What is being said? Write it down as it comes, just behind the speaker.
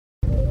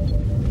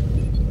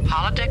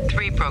Holodeck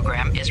 3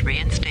 program is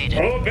reinstated.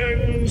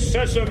 Open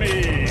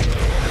sesame!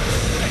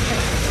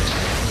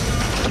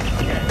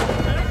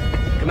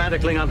 Commander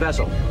Klingon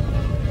vessel.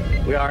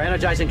 We are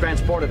energizing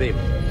transporter beam.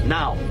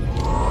 Now.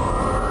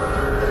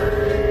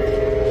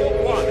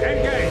 One,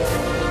 engage!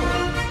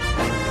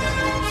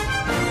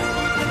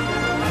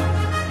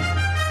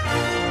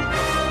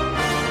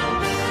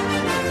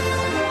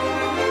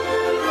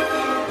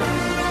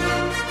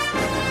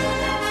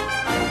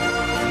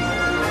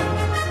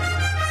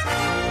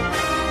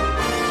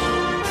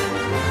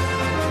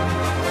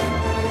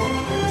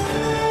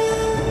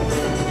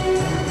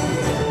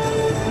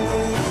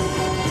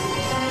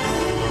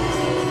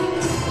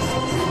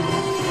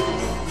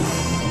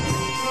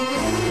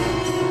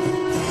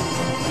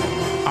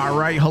 All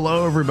right,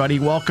 hello everybody.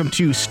 Welcome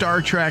to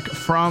Star Trek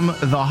from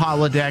the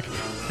Holodeck.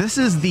 This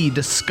is the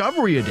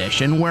Discovery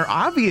Edition, where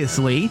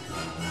obviously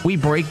we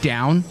break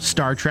down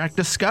Star Trek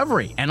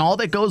Discovery and all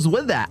that goes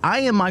with that.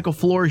 I am Michael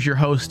Flores, your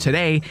host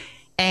today,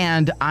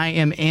 and I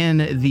am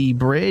in the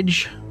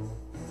bridge.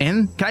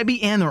 Can I be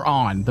in or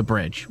on the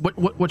bridge?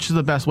 Which is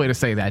the best way to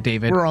say that,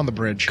 David? We're on the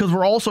bridge. Because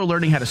we're also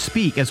learning how to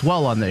speak as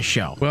well on this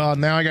show. Well,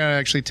 now I gotta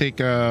actually take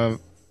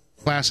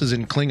classes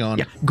in Klingon.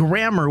 Yeah,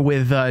 grammar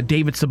with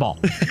David Sabal.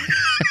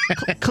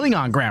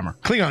 Klingon grammar.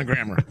 Klingon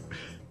grammar.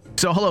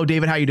 So, hello,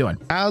 David. How you doing?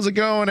 How's it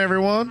going,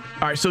 everyone?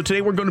 All right, so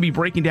today we're going to be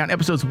breaking down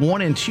episodes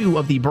 1 and 2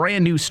 of the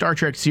brand new Star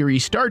Trek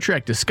series, Star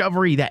Trek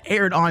Discovery, that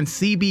aired on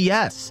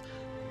CBS.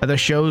 The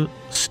show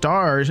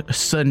stars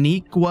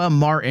Sonequa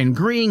Martin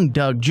Green,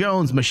 Doug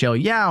Jones, Michelle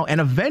Yeoh,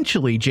 and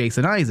eventually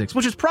Jason Isaacs,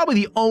 which is probably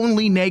the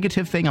only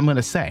negative thing I'm going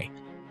to say,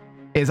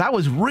 is I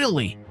was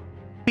really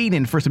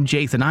feeding for some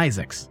Jason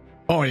Isaacs.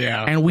 Oh,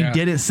 yeah. And we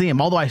didn't see him,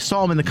 although I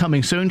saw him in the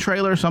Coming Soon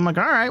trailer, so I'm like,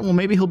 all right, well,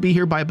 maybe he'll be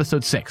here by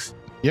episode 6.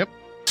 Yep.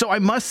 So I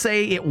must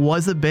say it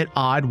was a bit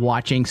odd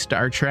watching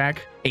Star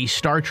Trek, a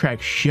Star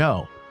Trek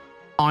show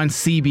on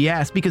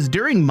CBS, because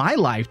during my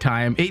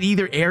lifetime, it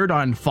either aired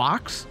on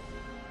Fox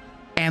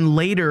and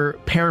later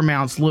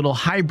Paramount's little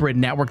hybrid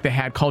network they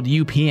had called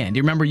UPN. Do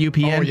you remember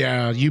UPN? Oh,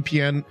 yeah.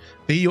 UPN,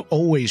 they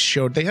always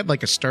showed, they had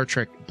like a Star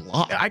Trek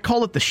block. I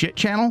call it the shit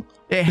channel.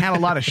 It had a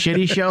lot of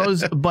shitty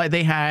shows, but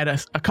they had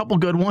a couple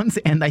good ones.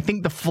 And I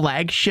think the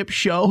flagship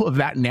show of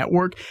that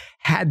network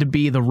had to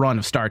be the run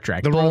of Star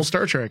Trek. The run of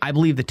Star Trek. I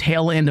believe the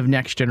tail end of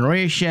Next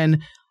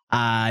Generation,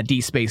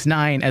 Deep Space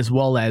Nine, as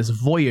well as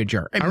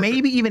Voyager, and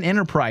maybe even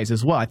Enterprise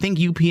as well. I think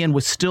UPN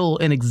was still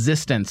in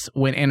existence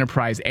when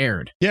Enterprise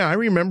aired. Yeah, I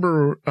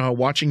remember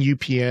watching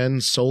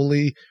UPN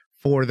solely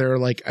for their,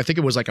 like, I think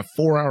it was like a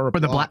 4-hour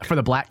block. For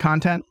the black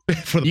content.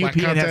 For the black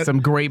content. UPN had some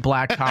great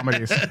black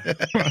comedies.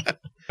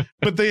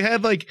 But they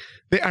had like,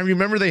 I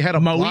remember they had a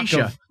Moesha.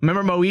 block of,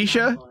 remember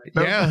Moesha?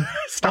 Yeah.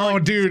 Oh,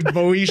 dude,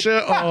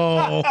 Moesha.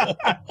 Oh.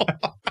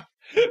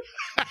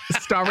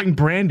 Starring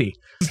Brandy.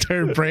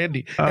 Starring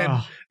Brandy.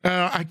 Oh. And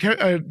I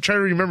try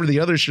to remember the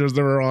other shows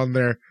that were on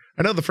there.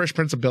 I know the Fresh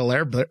Prince of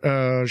Bel-Air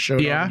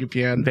showed on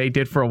UPN. They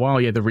did for a while,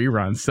 the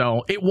reruns.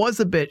 So it was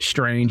a bit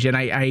strange, and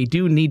I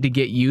do need to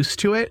get used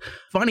to it.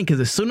 Funny, because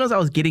as soon as I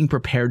was getting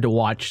prepared to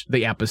watch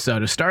the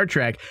episode of Star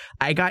Trek,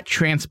 I got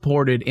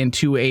transported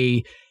into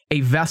a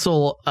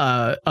vessel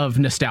of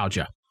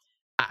nostalgia.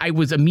 I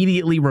was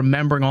immediately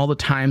remembering all the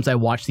times I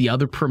watched the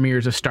other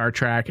premieres of Star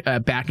Trek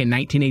back in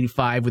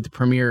 1985 with the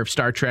premiere of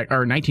Star Trek, or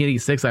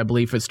 1986, I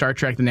believe, for Star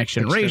Trek The Next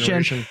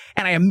Generation.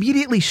 And I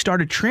immediately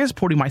started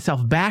transporting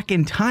myself back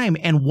in time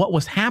and what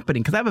was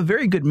happening, because I have a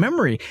very good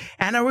memory.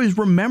 And I was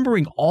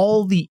remembering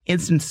all the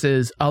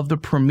instances of the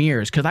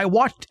premieres, because I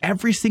watched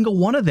every single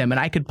one of them, and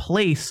I could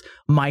place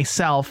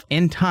myself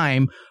in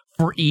time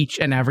for each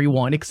and every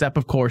one, except,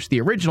 of course,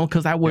 the original,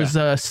 because I was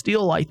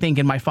still, I think,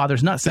 in my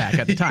father's nutsack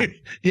at the time.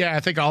 Yeah, I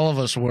think all of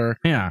us were.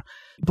 Yeah.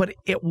 But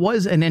it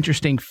was an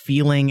interesting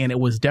feeling, and it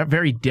was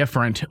very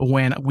different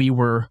when I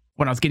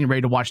was getting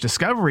ready to watch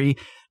Discovery,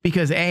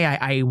 because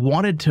I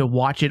wanted to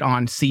watch it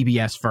on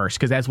CBS first,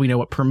 because as we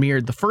know,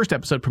 the first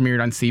episode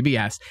premiered on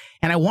CBS,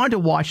 and I wanted to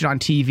watch it on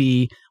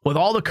TV with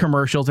all the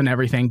commercials and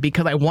everything,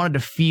 because I wanted to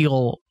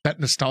feel that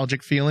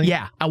nostalgic feeling.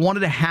 Yeah, I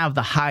wanted to have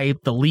the hype,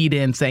 the lead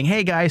in saying,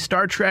 hey guys,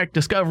 Star Trek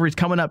Discovery is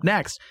coming up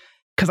next,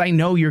 because I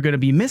know you're going to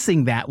be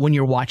missing that when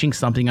you're watching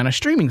something on a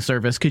streaming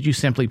service, because you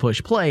simply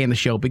push play and the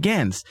show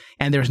begins,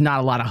 and there's not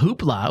a lot of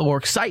hoopla or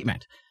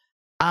excitement.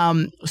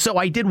 So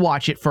I did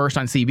watch it first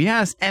on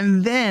CBS,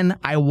 and then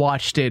I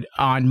watched it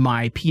on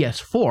my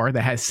PS4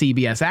 that has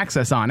CBS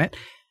access on it.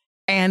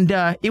 And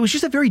it was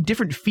just a very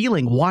different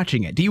feeling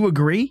watching it. Do you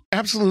agree?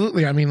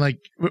 Absolutely. I mean, like,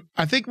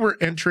 I think we're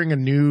entering a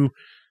new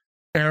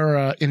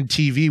era in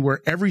TV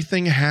where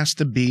everything has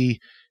to be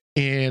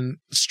in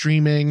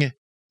streaming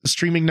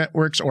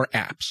networks or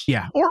apps.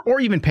 Yeah,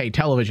 or even paid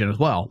television as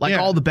well. Like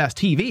all the best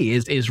TV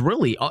is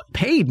really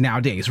paid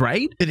nowadays,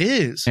 right? It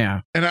is.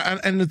 Yeah.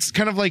 And it's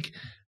kind of like,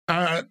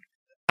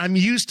 I'm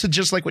used to,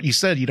 just like what you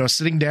said,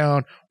 sitting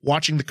down,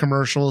 watching the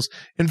commercials.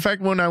 In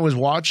fact, when I was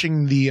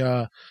watching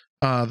the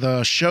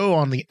show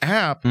on the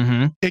app,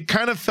 it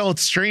kind of felt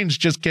strange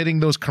just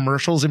getting those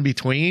commercials in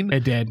between.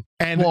 It did.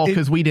 And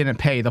because we didn't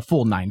pay the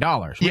full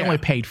 $9. We only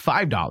paid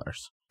 $5.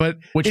 But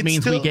which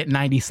means we get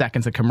 90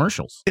 seconds of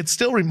commercials. It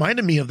still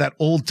reminded me of that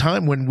old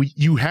time when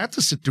you had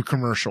to sit through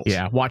commercials.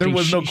 Yeah, watching there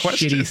was no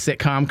question. Shitty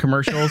sitcom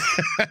commercials,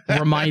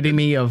 reminding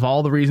me of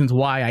all the reasons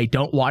why I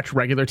don't watch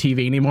regular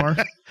TV anymore.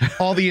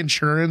 All the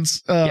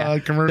insurance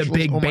commercials. The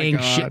Big Bang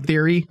shit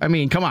theory. I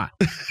mean, come on.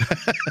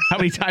 How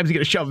many times are you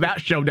going to shove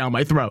that show down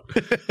my throat?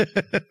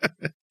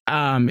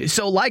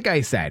 So like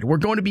I said, we're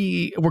going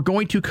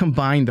to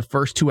combine the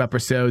first 2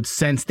 episodes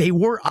since they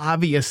were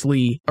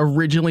obviously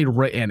originally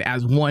written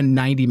as one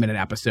 90-minute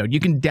episode.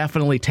 You can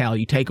definitely tell.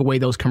 You take away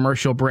those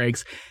commercial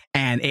breaks,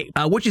 and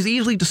which is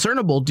easily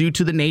discernible due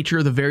to the nature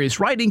of the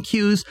various writing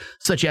cues,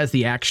 such as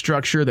the act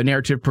structure, the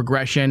narrative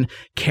progression,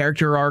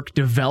 character arc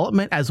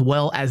development, as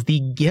well as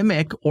the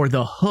gimmick or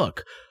the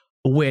hook,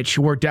 which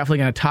we're definitely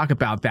going to talk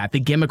about that. The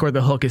gimmick or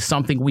the hook is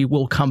something we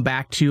will come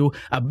back to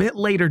a bit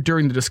later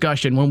during the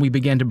discussion when we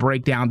begin to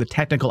break down the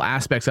technical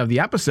aspects of the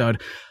episode.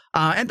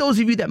 And those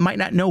of you that might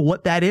not know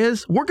what that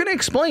is, we're going to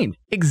explain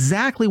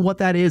exactly what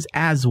that is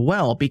as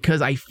well,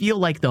 because I feel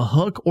like the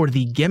hook or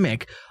the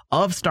gimmick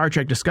of Star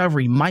Trek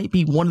Discovery might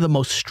be one of the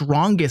most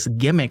strongest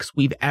gimmicks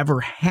we've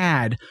ever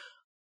had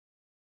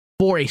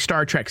for a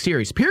Star Trek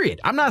series,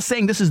 period. I'm not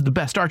saying this is the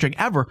best Star Trek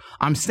ever.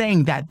 I'm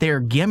saying that their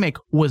gimmick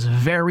was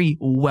very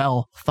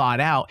well thought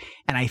out,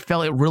 and I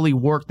felt it really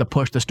worked to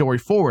push the story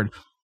forward.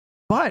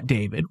 But,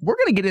 David, we're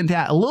going to get into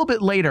that a little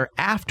bit later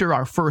after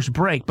our first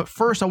break. But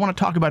first, I want to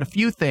talk about a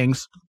few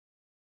things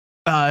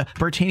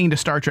pertaining to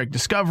Star Trek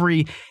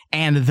Discovery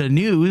and the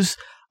news.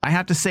 I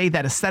have to say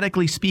that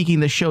aesthetically speaking,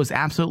 this show is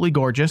absolutely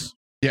gorgeous.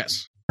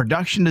 Yes.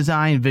 Production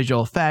design,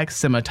 visual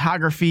effects,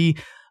 cinematography,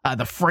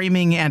 the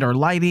framing and or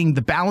lighting,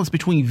 the balance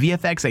between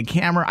VFX and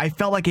camera, I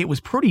felt like it was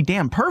pretty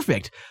damn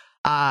perfect.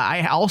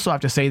 I also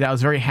have to say that I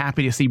was very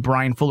happy to see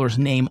Brian Fuller's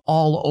name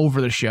all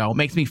over the show. It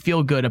makes me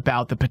feel good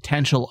about the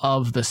potential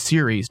of the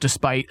series,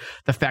 despite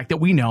the fact that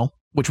we know,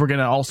 which we're going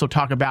to also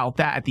talk about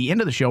that at the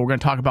end of the show. We're going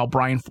to talk about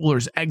Brian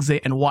Fuller's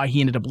exit and why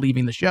he ended up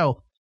leaving the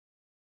show.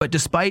 But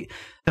despite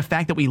the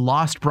fact that we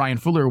lost Brian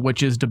Fuller,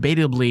 which is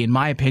debatably, in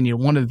my opinion,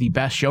 one of the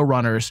best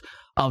showrunners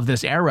of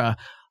this era,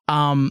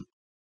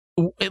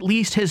 at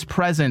least his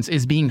presence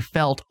is being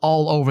felt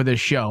all over this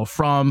show,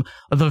 from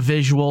the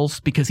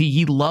visuals, because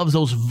he loves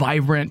those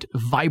vibrant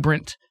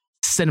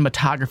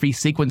cinematography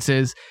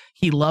sequences.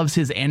 He loves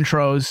his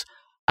intros,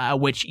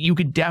 which you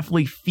could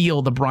definitely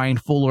feel the Brian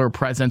Fuller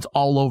presence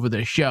all over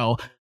the show.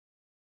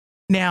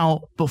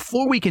 Now,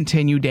 before we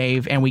continue,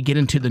 Dave, and we get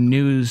into the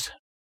news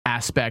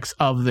aspects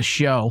of the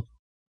show,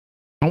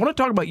 I want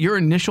to talk about your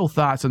initial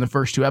thoughts on the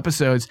first 2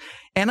 episodes.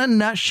 In a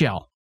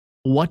nutshell,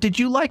 what did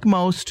you like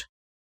most?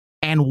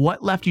 And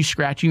what left you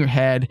scratching your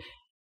head?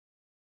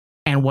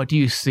 And what do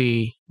you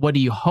see? What do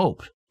you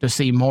hope to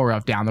see more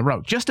of down the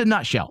road? Just a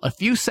nutshell, a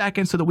few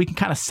seconds so that we can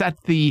kind of set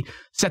the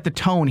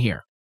tone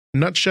here.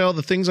 Nutshell,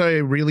 the things I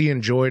really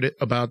enjoyed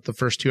about the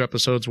first 2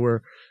 episodes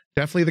were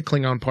definitely the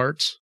Klingon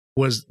parts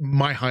was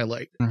my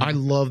highlight. Mm-hmm. I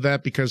love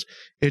that because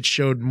it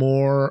showed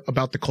more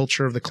about the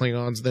culture of the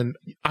Klingons than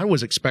I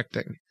was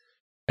expecting.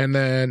 And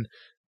then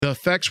the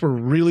effects were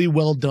really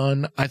well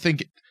done. I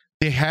think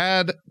they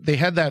had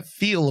that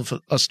feel of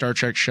a Star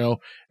Trek show,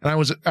 and I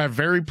was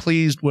very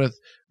pleased with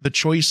the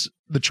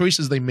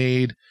choices they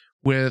made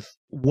with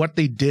what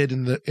they did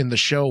in the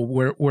show,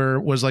 where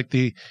it was like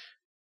they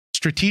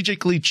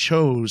strategically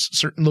chose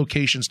certain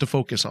locations to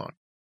focus on,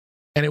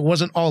 and it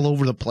wasn't all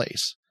over the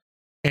place,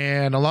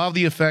 and a lot of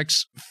the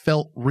effects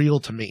felt real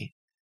to me,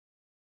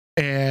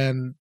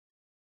 and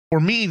for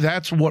me,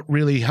 that's what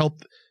really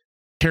helped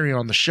carry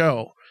on the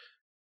show.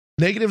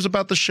 Negatives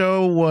about the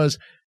show was,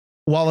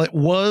 while it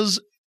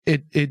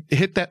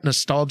hit that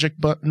nostalgic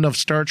button of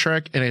Star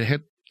Trek and it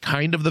hit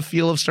kind of the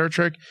feel of Star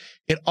Trek,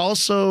 it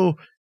also,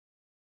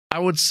 I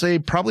would say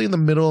probably in the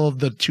middle of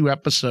the 2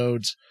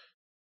 episodes,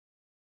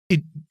 it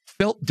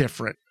felt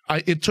different.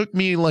 It took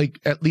me like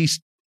at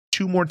least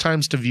 2 more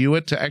times to view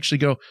it to actually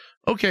go,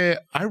 okay,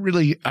 I'm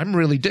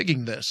really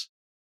digging this.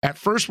 At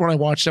first when I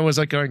watched it, I was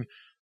like going,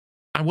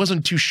 I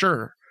wasn't too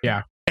sure.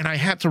 Yeah. And I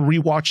had to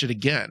rewatch it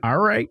again. All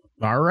right.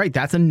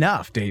 That's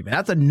enough, David.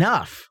 That's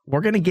enough.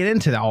 We're going to get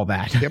into all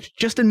that. Yep.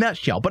 Just a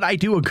nutshell, but I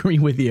do agree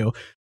with you.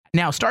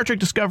 Now, Star Trek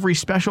Discovery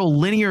special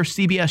linear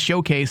CBS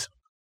showcase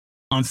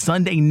on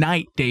Sunday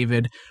night,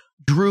 David,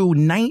 drew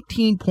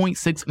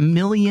 19.6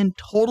 million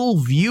total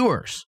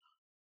viewers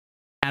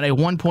at a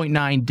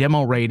 1.9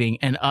 demo rating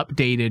and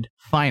updated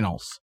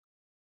finals.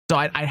 So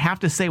I'd have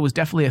to say it was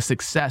definitely a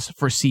success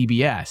for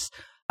CBS.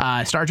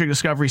 Star Trek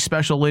Discovery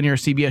special linear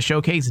CBS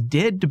showcase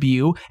did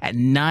debut at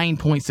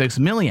 9.6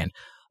 million.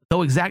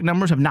 Though exact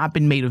numbers have not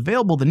been made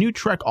available, the new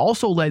Trek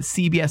also led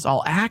CBS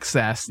All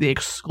Access, the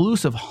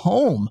exclusive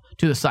home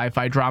to the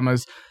sci-fi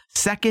drama's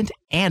second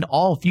and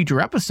all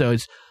future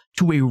episodes,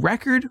 to a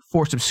record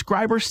for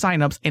subscriber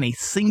signups in a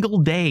single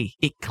day,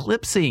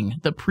 eclipsing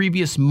the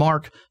previous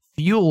mark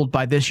fueled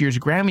by this year's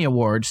Grammy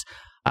Awards,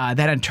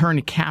 that in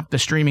turn capped the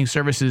streaming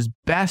service's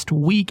best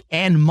week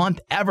and month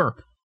ever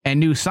in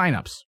new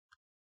signups.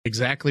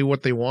 Exactly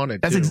what they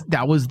wanted.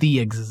 That was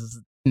the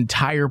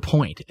entire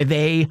point.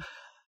 They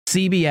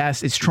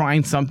CBS is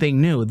trying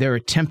something new. They're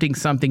attempting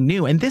something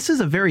new. And this is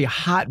a very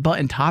hot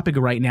button topic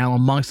right now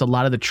amongst a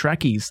lot of the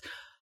Trekkies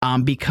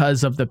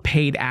because of the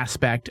paid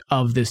aspect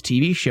of this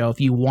TV show. If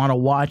you want to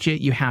watch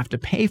it, you have to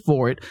pay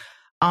for it.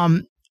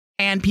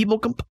 And people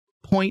can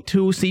point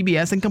to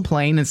CBS and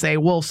complain and say,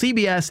 well,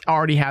 CBS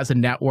already has a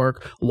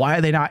network. Why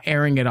are they not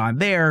airing it on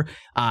there?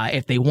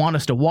 If they want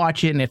us to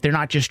watch it, and if they're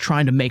not just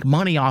trying to make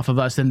money off of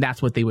us, then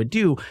that's what they would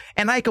do.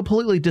 And I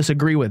completely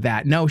disagree with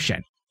that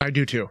notion. I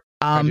do too.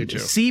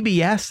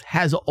 CBS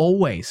has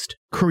always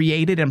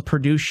created and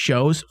produced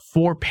shows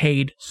for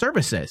paid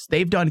services.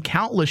 They've done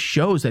countless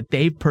shows that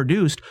they've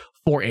produced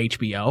for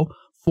HBO,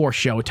 for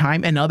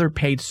Showtime, and other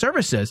paid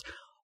services.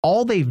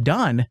 All they've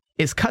done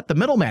is cut the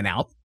middleman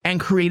out and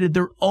created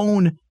their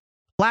own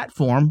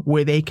platform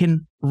where they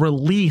can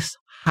release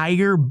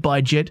higher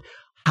budget,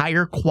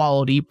 higher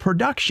quality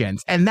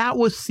productions. And that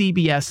was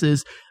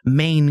CBS's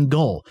main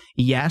goal.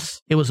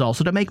 Yes, it was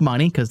also to make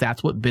money because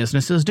that's what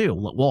businesses do.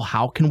 Well,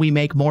 how can we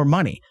make more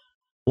money?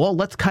 Well,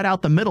 let's cut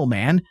out the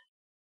middleman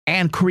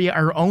and create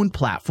our own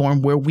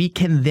platform where we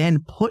can then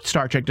put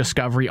Star Trek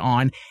Discovery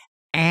on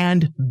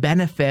and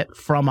benefit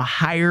from a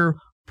higher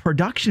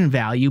production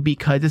value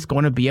because it's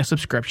going to be a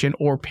subscription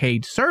or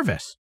paid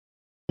service.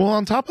 Well,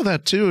 on top of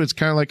that, too, it's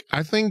kind of like,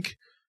 I think,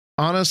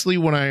 honestly,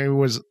 when I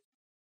was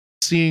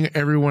seeing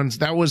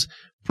that was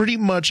pretty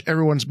much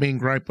everyone's main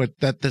gripe with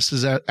that this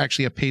is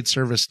actually a paid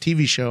service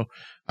TV show.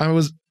 I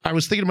was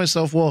thinking to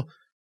myself, well,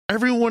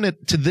 everyone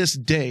to this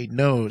day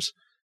knows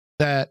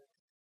that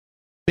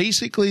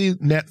basically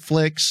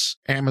Netflix,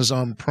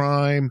 Amazon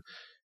Prime,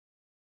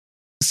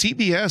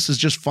 CBS is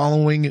just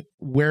following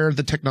where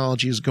the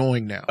technology is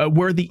going now.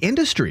 Where the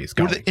industry is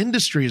going. Where the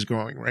industry is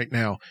going right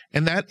now.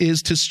 And that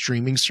is to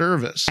streaming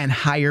service. And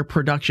higher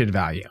production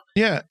value.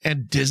 Yeah.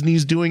 And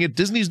Disney's doing it.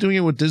 Disney's doing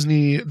it with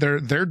Disney. They're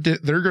going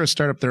to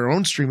start up their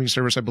own streaming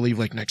service, I believe,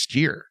 like next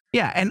year.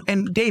 Yeah.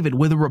 And David,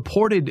 with a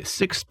reported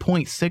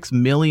 $6.6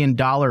 million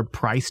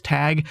price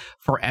tag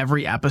for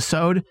every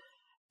episode,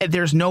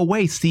 there's no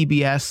way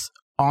CBS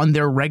on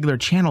their regular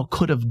channel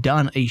could have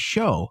done a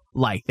show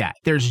like that.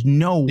 There's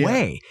no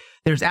way.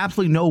 There's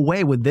absolutely no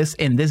way with this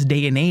in this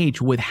day and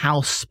age with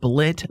how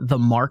split the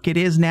market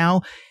is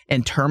now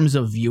in terms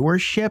of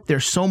viewership.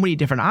 There's so many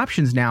different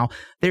options now.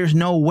 There's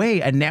no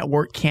way a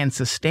network can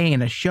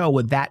sustain a show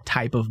with that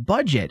type of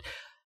budget.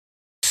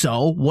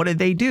 So what did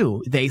they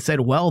do? They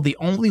said, well, the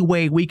only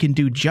way we can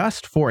do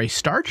just for a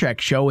Star Trek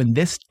show in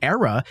this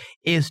era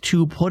is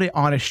to put it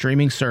on a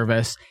streaming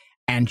service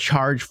and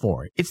charge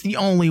for it. It's the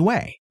only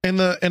way. And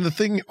the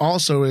thing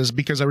also is,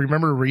 because I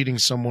remember reading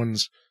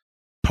someone's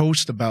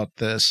post about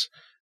this,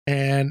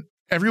 and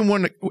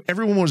everyone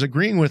was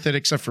agreeing with it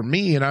except for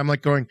me, and I'm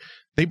like going,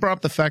 they brought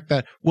up the fact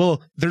that,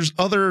 well, there's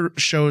other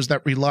shows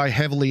that rely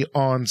heavily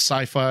on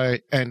sci-fi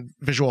and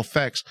visual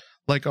effects,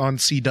 like on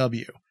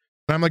CW.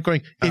 And I'm like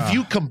going, if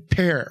you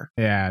compare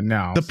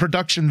the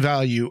production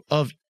value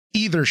of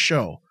either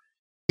show,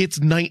 it's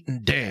night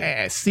and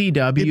day.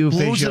 CW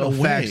visual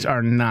effects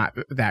are not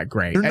that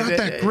great. They're not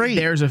that great.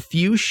 There's a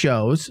few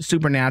shows,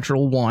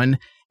 Supernatural 1,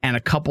 and a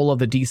couple of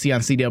the DC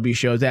on CW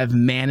shows that have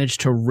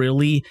managed to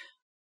really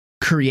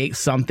create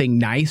something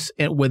nice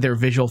with their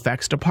visual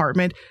effects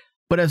department,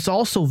 but it's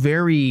also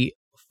very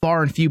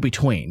far and few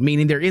between,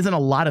 meaning there isn't a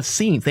lot of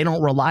scenes. They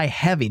don't rely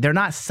heavy. They're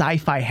not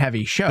sci-fi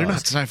heavy shows. They're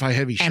not sci-fi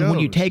heavy shows. And when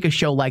you take a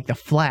show like The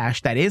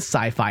Flash that is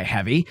sci-fi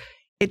heavy,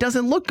 it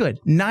doesn't look good.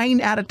 9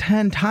 out of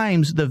 10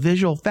 times the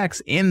visual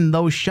effects in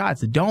those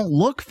shots don't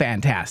look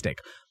fantastic.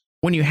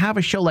 When you have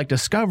a show like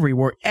Discovery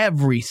where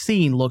every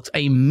scene looks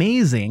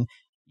amazing,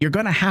 you're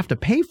going to have to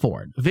pay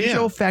for it.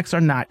 Visual effects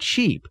are not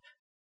cheap.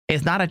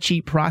 It's not a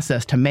cheap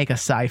process to make a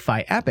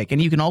sci-fi epic.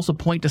 And you can also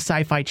point to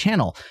Sci-Fi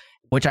Channel,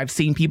 which I've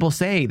seen people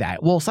say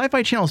that, well,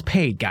 Sci-Fi Channel's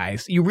paid,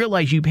 guys. You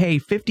realize you pay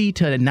 $50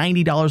 to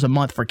 $90 a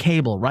month for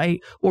cable,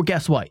 right? Well,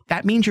 guess what?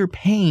 That means you're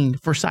paying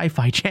for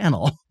Sci-Fi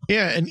Channel.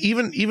 Yeah, and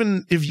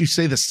even if you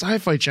say the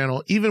Sci-Fi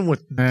Channel, even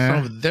with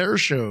some of their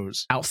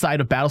shows,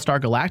 outside of Battlestar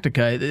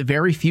Galactica,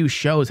 very few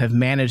shows have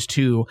managed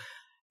to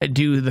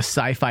do the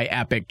sci-fi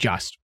epic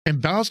just.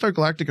 And Battlestar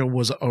Galactica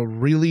was a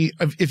really,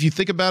 if you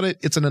think about it,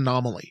 it's an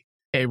anomaly.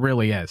 It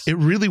really is. It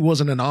really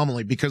was an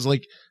anomaly because,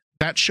 like,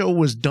 that show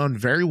was done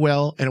very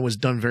well, and it was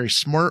done very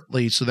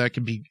smartly, so that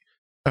could be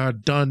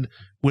done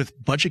with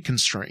budget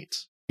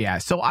constraints. Yeah,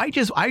 so I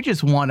just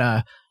want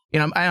to,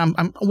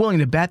 I'm willing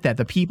to bet that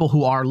the people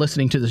who are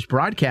listening to this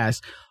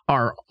broadcast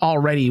are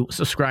already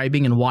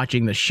subscribing and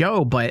watching the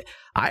show, but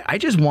I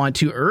just want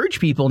to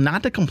urge people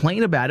not to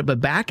complain about it,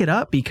 but back it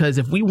up, because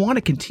if we want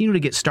to continue to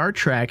get Star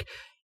Trek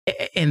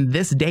in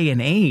this day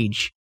and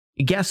age,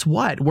 guess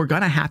what? We're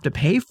going to have to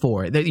pay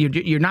for it.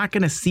 You're not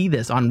going to see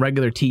this on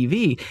regular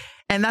TV.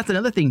 And that's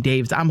another thing,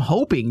 Dave. I'm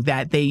hoping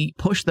that they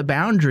push the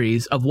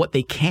boundaries of what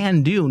they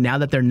can do now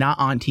that they're not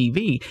on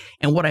TV.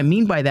 And what I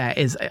mean by that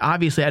is,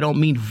 obviously, I don't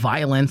mean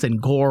violence and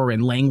gore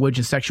and language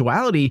and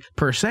sexuality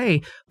per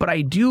se, but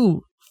I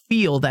do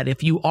feel that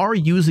if you are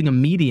using a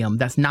medium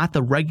that's not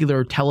the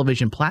regular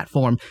television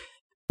platform,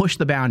 push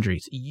the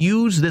boundaries.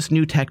 Use this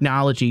new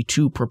technology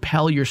to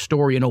propel your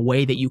story in a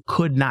way that you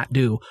could not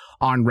do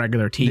on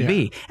regular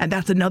TV. Yeah. And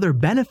that's another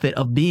benefit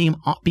of being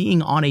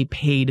on a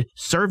paid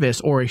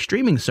service or a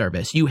streaming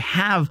service. You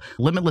have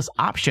limitless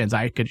options,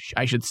 I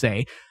should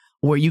say,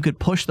 where you could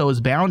push those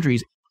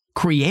boundaries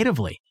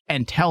creatively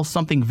and tell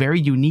something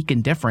very unique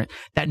and different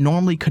that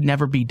normally could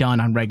never be done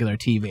on regular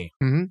TV.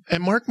 Mm-hmm.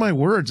 And mark my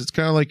words, it's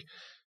kind of like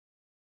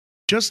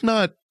just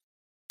not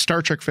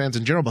Star Trek fans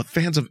in general, but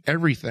fans of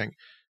everything.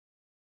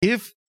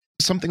 If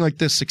something like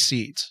this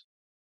succeeds,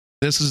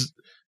 this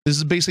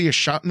is basically a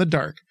shot in the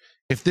dark.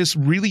 If this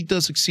really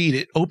does succeed,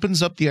 it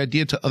opens up the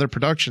idea to other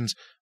productions,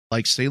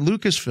 like say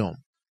Lucasfilm,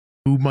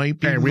 who might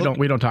be. Hey, we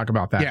don't talk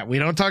about that. Yeah, we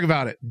don't talk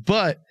about it.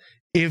 But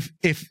if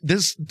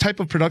this type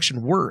of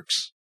production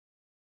works,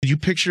 could you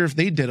picture if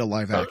they did a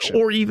live action,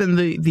 or even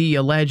the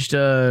alleged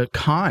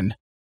Khan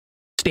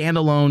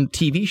standalone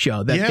TV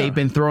show that they've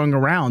been throwing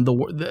around?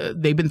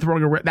 They've been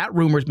throwing around, that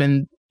rumor's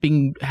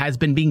has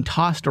been being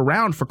tossed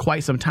around for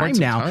quite some time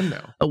now.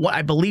 What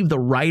I believe the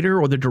writer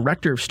or the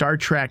director of Star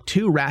Trek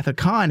II, Wrath of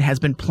Khan, has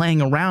been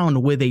playing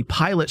around with a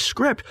pilot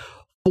script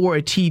for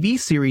a TV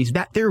series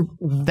that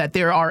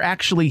they are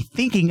actually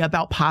thinking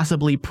about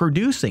possibly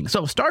producing.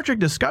 So if Star Trek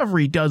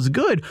Discovery does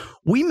good,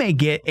 we may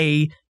get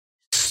a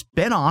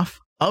spinoff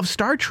of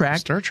Star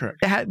Trek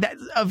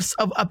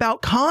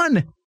about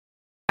Khan.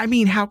 I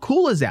mean, how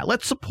cool is that?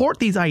 Let's support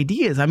these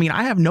ideas. I mean,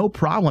 I have no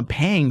problem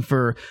paying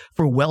for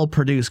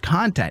well-produced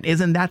content.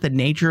 Isn't that the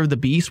nature of the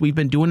beast? We've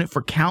been doing it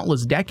for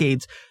countless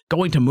decades,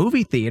 going to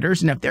movie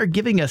theaters. And if they're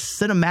giving us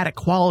cinematic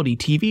quality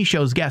TV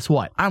shows, guess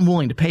what? I'm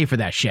willing to pay for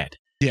that shit.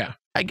 Yeah.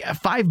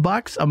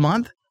 $5 a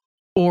month,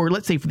 or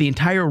let's say for the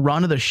entire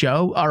run of the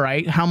show. All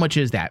right. How much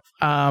is that?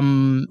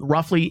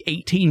 Roughly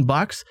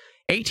 $18.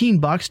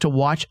 $18 to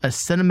watch a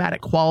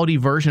cinematic quality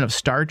version of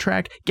Star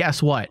Trek.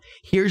 Guess what?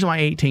 Here's my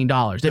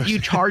 $18. If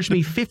you charged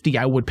me $50,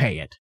 I would pay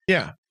it.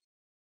 Yeah.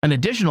 An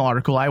additional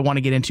article I want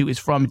to get into is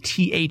from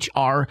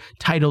THR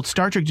titled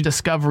Star Trek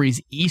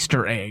Discovery's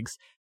Easter Eggs.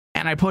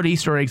 And I put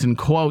Easter eggs in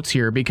quotes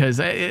here because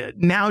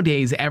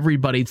nowadays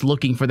everybody's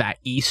looking for that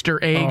Easter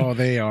egg. Oh,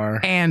 they are.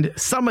 And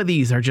some of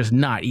these are just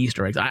not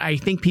Easter eggs. I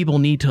think people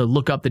need to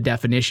look up the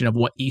definition of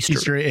what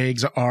Easter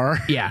eggs are.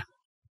 Yeah.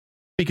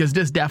 Because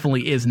this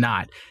definitely is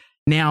not.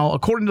 Now,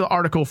 according to the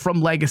article,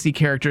 from legacy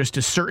characters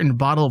to certain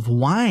bottle of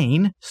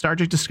wine, Star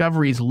Trek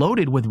Discovery is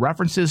loaded with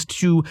references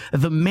to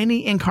the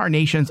many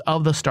incarnations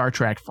of the Star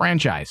Trek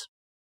franchise.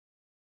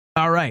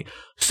 All right.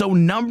 So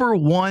number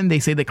one, they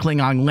say the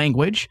Klingon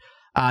language.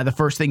 The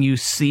first thing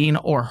you've seen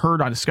or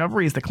heard on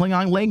Discovery is the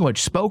Klingon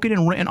language, spoken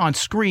and written on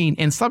screen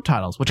in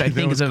subtitles, which I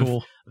think is a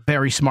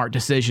very smart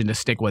decision to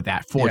stick with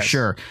that for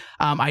sure.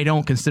 I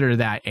don't consider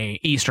that a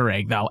Easter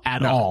egg, though,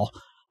 at all.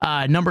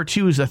 Number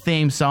two is the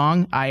theme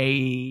song.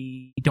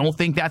 I don't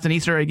think that's an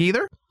Easter egg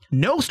either.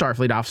 No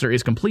Starfleet officer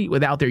is complete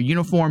without their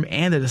uniform,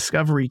 and the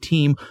Discovery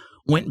team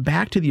went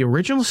back to the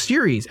original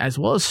series as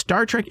well as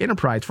Star Trek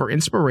Enterprise for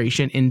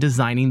inspiration in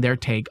designing their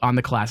take on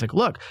the classic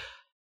look.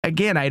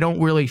 Again, I don't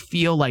really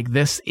feel like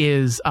this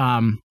is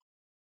an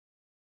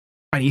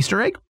Easter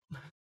egg.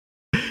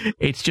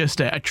 It's just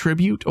a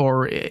tribute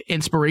or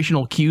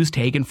inspirational cues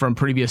taken from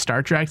previous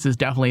Star Treks. This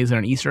definitely isn't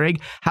an Easter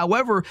egg.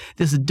 However,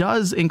 this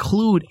does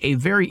include a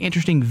very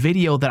interesting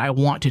video that I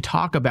want to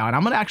talk about.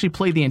 I'm going to actually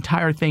play the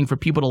entire thing for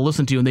people to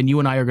listen to, and then you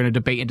and I are going to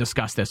debate and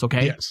discuss this,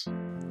 okay? Yes.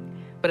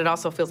 But it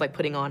also feels like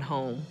putting on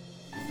home.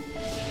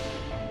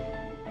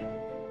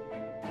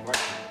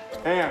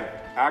 And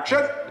action.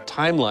 The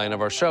timeline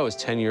of our show is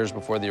 10 years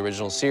before the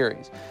original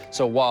series.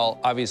 So while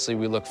obviously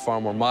we look far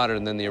more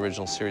modern than the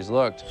original series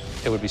looked,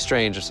 it would be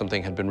strange if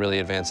something had been really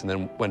advanced and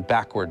then went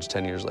backwards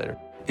 10 years later.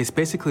 It's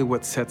basically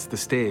what sets the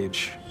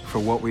stage for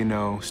what we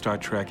know Star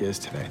Trek is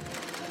today.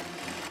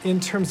 In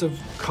terms of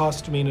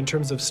costuming, in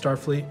terms of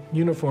Starfleet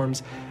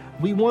uniforms,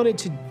 we wanted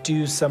to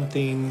do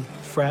something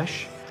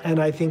fresh, and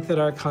I think that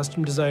our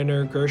costume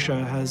designer,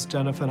 Gersha, has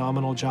done a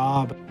phenomenal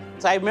job.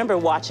 I remember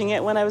watching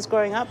it when I was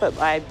growing up, but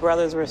my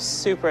brothers were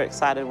super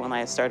excited when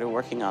I started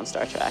working on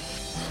Star Trek.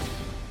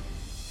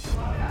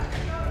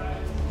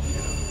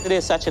 It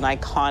is such an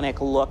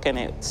iconic look, and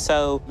it's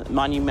so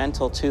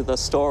monumental to the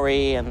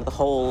story and the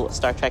whole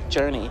Star Trek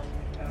journey.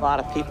 A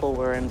lot of people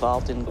were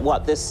involved in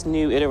what this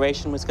new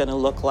iteration was going to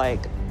look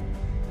like.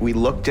 We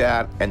looked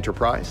at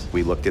Enterprise,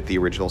 we looked at the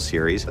original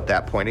series at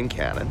that point in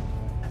canon,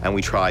 and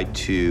we tried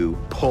to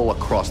pull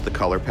across the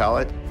color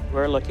palette.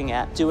 We're looking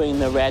at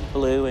doing the red,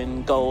 blue,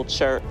 and gold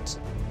shirt.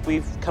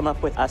 We've come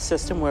up with a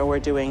system where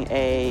we're doing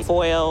a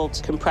foiled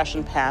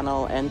compression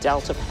panel and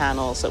delta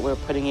panels that we're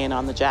putting in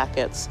on the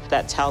jackets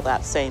that tell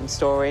that same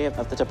story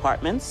of the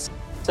departments.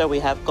 So we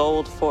have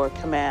gold for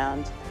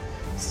command,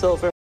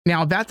 silver.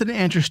 Now, that's an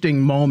interesting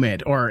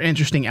moment or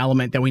interesting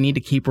element that we need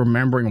to keep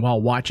remembering while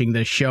watching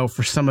this show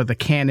for some of the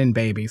canon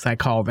babies, I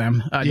call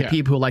them, the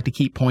people who like to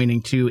keep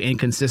pointing to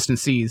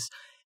inconsistencies.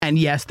 And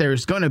yes,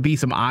 there's going to be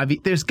some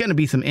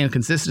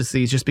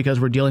inconsistencies just because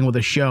we're dealing with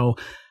a show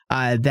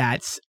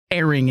that's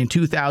airing in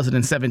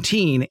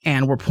 2017,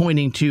 and we're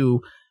pointing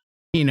to,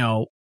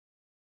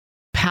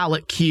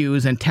 palette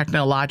cues and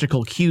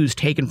technological cues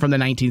taken from the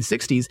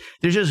 1960s,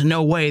 there's just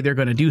no way they're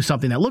going to do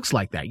something that looks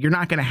like that. You're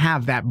not going to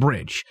have that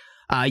bridge.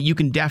 You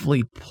can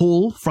definitely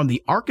pull from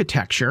the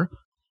architecture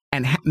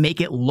and make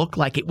it look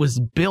like it was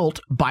built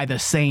by the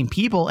same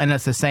people and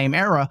it's the same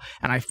era.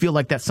 And I feel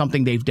like that's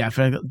something they've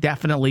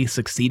definitely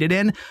succeeded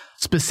in.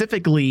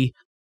 Specifically,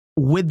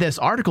 with this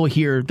article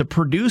here, the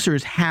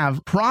producers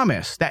have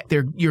promised that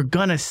you're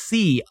going to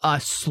see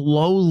us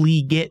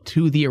slowly get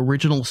to the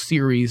original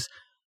series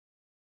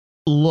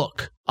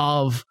look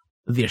of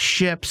the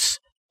ships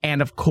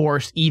and, of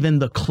course, even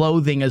the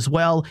clothing as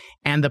well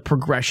and the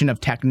progression of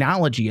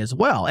technology as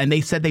well. And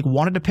they said they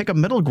wanted to pick a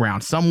middle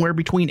ground somewhere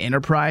between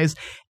Enterprise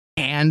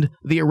and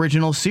the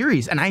original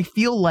series. And I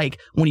feel like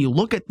when you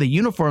look at the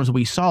uniforms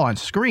we saw on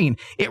screen,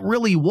 it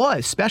really was,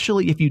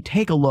 especially if you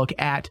take a look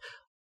at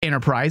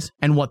Enterprise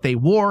and what they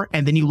wore,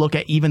 and then you look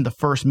at even the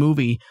first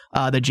movie,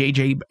 the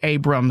J.J.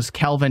 Abrams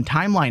Kelvin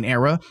timeline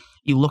era,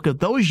 you look at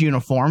those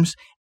uniforms,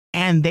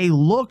 and they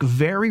look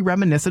very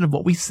reminiscent of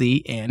what we see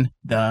in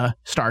the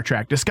Star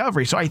Trek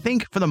Discovery. So I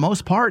think, for the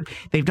most part,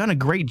 they've done a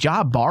great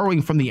job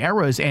borrowing from the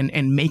eras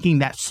and making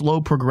that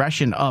slow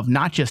progression of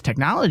not just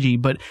technology,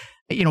 but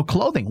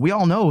clothing. We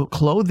all know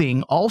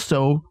clothing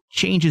also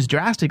changes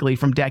drastically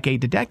from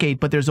decade to decade,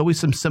 but there's always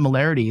some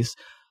similarities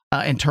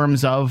in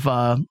terms of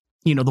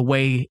the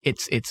way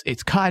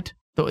it's cut,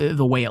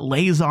 the way it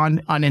lays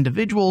on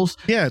individuals.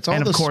 Yeah, it's all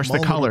and of course the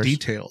colors,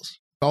 details,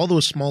 all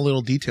those small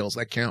little details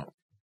that count.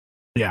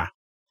 Yeah.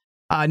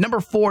 Number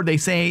 4, they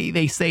say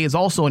is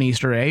also an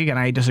Easter egg, and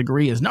I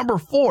disagree, is number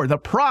 4, the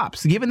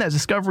props. Given that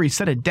Discovery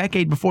set a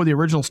decade before the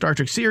original Star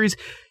Trek series,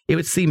 it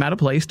would seem out of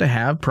place to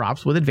have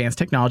props with advanced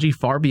technology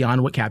far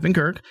beyond what Captain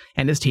Kirk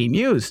and his team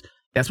used.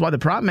 That's why the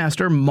prop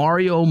master,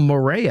 Mario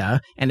Morea,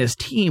 and his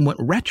team went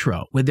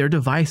retro with their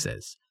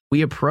devices.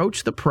 We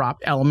approach the prop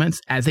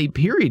elements as a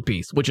period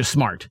piece, which is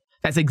smart.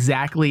 That's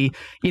exactly,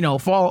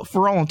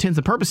 for all intents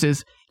and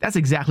purposes, that's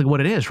exactly what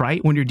it is,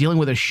 right? When you're dealing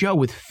with a show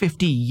with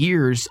 50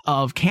 years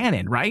of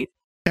canon, right?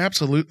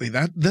 Absolutely.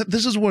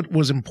 This is what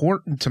was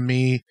important to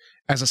me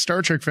as a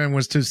Star Trek fan,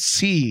 was to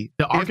see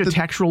the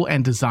architectural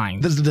and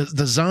design. The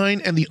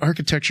design and the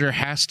architecture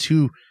has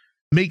to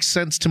make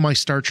sense to my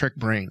Star Trek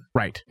brain.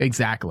 Right,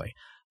 exactly.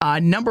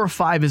 Number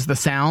 5 is the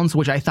sounds,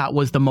 which I thought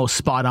was the most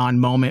spot-on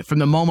moment. From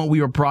the moment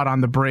we were brought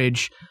on the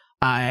bridge,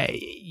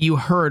 you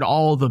heard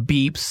all the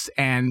beeps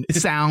and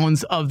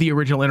sounds of the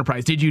original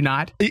Enterprise. Did you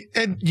not?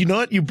 And you know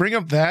what? You bring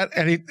up that,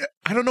 and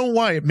I don't know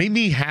why. It made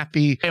me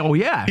happy. Oh,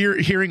 yeah.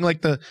 Hearing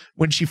like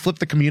when she flipped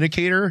the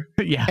communicator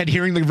yeah. and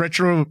hearing the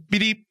retro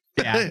beep.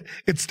 Yeah.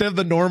 Instead of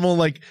the normal,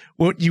 like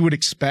what you would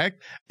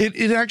expect.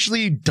 It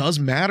actually does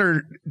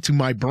matter to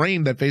my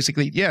brain that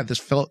basically, yeah,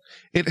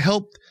 it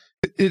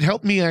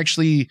helped me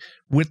actually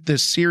with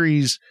this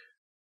series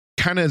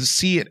kind of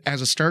see it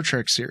as a Star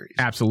Trek series.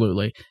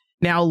 Absolutely.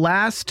 Now,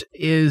 last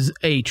is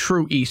a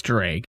true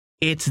Easter egg.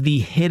 It's the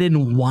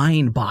hidden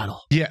wine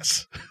bottle.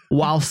 Yes.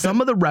 While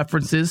some of the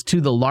references to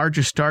the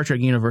larger Star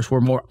Trek universe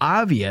were more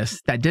obvious,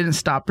 that didn't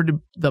stop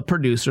the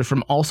producers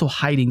from also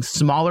hiding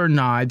smaller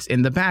nods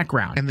in the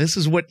background. And this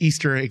is what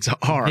Easter eggs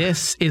are.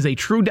 This is a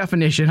true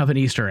definition of an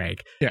Easter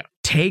egg. Yeah.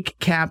 Take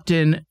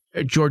Captain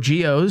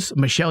Georgiou's,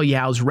 Michelle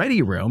Yeoh's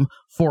ready room,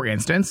 for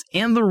instance.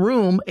 In the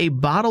room, a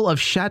bottle of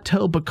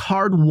Chateau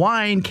Picard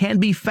wine can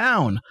be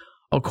found,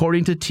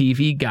 according to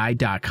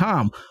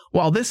TVGuide.com.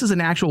 While this is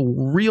an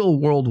actual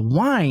real-world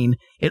wine,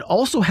 it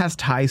also has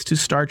ties to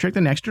Star Trek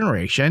The Next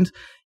Generation,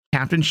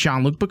 Captain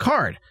Jean-Luc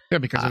Picard. Yeah,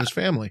 because of his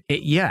family.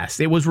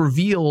 Yes, it was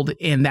revealed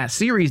in that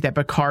series that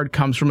Picard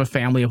comes from a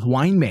family of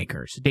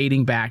winemakers,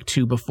 dating back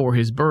to before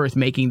his birth,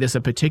 making this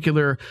a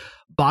particular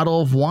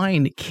bottle of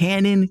wine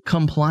canon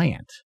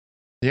compliant.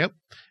 Yep.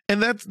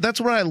 And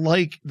that's what I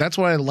like. That's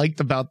what I liked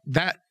about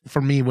that,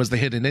 for me, was the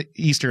hidden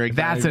Easter egg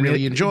that I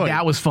really enjoyed.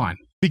 That was fun.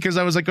 Because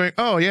I was like going,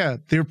 oh yeah,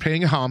 they're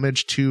paying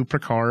homage to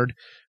Picard.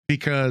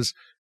 Because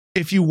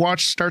if you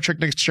watch Star Trek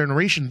Next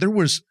Generation, there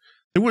was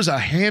a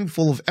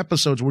handful of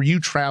episodes where you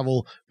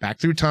travel back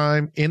through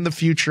time, in the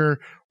future,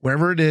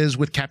 wherever it is,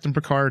 with Captain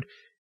Picard.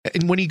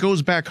 And when he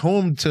goes back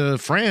home to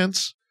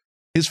France,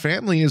 his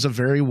family is a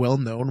very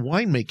well-known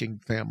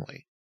winemaking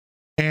family.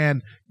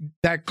 And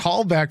that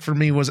callback for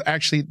me was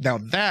actually, now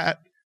that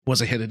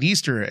was a hidden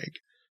Easter egg.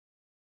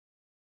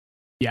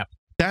 Yeah.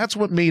 That's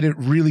what made it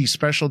really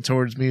special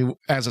towards me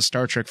as a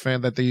Star Trek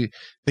fan, that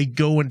they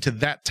go into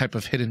that type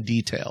of hidden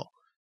detail.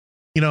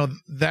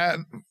 That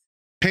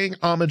paying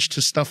homage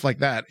to stuff like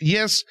that.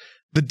 Yes,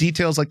 the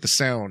details like the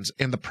sounds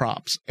and the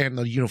props and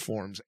the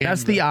uniforms.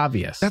 That's the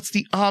obvious. That's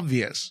the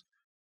obvious.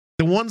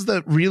 The ones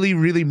that really,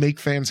 really make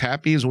fans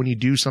happy is when you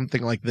do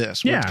something like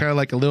this. Where it's kind of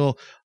like a little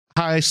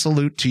high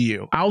salute to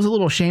you. I was a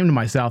little ashamed of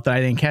myself that I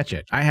didn't catch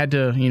it. I had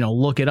to,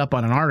 look it up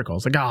on an article.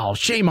 It's like, oh,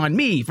 shame on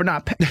me for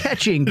not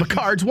catching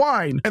Picard's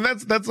wine. And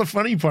that's the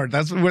funny part.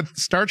 That's with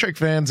Star Trek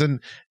fans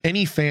and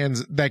any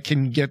fans that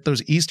can get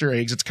those Easter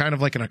eggs. It's kind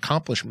of like an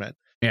accomplishment.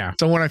 Yeah.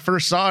 So when I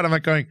first saw it, I'm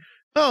like going,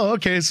 oh,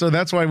 okay. So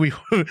that's why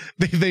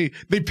they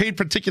paid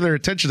particular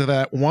attention to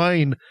that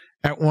wine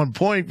at one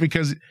point,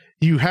 because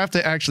you have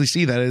to actually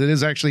see that. It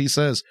is actually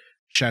says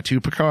Chateau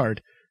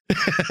Picard.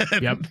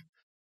 Yep.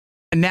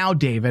 And now,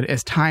 David,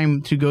 it's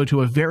time to go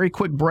to a very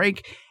quick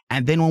break.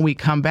 And then when we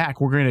come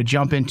back, we're going to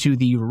jump into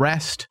the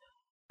rest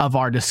of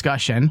our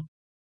discussion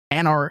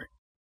and our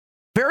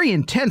very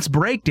intense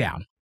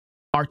breakdown,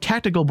 our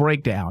tactical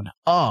breakdown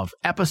of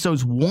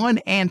episodes 1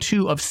 and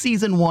 2 of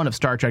season 1 of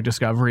Star Trek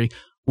Discovery.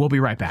 We'll be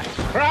right back.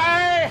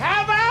 Cry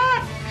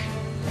havoc!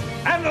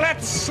 And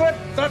let's slip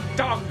the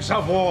dogs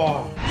of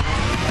war.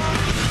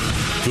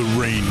 The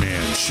Rain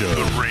Man Show.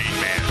 The Rain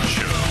Man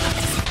Show.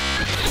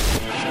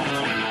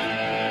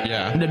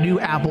 Yeah. The new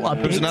Apple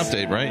updates. There's an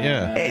update, right?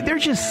 Yeah. They're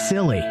just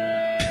silly.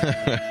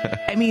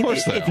 I mean, when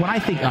I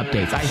think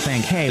updates, I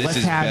think, hey,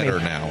 let's have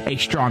a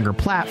stronger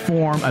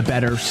platform, a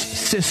better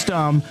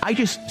system. I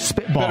just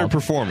spitball. Better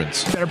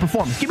performance.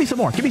 Give me some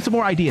more. Give me some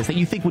more ideas that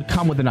you think would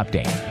come with an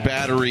update.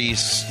 Battery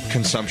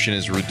consumption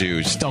is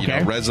reduced. Okay.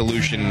 You know,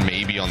 resolution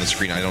maybe on the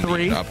screen. I don't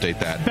need to update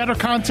that. Better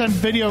content,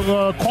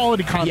 video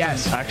quality content.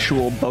 Yes.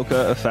 Actual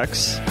bokeh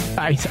effects.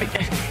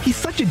 He's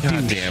such a douche.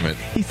 God damn it.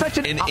 He's such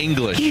an... In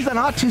English. He's an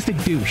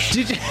autistic douche.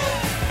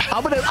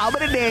 I'm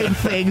gonna name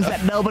things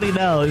that nobody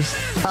knows.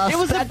 It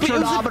was a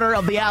spectrometer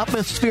of the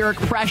atmospheric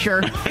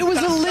pressure. It was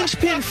a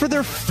linchpin for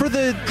the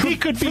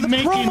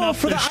promo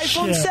for the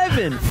iPhone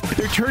 7.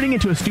 They're turning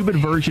into a stupid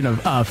version of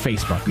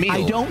Facebook.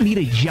 I don't need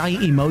a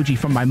giant emoji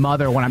from my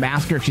mother when I'm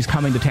asking her if she's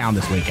coming to town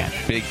this weekend.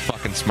 Big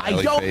fucking smiley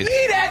I don't face.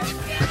 need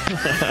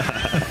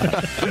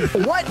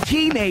it. What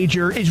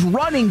teenager is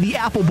running the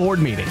Apple board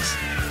meetings?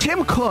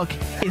 Tim Cook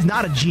is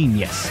not a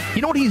genius.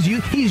 You know what he's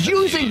using? He's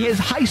using his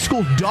high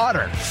school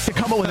daughter to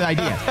come up with an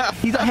idea.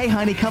 He's like, hey,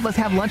 honey, come, let's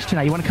have lunch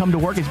tonight. You want to come to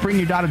work? It's bring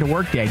your daughter to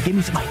work day. Give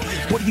me some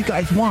ideas. What do you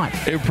guys want?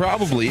 It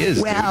probably is.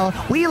 Well,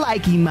 we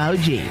like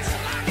emojis.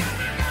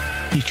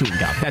 He's chewing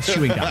gum. That's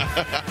chewing gum.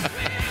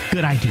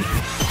 Good idea.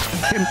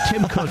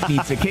 Tim Cook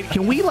needs it.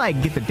 Can we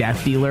get the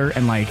death dealer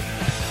and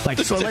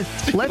so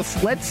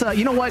let's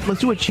you know what?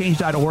 Let's do a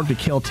change.org to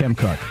kill Tim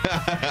Cook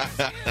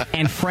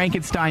and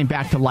Frankenstein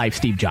back to life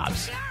Steve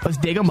Jobs. Let's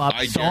dig him up,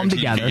 sew them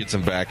together. Get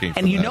some backing.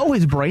 And you know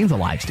his brain's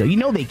alive still. You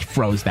know they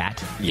froze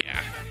that.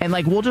 Yeah. And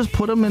we'll just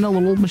put him in a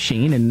little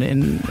machine and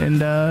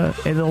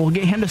it'll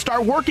get him to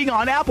start working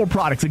on Apple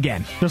products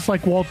again. Just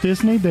like Walt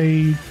Disney,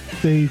 they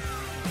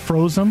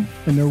froze him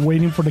and they're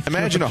waiting for the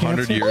Imagine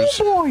 100 cancer. years.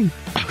 Oh boy.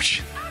 Oh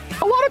shit.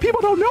 A lot of people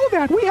don't know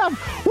that. We have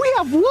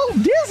Walt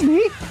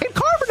Disney and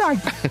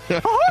carbonite.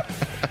 That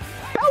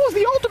was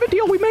the ultimate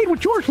deal we made with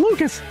George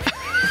Lucas.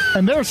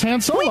 And there's Han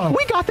Solo.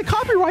 We got the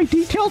copyright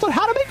details on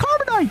how to make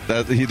carbonite.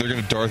 They're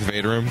going to Darth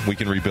Vader him. We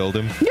can rebuild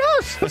him.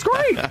 Yes, that's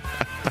great.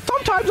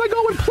 Sometimes I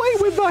go and play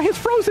with his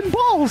frozen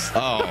balls.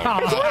 Oh.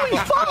 It's really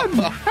fun.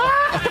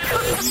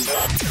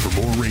 For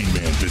more Rain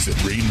Man, visit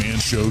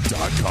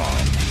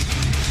RainManShow.com.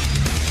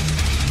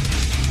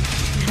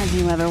 Have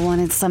you ever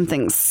wanted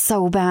something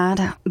so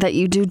bad that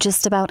you do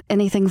just about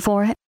anything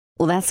for it?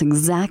 Well, that's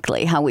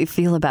exactly how we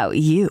feel about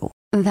you.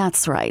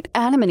 That's right.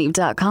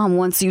 AdamandEve.com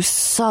wants you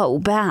so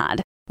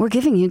bad. We're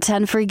giving you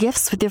 10 free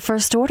gifts with your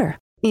first order.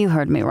 You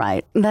heard me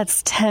right.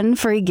 That's 10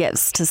 free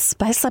gifts to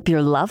spice up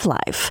your love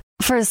life.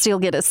 First, you'll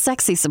get a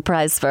sexy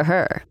surprise for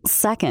her.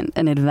 Second,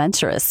 an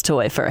adventurous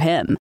toy for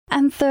him.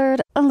 And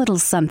third, a little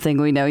something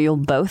we know you'll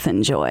both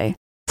enjoy.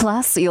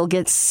 Plus, you'll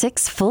get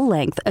 6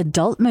 full-length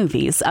adult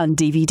movies on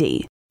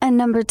DVD. And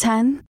number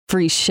 10,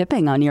 free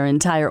shipping on your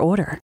entire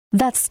order.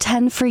 That's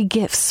 10 free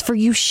gifts for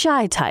you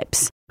shy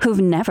types who've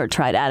never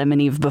tried Adam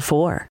and Eve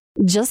before.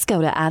 Just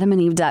go to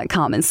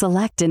adamandeve.com and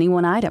select any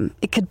one item.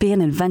 It could be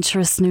an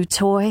adventurous new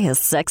toy, a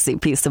sexy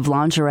piece of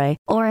lingerie,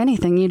 or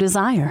anything you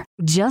desire.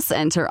 Just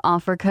enter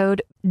offer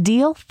code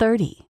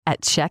DEAL30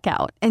 at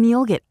checkout and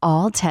you'll get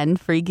all 10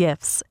 free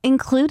gifts,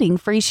 including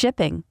free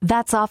shipping.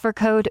 That's offer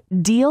code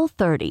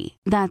DEAL30.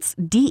 That's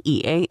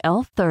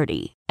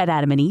DEAL30 at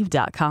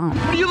adamandeve.com.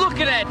 What are you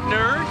looking at,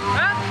 nerd?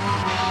 Huh?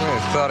 I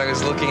thought I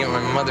was looking at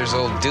my mother's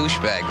old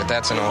douchebag, but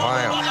that's in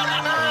Ohio.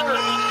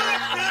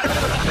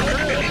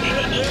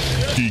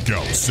 Geek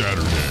Out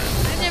Saturday.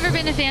 I've never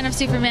been a fan of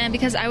Superman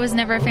because I was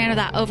never a fan of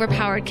that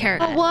overpowered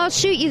character. Oh, well, I'll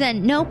shoot you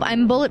then. Nope,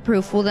 I'm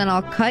bulletproof. Well, then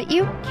I'll cut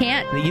you.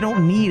 Can't. You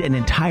don't need an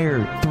entire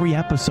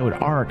 3-episode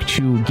arc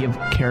to give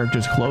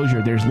characters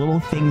closure. There's little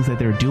things that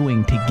they're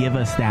doing to give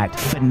us that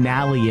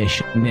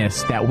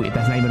finale-ishness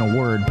that's not even a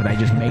word, but I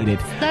just made it.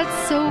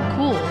 That's so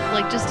cool,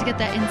 just to get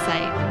that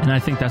insight. And I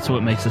think that's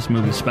what makes this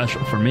movie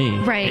special for me.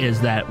 Right.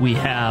 Is that we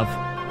have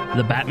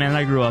the Batman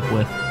I grew up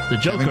with, the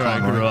Joker I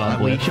grew up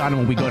with. We shot him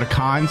when we go to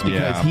cons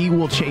because he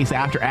will chase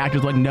after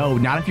actors. No,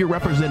 not if you're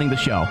representing the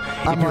show.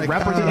 If you're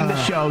representing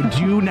the show,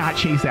 do not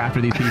chase after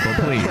these people,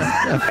 please.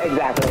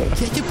 Exactly.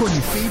 Catch up on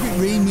your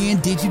favorite Rain Man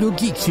digital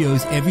geek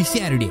shows every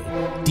Saturday.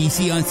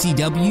 DC on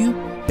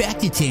CW, Back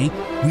to Tank,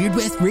 Weird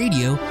West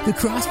Radio, The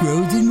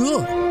Crossroads, and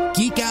more.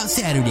 Geek Out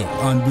Saturday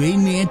on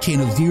Rain Man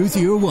Channel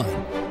 001.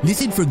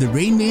 Listen from the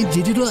Rain Man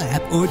digital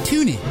app or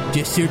tune in.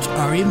 Just search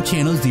RM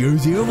Channel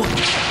 001.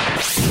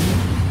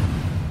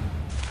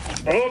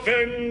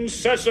 Open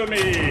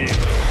sesame!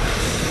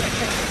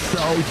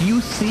 So do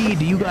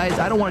you guys,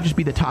 I don't want to just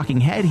be the talking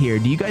head here,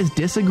 do you guys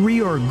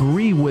disagree or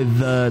agree with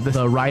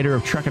the writer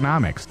of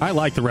Trekonomics? I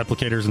like the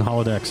replicators and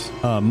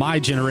holodecks. My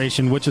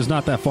generation, which is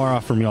not that far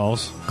off from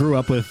y'all's, grew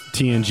up with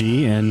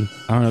TNG, and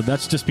I don't know,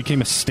 that's just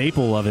became a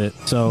staple of it.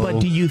 So, but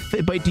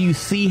do you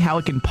see how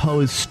it can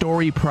pose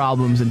story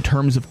problems in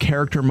terms of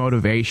character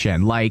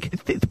motivation?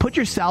 Like, put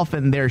yourself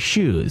in their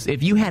shoes.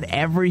 If you had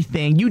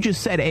everything, you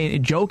just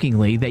said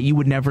jokingly that you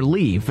would never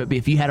leave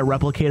if you had a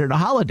replicator and a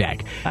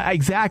holodeck.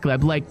 Exactly.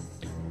 I'd be like,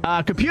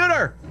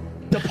 computer,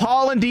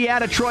 DePaul and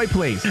Deanna Troy,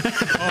 please.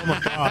 Oh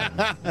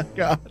my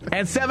God.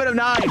 And 7 of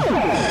 9.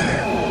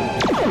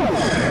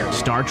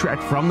 Star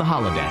Trek from the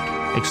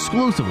Holodeck,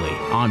 exclusively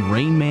on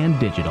Rain Man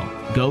Digital.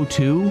 Go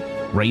to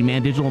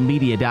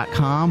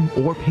RainManDigitalMedia.com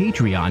or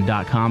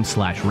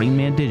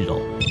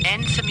Patreon.com/RainManDigital.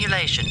 End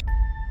simulation.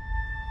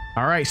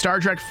 All right, Star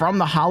Trek from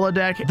the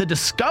Holodeck, the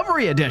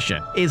Discovery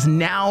Edition, is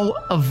now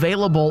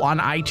available on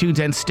iTunes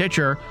and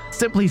Stitcher.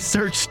 Simply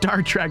search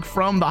Star Trek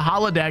from the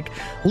Holodeck.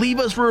 Leave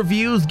us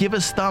reviews, give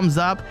us thumbs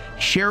up,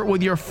 share it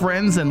with your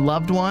friends and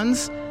loved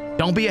ones.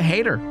 Don't be a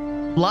hater.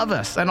 Love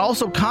us. And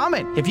also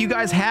comment. If you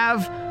guys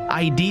have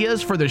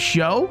ideas for the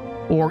show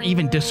or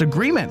even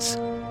disagreements,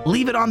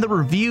 leave it on the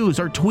reviews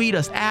or tweet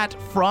us at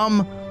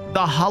From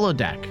the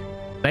Holodeck.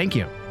 Thank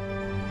you.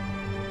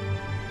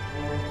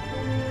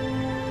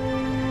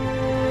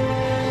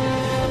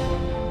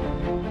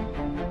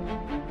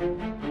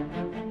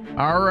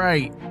 All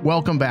right,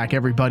 welcome back,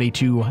 everybody,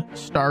 to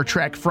Star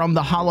Trek from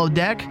the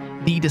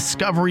Holodeck, the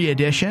Discovery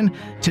Edition.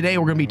 Today,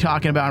 we're going to be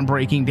talking about and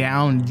breaking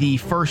down the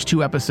first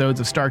 2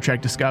 episodes of Star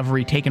Trek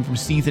Discovery, taken from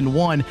Season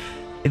 1.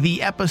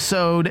 The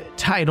episode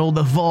titled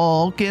The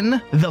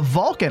Vulcan,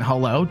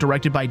 hello,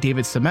 directed by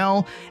David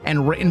Semel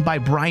and written by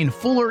Brian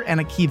Fuller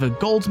and Akiva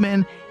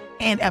Goldsman.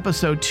 And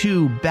Episode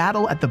 2,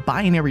 Battle at the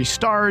Binary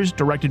Stars,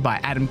 directed by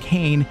Adam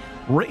Kane,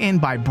 written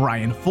by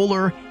Brian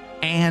Fuller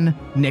and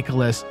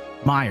Nicholas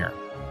Meyer.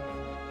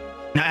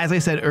 Now, as I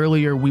said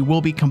earlier, we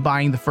will be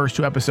combining the first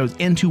 2 episodes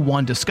into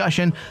one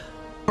discussion.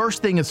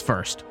 First thing is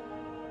first.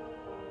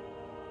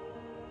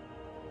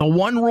 The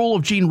one rule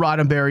of Gene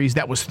Roddenberry's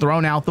that was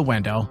thrown out the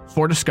window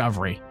for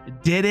Discovery,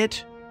 did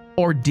it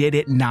or did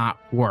it not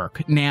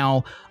work?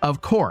 Now,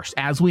 of course,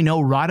 as we know,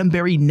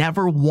 Roddenberry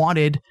never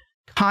wanted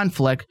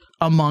conflict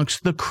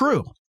amongst the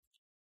crew.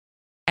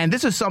 And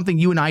this is something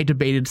you and I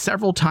debated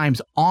several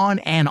times on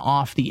and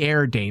off the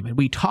air, David.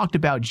 We talked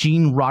about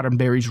Gene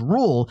Roddenberry's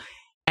rule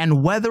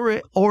and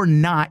whether or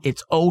not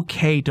it's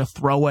okay to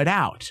throw it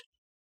out.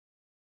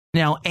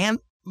 Now, and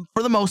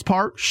for the most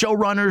part,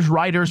 showrunners,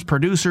 writers,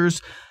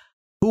 producers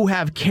who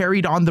have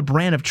carried on the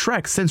brand of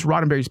Trek since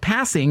Roddenberry's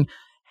passing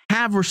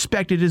have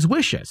respected his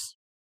wishes.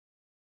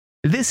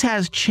 This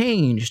has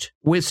changed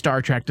with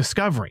Star Trek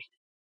Discovery,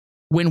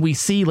 when we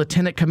see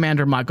Lieutenant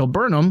Commander Michael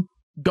Burnham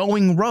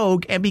going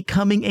rogue and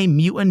becoming a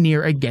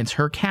mutineer against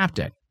her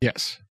captain.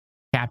 Yes.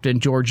 Captain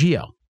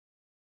Georgiou.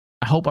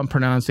 I hope I'm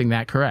pronouncing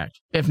that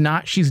correct. If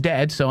not, she's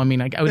dead, so I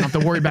mean, I don't have to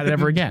worry about it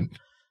ever again.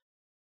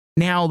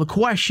 Now, the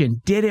question,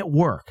 did it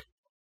work?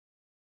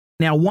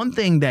 Now, one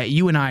thing that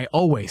you and I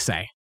always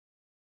say,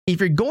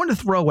 if you're going to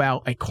throw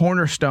out a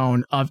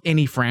cornerstone of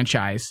any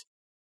franchise,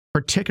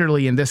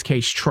 particularly in this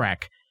case,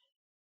 Trek,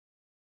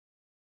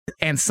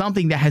 and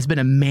something that has been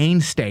a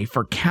mainstay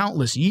for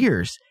countless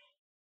years,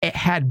 it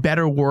had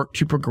better work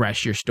to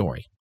progress your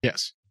story.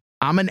 Yes.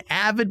 I'm an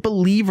avid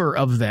believer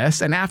of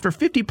this, and after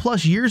 50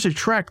 plus years of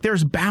Trek,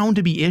 there's bound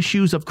to be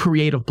issues of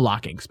creative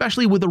blocking,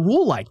 especially with a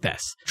rule like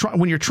this.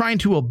 When you're trying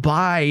to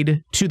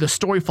abide to the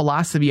story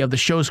philosophy of the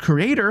show's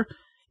creator,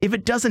 if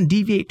it doesn't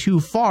deviate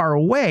too far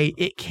away,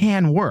 it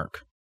can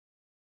work.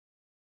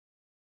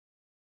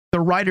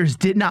 The writers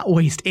did not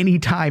waste any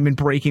time in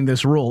breaking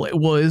this rule. It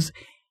was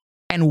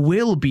and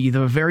will be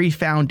the very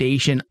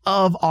foundation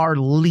of our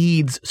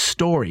lead's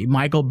story,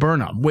 Michael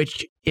Burnham,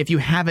 which, if you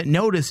haven't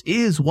noticed,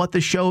 is what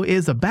the show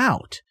is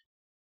about.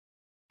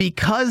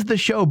 Because the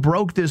show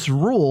broke this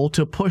rule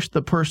to push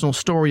the personal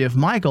story of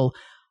Michael,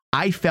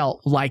 I felt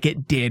like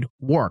it did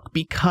work,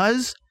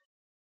 because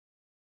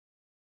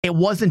it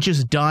wasn't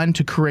just done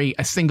to create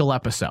a single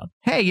episode.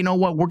 Hey, you know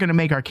what? We're going to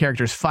make our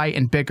characters fight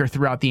and bicker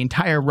throughout the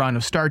entire run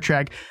of Star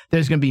Trek.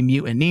 There's going to be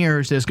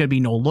mutineers. There's going to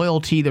be no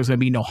loyalty. There's going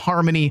to be no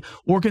harmony.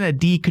 We're going to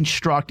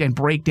deconstruct and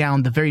break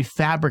down the very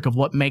fabric of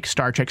what makes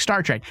Star Trek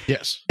Star Trek.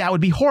 Yes. That would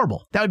be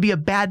horrible. That would be a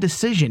bad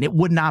decision. It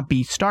would not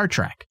be Star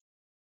Trek.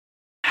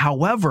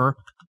 However,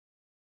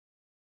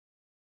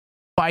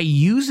 by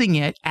using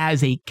it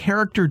as a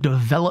character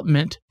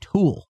development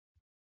tool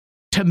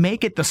to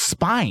make it the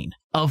spine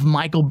of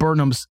Michael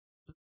Burnham's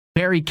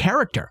very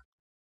character,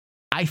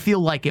 I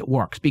feel like it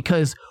works,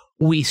 because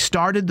we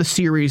started the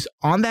series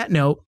on that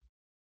note,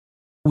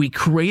 we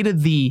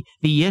created the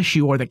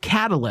issue or the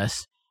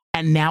catalyst,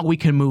 and now we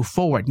can move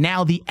forward.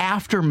 Now the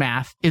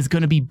aftermath is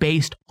going to be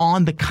based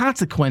on the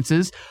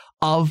consequences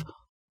of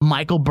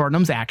Michael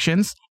Burnham's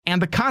actions and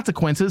the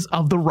consequences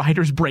of the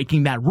writers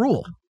breaking that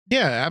rule.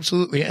 Yeah,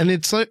 absolutely. And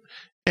it's like,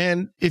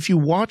 and if you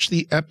watch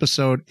the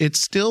episode, it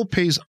still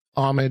pays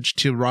homage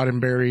to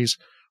Roddenberry's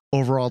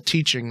overall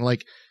teaching.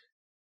 Like,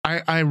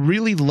 I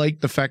really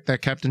like the fact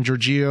that Captain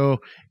Georgiou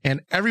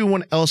and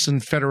everyone else in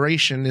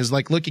Federation is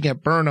like looking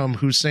at Burnham,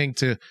 who's saying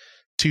to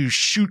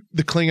shoot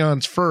the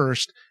Klingons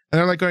first. And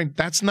they're like going,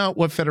 that's not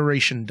what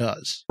Federation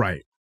does.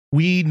 Right.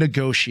 We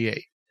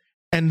negotiate.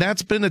 And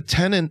that's been a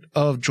tenet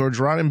of George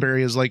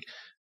Roddenberry, is like,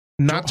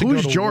 not to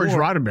Who's go to George war,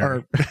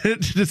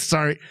 Roddenberry?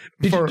 Sorry.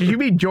 Did you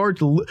mean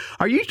George?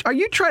 Are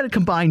you trying to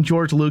combine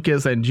George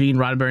Lucas and Gene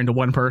Roddenberry into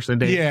one person,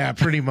 Dave? Yeah,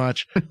 pretty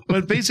much.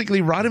 But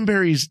basically,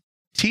 Roddenberry's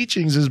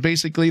teachings is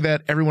basically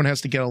that everyone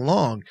has to get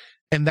along.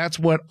 And that's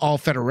what all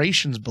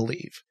Federations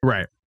believe.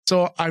 Right.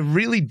 So I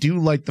really do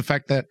like the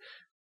fact that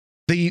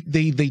they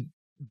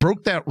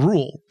broke that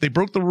rule. They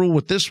broke the rule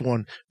with this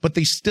one, but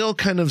they still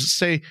kind of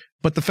say,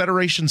 but the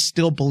Federation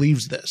still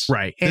believes this.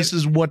 Right. This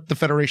is what the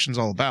Federation's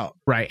all about.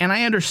 Right. And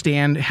I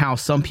understand how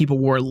some people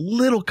were a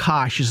little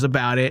cautious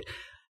about it.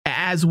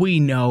 As we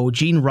know,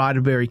 Gene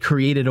Roddenberry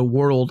created a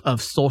world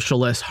of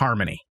socialist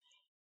harmony.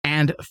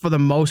 And for the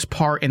most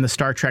part in the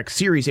Star Trek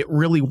series, it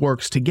really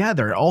works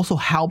together. It also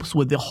helps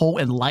with the whole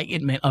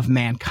enlightenment of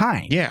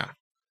mankind. Yeah.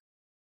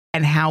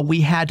 And how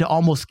we had to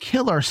almost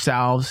kill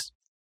ourselves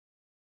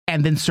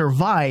and then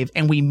survive,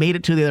 and we made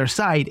it to the other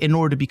side in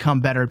order to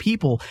become better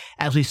people.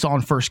 As we saw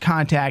in First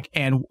Contact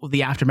and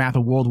the aftermath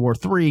of World War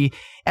III,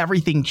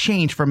 everything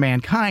changed for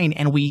mankind,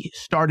 and we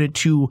started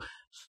to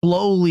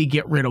slowly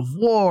get rid of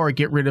war,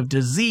 get rid of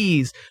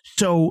disease.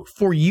 So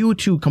for you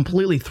to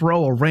completely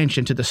throw a wrench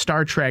into the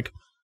Star Trek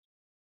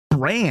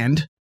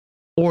brand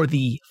or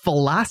the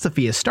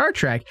philosophy of Star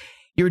Trek,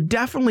 you're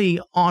definitely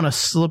on a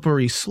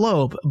slippery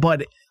slope.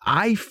 But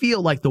I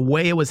feel like the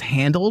way it was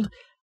handled,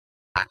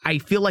 I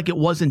feel like it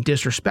wasn't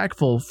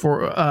disrespectful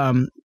for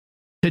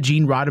to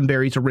Gene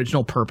Roddenberry's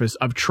original purpose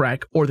of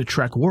Trek or the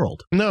Trek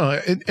world. No,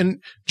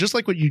 and just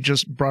like what you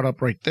just brought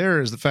up right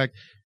there is the fact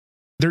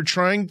they're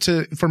trying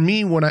to, for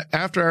me,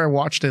 after I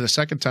watched it a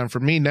second time, for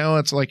me now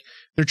it's like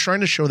they're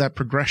trying to show that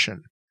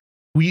progression.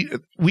 We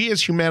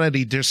as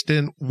humanity just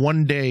didn't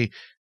one day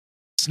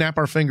snap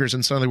our fingers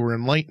and suddenly we're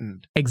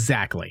enlightened.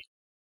 Exactly.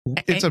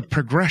 It's a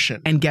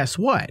progression. And guess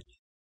what?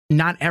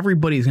 Not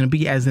everybody's going to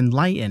be as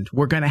enlightened.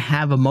 We're going to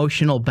have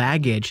emotional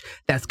baggage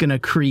that's going to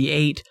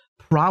create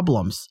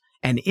problems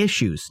and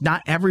issues.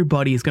 Not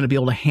everybody is going to be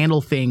able to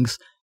handle things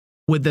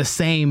with the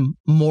same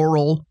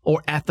moral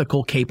or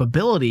ethical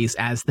capabilities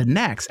as the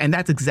next. And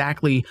that's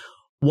exactly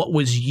what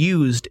was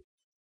used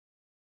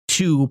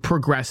to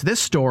progress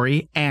this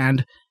story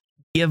and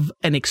give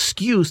an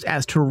excuse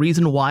as to a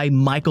reason why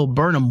Michael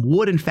Burnham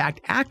would in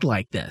fact act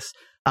like this,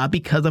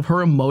 because of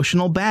her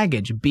emotional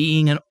baggage,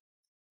 being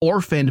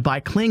orphaned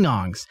by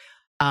Klingons,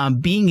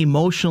 being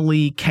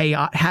emotionally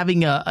chaotic,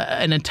 having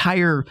an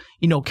entire,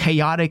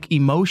 chaotic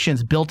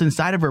emotions built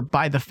inside of her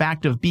by the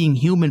fact of being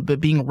human, but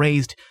being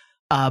raised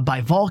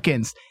by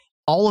Vulcans.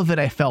 All of it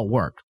I felt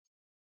worked.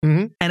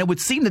 Mm-hmm. And it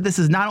would seem that this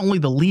is not only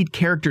the lead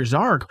character's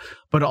arc,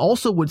 but it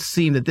also would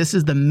seem that this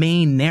is the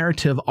main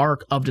narrative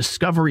arc of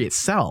Discovery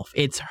itself.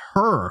 It's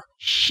her.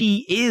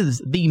 She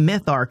is the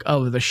myth arc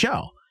of the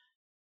show.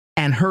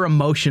 And her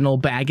emotional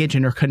baggage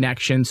and her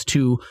connections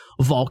to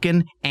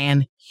Vulcan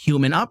and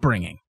human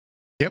upbringing.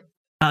 Yep.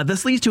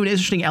 This leads to an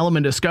interesting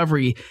element of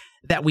Discovery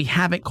that we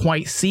haven't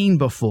quite seen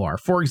before.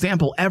 For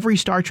example, every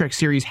Star Trek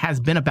series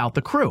has been about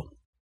the crew.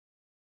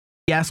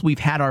 Yes, we've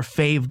had our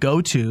fave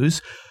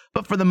go-tos,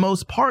 but for the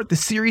most part, the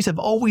series have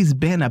always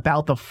been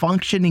about the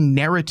functioning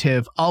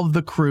narrative of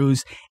the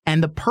crews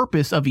and the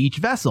purpose of each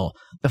vessel.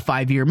 The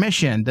 5-year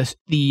mission,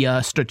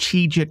 the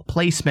strategic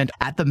placement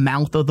at the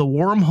mouth of the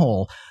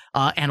wormhole,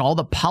 and all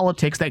the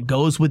politics that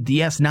goes with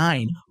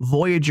DS9,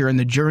 Voyager and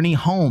the journey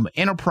home,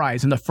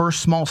 Enterprise and the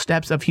first small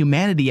steps of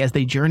humanity as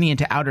they journey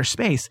into outer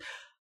space,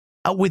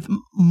 with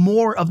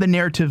more of the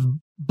narrative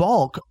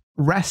bulk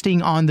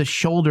resting on the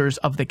shoulders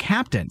of the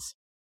captains.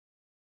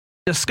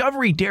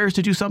 Discovery dares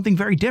to do something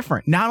very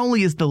different. Not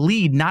only is the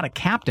lead not a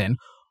captain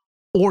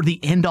or the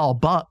end-all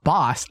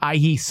boss,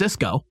 i.e.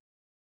 Sisko,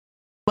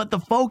 but the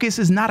focus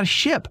is not a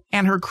ship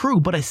and her crew,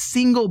 but a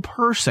single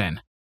person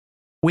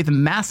with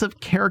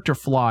massive character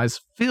flaws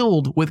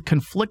filled with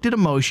conflicted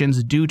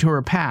emotions due to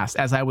her past,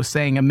 as I was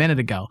saying a minute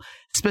ago.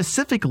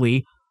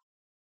 Specifically,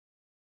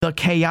 the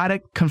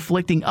chaotic,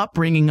 conflicting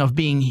upbringing of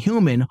being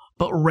human,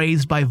 but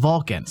raised by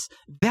Vulcans.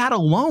 That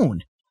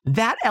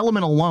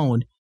element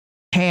alone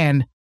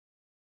can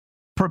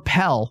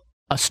propel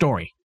a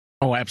story.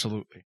 Oh,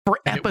 absolutely. For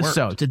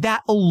episodes.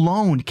 That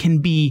alone can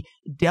be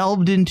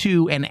delved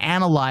into and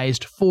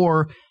analyzed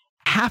for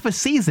half a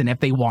season if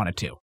they wanted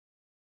to.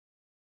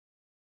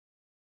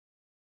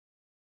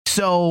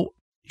 So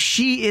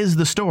she is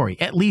the story.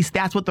 At least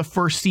that's what the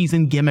first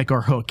season gimmick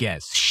or hook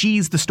is.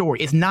 She's the story.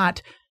 It's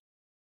not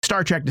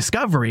Star Trek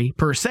Discovery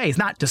per se. It's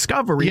not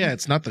Discovery. Yeah,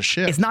 it's not the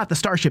ship. It's not the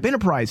Starship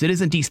Enterprise. It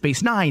isn't Deep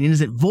Space Nine. It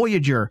isn't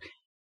Voyager.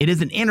 It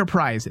isn't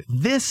Enterprise.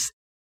 This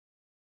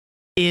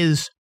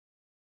is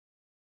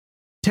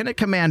Lieutenant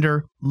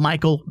Commander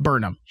Michael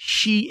Burnham.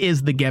 She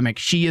is the gimmick.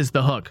 She is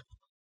the hook.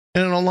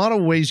 And in a lot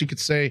of ways, you could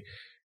say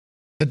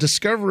the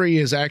Discovery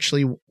is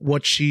actually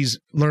what she's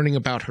learning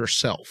about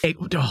herself.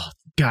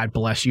 God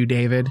bless you,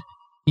 David.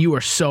 You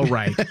are so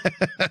right.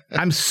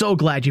 I'm so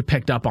glad you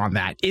picked up on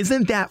that.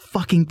 Isn't that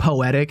fucking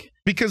poetic?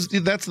 Because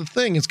that's the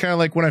thing. It's kind of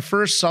like when I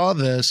first saw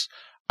this,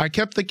 I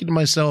kept thinking to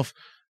myself,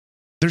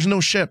 there's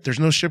no ship. There's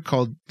no ship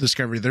called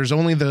Discovery. There's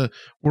only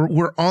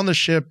we're on the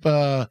ship,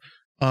 the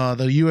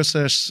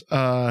USS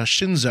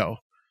Shinzo,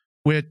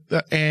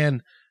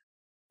 and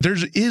there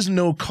is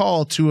no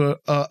call to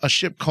a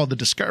ship called the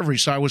Discovery.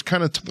 So I was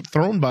kind of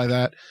thrown by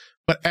that.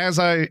 But as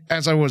I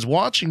was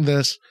watching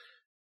this,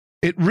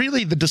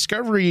 the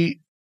Discovery,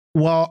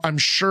 while I'm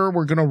sure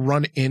we're going to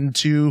run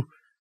into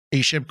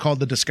a ship called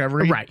the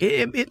Discovery. Right.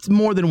 It's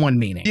more than one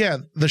meaning. Yeah.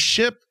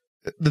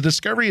 The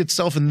Discovery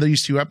itself in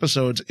these 2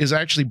 episodes is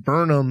actually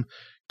Burnham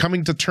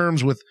coming to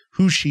terms with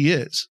who she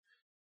is.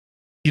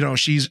 You know,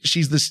 she's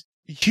this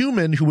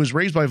human who was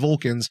raised by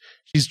Vulcans.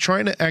 She's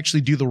trying to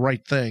actually do the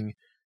right thing.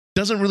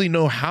 Doesn't really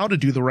know how to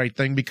do the right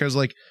thing because,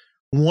 like,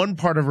 one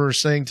part of her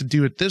is saying to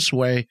do it this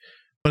way,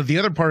 but the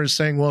other part is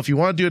saying, well, if you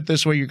want to do it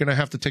this way, you're going to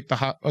have to take the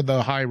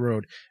high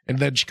road. And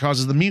then she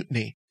causes the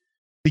mutiny.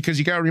 Because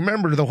you got to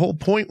remember, the whole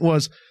point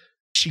was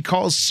she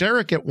calls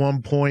Sarek at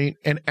one point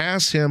and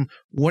asks him,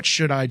 what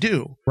should I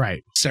do?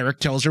 Right. Sarek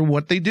tells her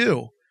what they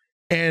do.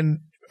 And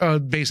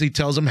basically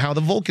tells him how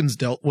the Vulcans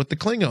dealt with the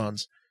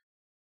Klingons.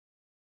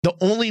 The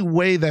only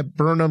way that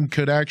Burnham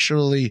could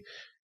actually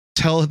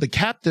tell the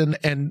captain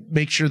and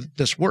make sure that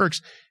this works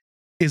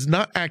is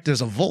not act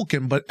as a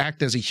Vulcan, but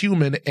act as a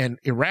human and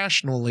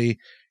irrationally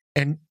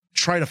and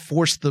try to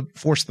force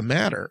the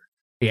matter.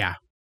 Yeah.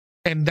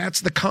 And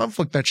that's the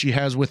conflict that she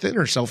has within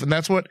herself. And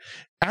that's what,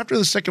 after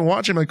the second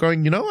watch, I'm like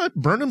going, you know what?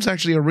 Burnham's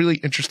actually a really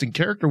interesting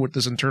character with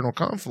this internal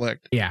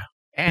conflict. Yeah.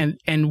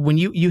 And when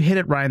you hit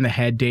it right in the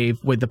head,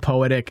 Dave, with the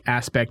poetic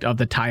aspect of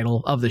the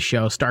title of the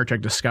show, Star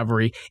Trek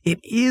Discovery, it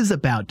is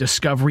about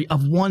discovery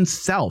of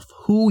oneself,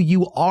 who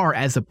you are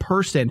as a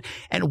person,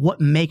 and what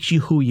makes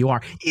you who you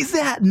are. Is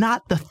that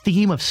not the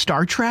theme of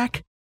Star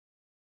Trek?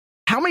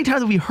 How many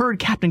times have we heard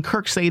Captain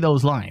Kirk say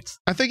those lines?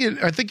 I think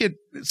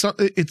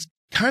it's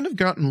kind of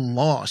gotten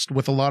lost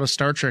with a lot of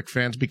Star Trek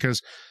fans because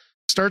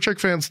Star Trek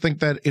fans think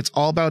that it's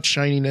all about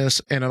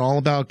shininess and all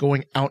about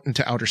going out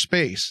into outer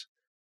space.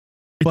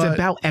 It's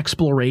about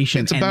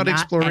exploration. It's about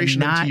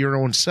exploration into your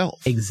own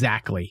self.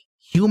 Exactly.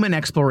 Human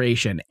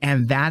exploration.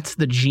 And that's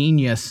the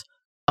genius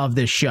of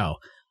this show.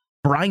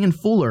 Brian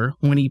Fuller,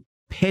 when he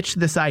pitched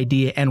this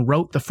idea and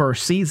wrote the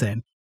first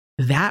season,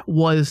 that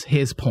was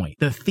his point.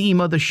 The theme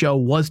of the show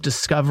was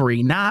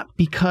discovery, not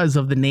because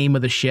of the name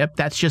of the ship.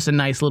 That's just a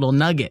nice little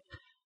nugget.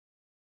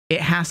 It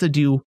has to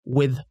do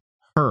with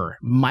her,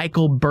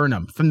 Michael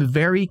Burnham. From the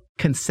very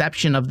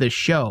conception of this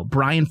show,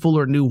 Brian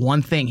Fuller knew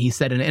one thing. He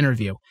said in an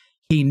interview.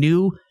 He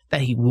knew that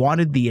he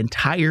wanted the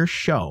entire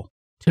show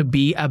to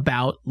be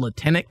about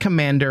Lieutenant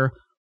Commander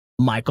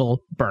Michael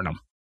Burnham.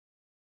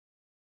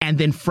 And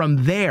then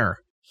from there,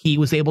 he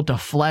was able to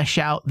flesh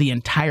out the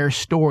entire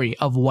story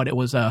of what it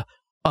was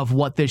of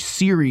what this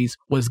series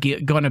was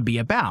going to be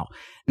about.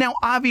 Now,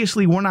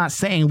 obviously, we're not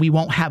saying we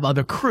won't have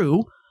other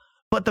crew,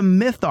 but the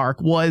myth arc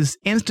was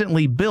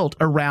instantly built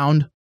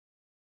around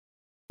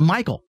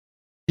Michael.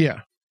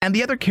 Yeah. And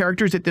the other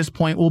characters at this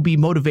point will be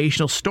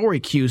motivational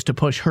story cues to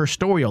push her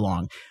story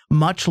along,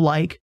 much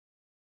like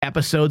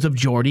episodes of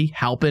Geordi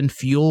helping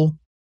fuel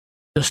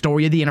the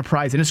story of the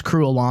Enterprise and its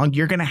crew along.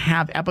 You're going to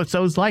have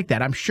episodes like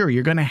that. I'm sure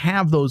you're going to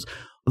have those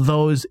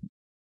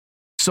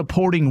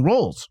supporting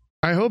roles.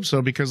 I hope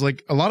so, because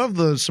like a lot of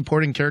the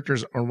supporting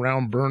characters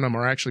around Burnham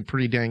are actually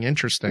pretty dang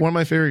interesting. One of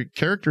my favorite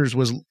characters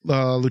was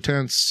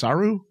Lieutenant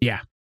Saru.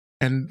 Yeah.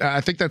 And I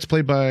think that's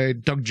played by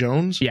Doug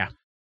Jones. Yeah.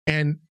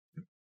 And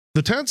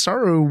Lieutenant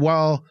Saru,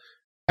 while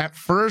at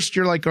first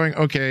you're like going,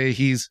 okay,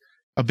 he's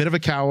a bit of a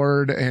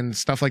coward and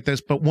stuff like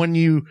this, but when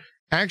you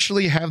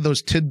actually have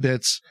those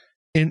tidbits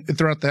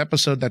throughout the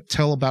episode that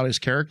tell about his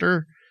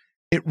character,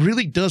 it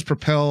really does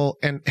propel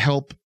and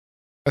help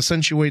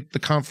accentuate the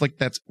conflict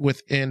that's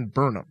within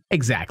Burnham.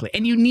 Exactly.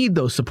 And you need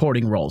those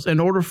supporting roles in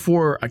order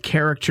for a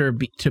character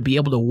to be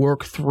able to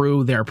work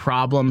through their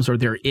problems or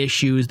their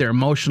issues, their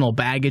emotional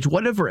baggage,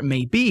 whatever it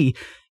may be.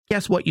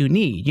 Guess what you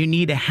need? You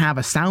need to have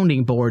a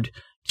sounding board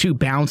to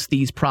bounce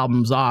these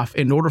problems off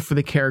in order for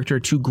the character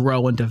to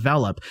grow and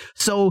develop.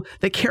 So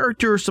the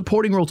character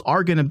supporting roles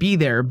are going to be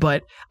there,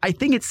 but I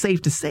think it's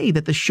safe to say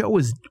that the show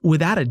is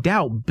without a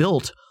doubt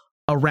built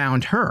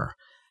around her.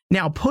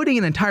 Now, putting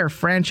an entire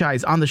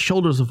franchise on the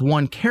shoulders of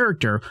one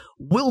character,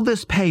 will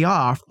this pay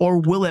off or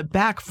will it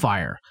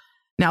backfire?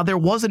 Now, there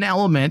was an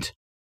element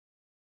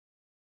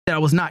that I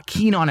was not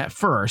keen on at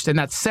first, and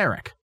that's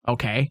Sarek.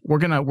 Okay, we're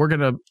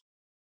gonna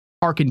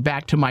harken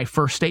back to my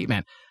first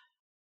statement.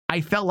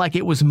 I felt like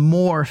it was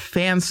more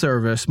fan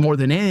service more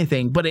than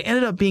anything, but it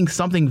ended up being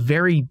something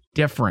very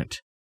different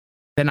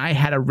than I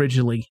had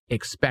originally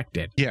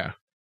expected. Yeah.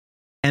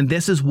 And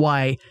this is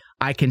why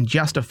I can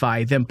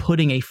justify them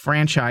putting a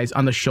franchise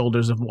on the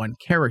shoulders of one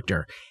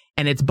character.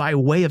 And it's by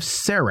way of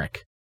Sarek,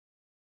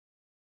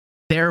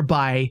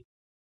 thereby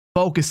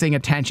focusing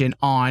attention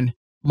on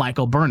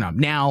Michael Burnham.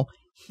 Now,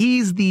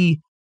 he's the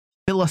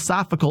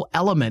philosophical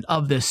element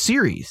of this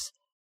series.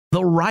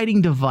 the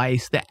writing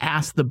device that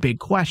asks the big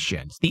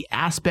questions, the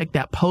aspect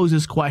that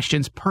poses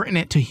questions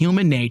pertinent to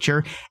human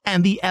nature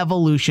and the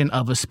evolution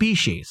of a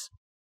species.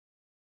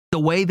 The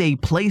way they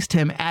placed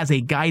him as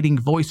a guiding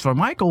voice for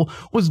Michael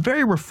was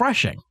very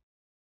refreshing.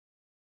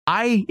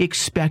 I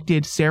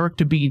expected Sarek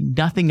to be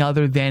nothing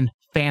other than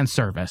fan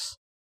service.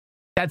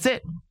 That's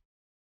it.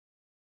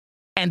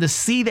 And to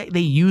see that they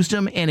used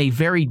him in a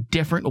very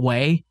different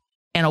way,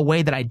 in a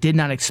way that I did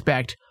not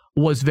expect,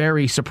 was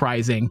very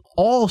surprising.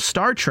 All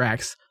Star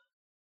Treks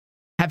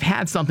have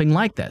had something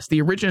like this.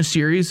 The original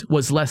series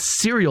was less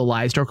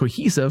serialized or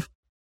cohesive,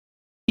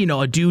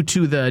 due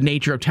to the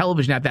nature of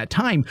television at that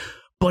time,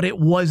 but it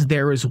was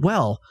there as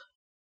well.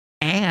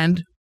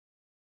 And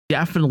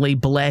definitely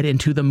bled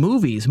into the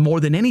movies more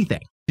than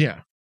anything.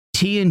 Yeah.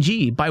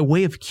 TNG, by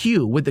way of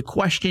Q, with the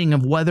questioning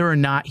of whether or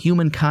not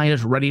humankind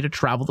is ready to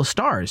travel the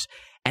stars,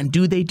 and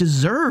do they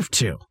deserve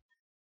to?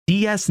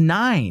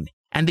 DS9,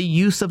 and the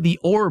use of the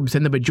orbs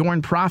and the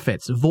Bajoran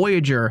prophets,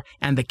 Voyager,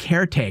 and the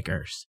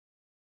caretakers.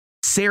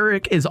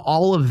 Sarek is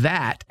all of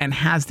that and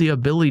has the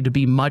ability to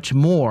be much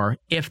more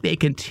if they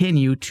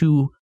continue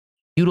to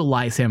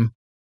utilize him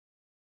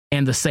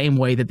in the same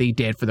way that they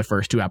did for the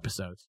first 2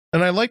 episodes.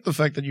 And I like the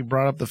fact that you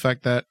brought up the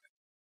fact that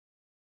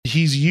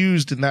he's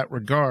used in that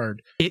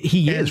regard.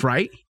 He is,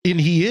 right? And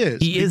he is.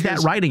 He is that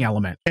writing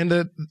element. And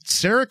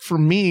Sarek, for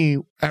me,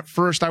 at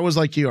first, I was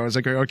like you. I was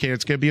like, okay,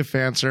 it's going to be a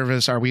fan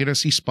service. Are we going to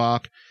see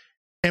Spock?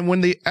 And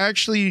when they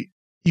actually,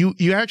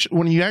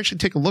 when you actually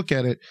take a look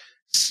at it,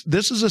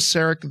 this is a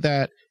Sarek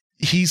that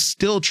he's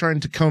still trying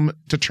to come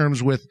to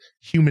terms with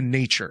human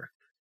nature.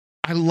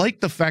 I like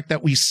the fact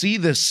that we see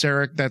this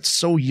Sarek that's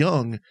so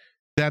young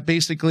that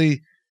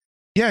basically,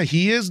 yeah,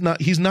 he's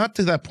not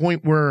to that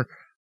point where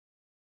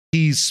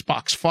he's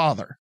Spock's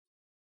father.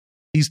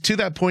 He's to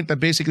that point that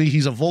basically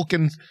he's a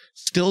Vulcan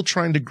still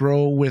trying to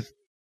grow with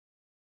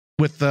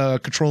the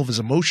control of his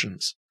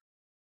emotions.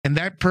 And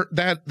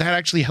that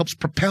actually helps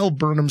propel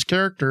Burnham's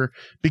character,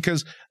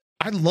 because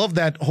I love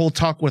that whole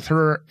talk with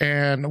her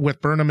and with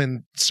Burnham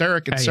and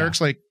Sarek, and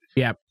Sarek's like,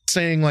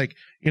 saying like,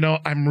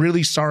 I'm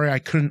really sorry I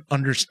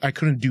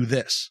couldn't do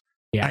this.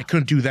 Yeah. I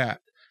couldn't do that.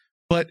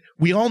 But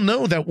we all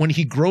know that when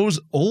he grows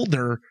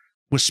older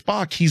with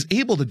Spock, he's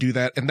able to do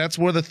that. And that's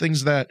one of the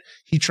things that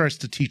he tries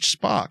to teach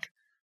Spock.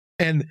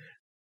 And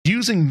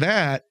using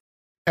that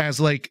as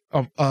like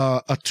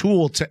a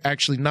tool to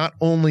actually not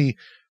only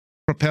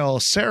propel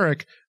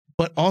Sarek,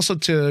 but also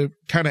to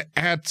kind of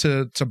add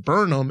to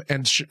Burnham,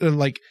 and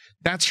like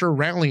that's her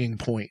rallying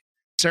point.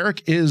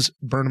 Sarek is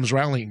Burnham's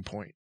rallying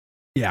point.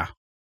 Yeah.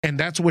 And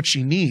that's what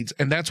she needs.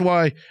 And that's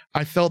why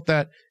I felt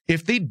that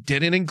if they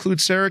didn't include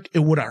Sarek, it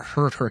would have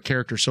hurt her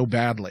character so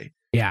badly.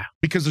 Yeah.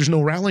 Because there's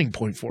no rallying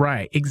point for her.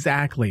 Right.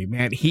 Exactly,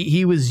 man.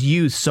 He was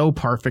used so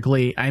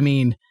perfectly. I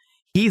mean,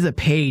 he's a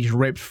page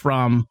ripped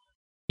from,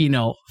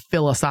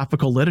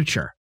 philosophical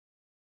literature.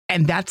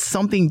 And that's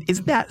something,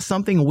 isn't that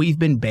something we've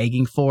been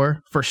begging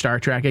for Star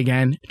Trek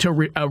again? To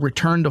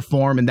return to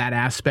form in that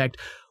aspect.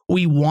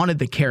 We wanted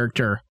the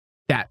character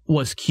that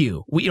was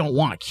Q. We don't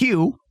want a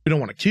Q. We don't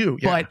want a Q,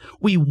 but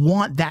we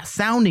want that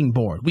sounding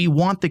board. We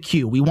want the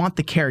Q. We want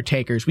the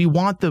caretakers. We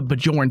want the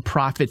Bajoran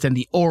prophets and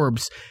the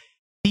orbs.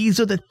 These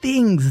are the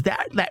things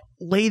that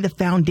lay the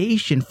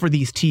foundation for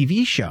these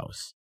TV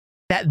shows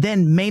that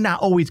then may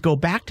not always go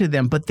back to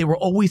them, but they were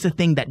always a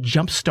thing that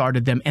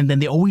jump-started them, and then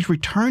they always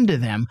return to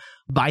them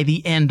by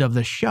the end of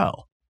the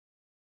show.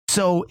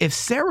 So if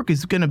Sarek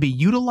is going to be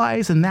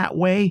utilized in that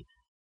way,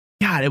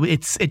 God,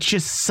 it's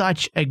just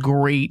such a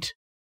great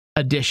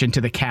addition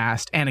to the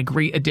cast and a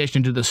great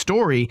addition to the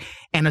story.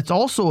 And it's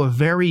also a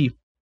very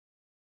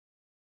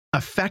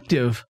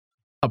effective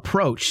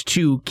approach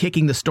to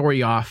kicking the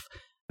story off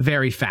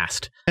very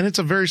fast. And it's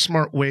a very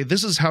smart way.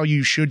 This is how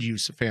you should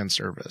use fan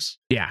service.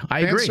 Yeah,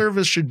 I agree. Fan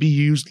service should be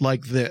used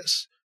like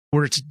this,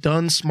 where it's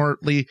done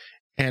smartly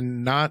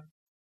and not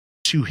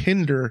to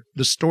hinder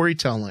the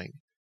storytelling.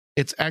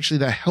 It's actually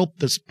to help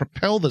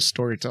propel the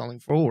storytelling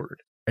forward.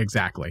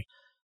 Exactly.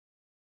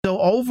 So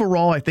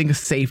overall, I think it's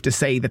safe to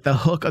say that the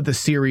hook of the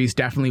series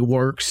definitely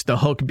works. The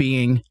hook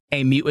being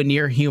a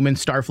mutineer human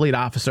Starfleet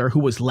officer who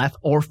was left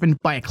orphaned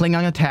by a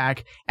Klingon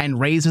attack and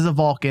raised as a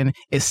Vulcan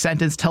is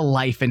sentenced to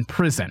life in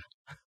prison.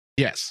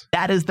 Yes.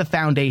 That is the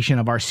foundation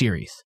of our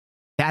series.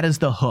 That is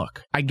the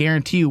hook. I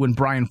guarantee you when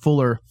Brian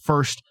Fuller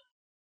first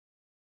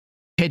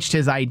pitched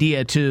his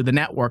idea to the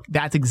network,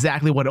 that's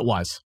exactly what it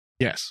was.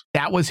 Yes.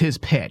 That was his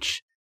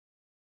pitch.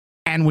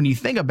 And when you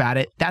think about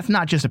it, that's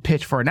not just a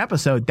pitch for an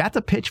episode, that's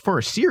a pitch for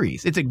a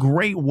series. It's a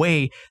great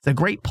way, it's a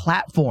great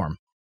platform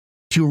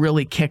to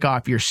really kick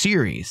off your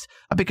series,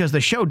 because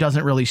the show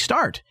doesn't really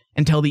start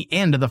until the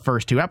end of the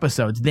first 2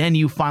 episodes. Then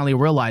you finally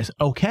realize,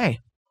 okay,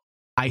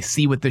 I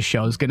see what the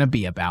show's going to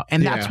be about.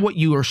 And that's what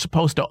you are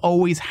supposed to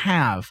always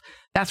have.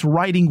 That's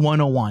writing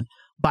 101.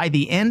 By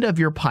the end of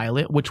your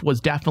pilot, which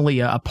was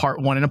definitely a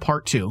part 1 and a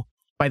part 2,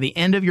 by the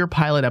end of your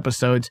pilot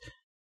episodes,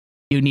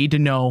 you need to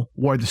know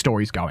where the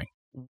story's going.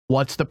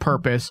 What's the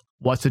purpose?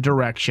 What's the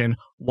direction?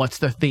 What's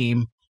the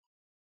theme?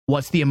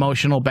 What's the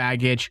emotional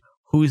baggage?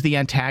 who's the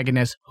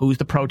antagonist, who's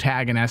the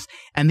protagonist.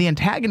 And the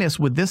antagonist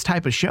with this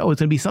type of show is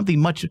going to be something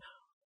much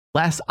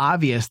less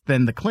obvious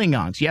than the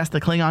Klingons. Yes, the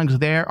Klingons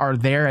are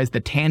there as the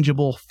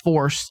tangible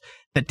force,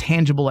 the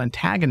tangible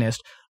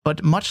antagonist,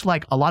 but much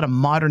like a lot of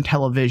modern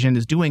television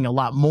is doing a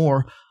lot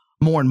more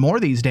and more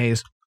these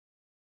days,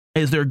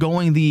 is they're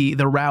going the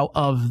route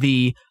of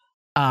the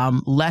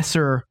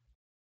lesser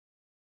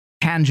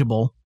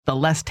tangible, the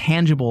less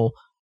tangible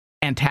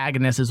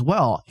antagonist as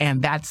well.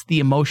 And that's the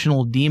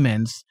emotional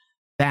demons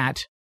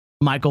that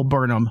Michael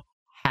Burnham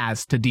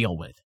has to deal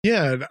with.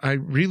 Yeah, I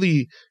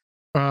really,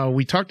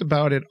 we talked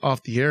about it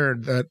off the air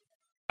that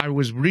I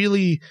was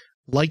really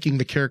liking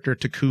the character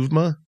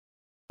Takuvma,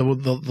 the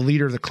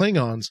leader of the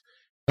Klingons.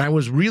 And I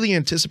was really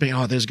anticipating,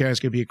 oh, this guy's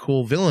going to be a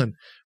cool villain.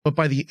 But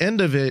by the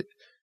end of it,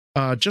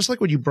 just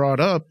like what you brought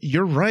up,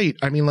 you're right.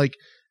 I mean, like,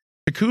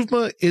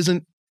 Takuvma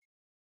isn't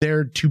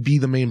there to be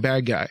the main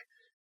bad guy.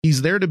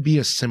 He's there to be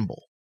a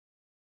symbol.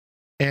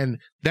 And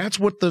that's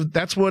what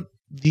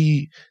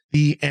the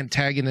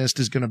antagonist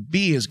is going to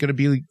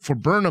be for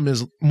Burnham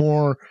is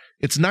more,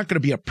 it's not going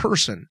to be a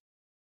person.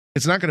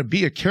 It's not going to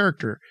be a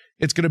character.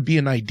 It's going to be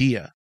an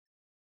idea.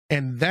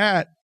 And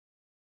that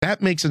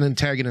makes an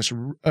antagonist,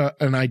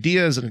 an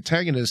idea as an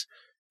antagonist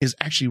is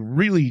actually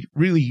really,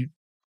 really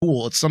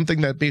cool. It's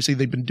something that basically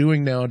they've been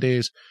doing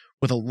nowadays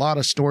with a lot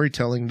of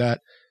storytelling that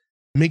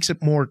makes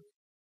it more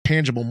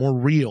tangible, more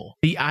real.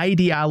 The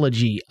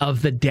ideology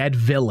of the dead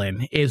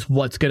villain is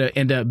what's going to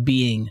end up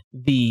being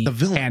the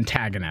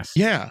antagonist.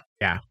 Yeah.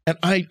 Yeah. And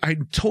I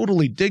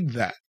totally dig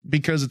that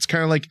because it's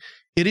kind of like,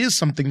 it is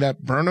something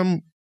that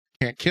Burnham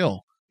can't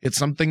kill. It's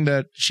something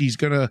that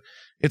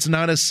it's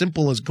not as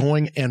simple as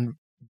going and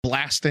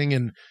blasting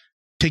and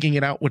taking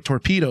it out with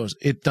torpedoes.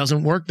 It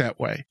doesn't work that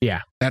way.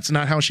 Yeah. That's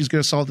not how she's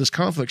going to solve this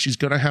conflict. She's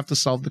going to have to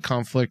solve the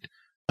conflict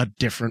a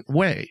different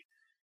way.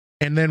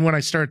 And then when I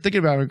started thinking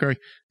about it, going,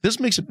 this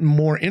makes it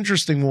more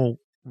interesting. Well,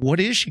 what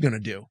is she going to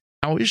do?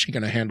 How is she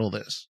going to handle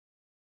this?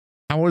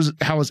 How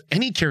is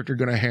any character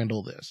going to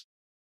handle this?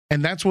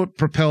 And that's what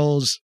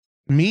propels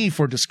me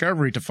for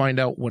Discovery to find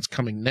out what's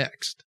coming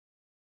next.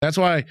 That's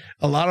why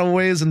a lot of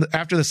ways,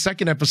 after the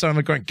second episode, I'm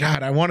like going,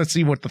 God, I want to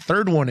see what the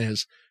third one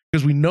is,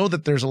 because we know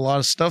that there's a lot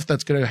of stuff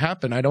that's going to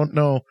happen. I don't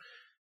know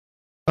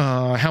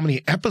how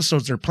many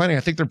episodes they're planning.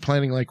 I think they're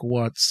planning like,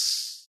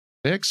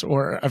 6,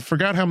 or I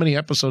forgot how many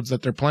episodes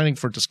that they're planning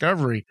for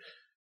Discovery.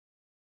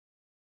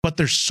 But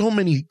there's so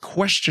many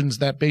questions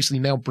that basically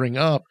now bring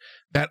up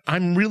that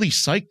I'm really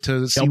psyched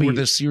to see where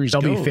this series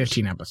goes. There'll be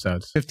 15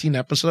 episodes. 15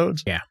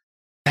 episodes? Yeah.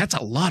 That's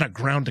a lot of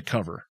ground to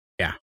cover.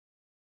 Yeah.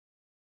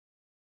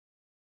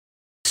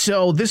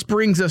 So this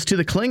brings us to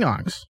the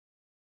Klingons,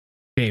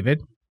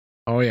 David.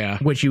 Oh, yeah.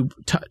 Which you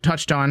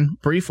touched on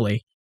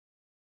briefly.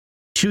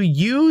 To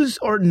use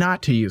or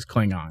not to use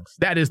Klingons?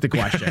 That is the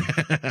question.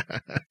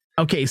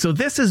 Okay, so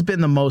this has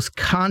been the most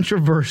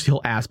controversial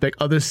aspect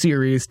of the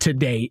series to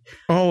date.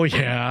 Oh,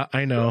 yeah,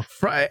 I know.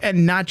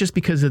 And not just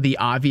because of the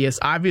obvious.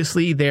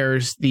 Obviously,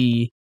 there's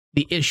the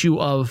issue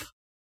of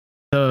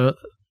the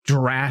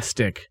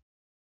drastic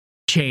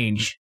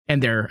change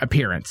in their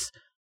appearance,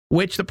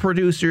 which the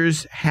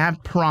producers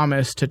have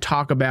promised to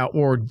talk about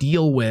or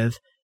deal with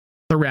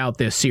throughout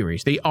this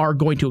series. They are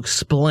going to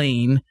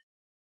explain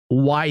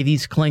why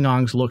these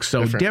Klingons look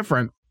so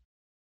different.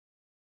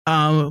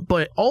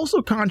 But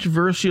also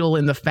controversial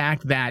in the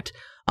fact that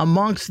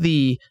amongst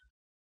the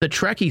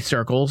Trekkie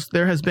circles,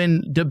 there has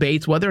been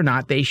debates whether or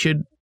not they should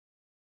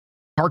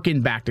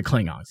harken back to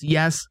Klingons.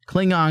 Yes,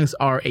 Klingons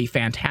are a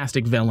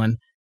fantastic villain.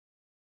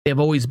 They've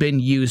always been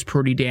used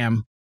pretty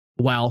damn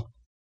well.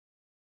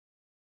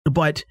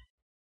 But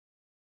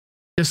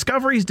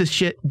Discovery's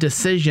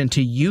decision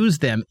to use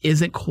them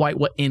isn't quite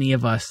what any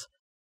of us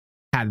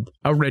had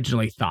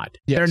originally thought.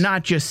 Yes. They're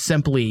not just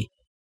simply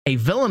a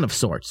villain of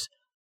sorts.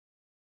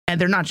 And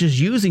they're not just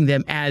using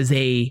them as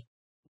a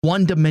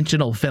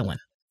one-dimensional villain,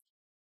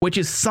 which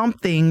is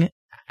something,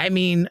 I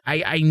mean,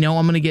 I know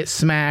I'm going to get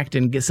smacked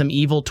and get some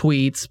evil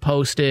tweets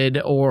posted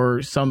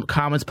or some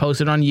comments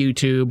posted on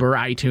YouTube or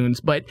iTunes,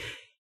 but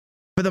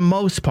for the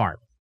most part,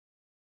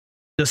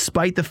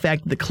 despite the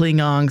fact that the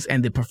Klingons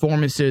and the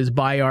performances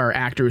by our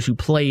actors who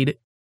played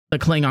the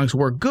Klingons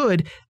were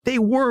good, they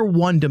were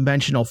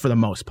one-dimensional for the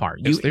most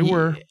part. Yes, they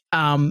were.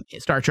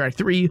 Star Trek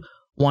 3,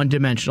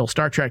 one-dimensional.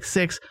 Star Trek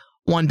 6,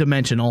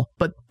 one-dimensional,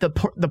 but the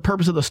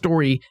purpose of the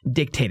story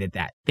dictated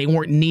that. They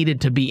weren't needed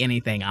to be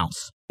anything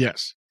else.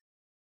 Yes.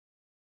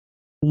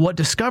 What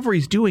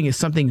Discovery's doing is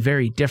something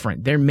very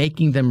different. They're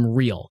making them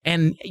real.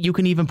 And you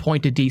can even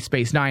point to Deep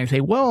Space Nine and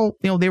say, well,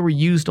 they were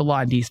used a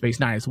lot in Deep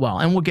Space Nine as well.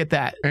 And we'll get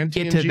to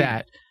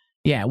that.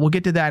 Yeah, we'll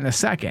get to that in a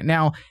second.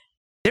 Now,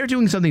 they're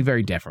doing something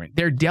very different.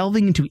 They're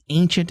delving into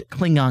ancient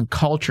Klingon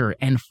culture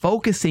and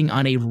focusing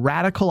on a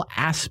radical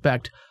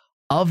aspect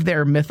of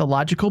their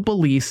mythological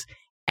beliefs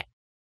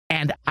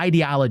and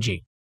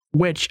ideology,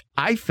 which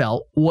I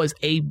felt was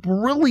a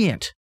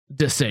brilliant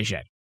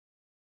decision.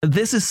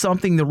 This is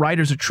something the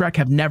writers of Trek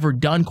have never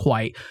done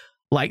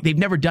they've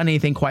never done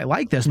anything quite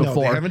like this before.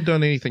 No, they haven't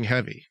done anything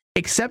heavy.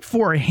 except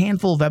for a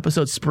handful of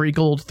episodes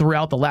sprinkled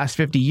throughout the last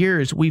 50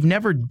 years, we've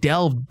never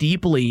delved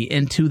deeply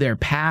into their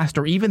past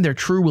or even their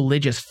true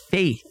religious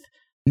faith.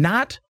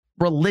 Not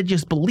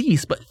religious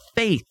beliefs, but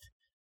faith.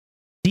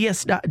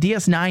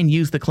 DS9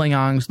 used the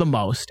Klingons the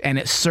most, and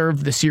it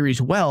served the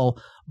series well,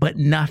 but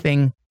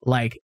nothing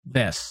like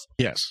this.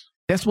 Yes.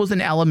 This was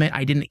an element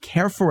I didn't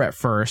care for at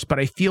first, but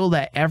I feel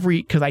that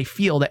every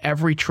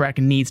Trek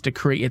needs to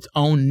create its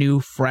own new,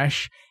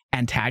 fresh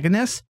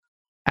antagonist,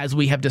 as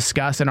we have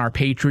discussed in our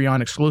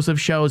Patreon exclusive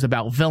shows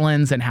about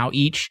villains and how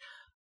each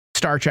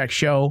Star Trek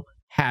show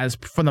has,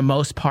 for the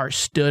most part,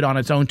 stood on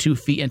its own 2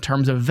 feet in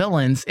terms of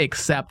villains,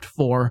 except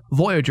for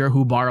Voyager,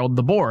 who borrowed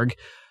the Borg.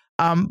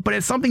 But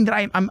it's something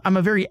that I'm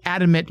a very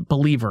adamant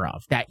believer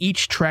of, that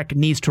each Trek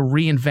needs to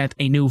reinvent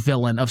a new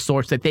villain of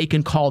sorts that they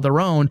can call their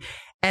own,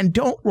 and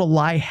don't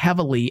rely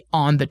heavily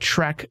on the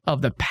Trek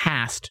of the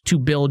past to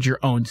build your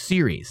own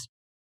series.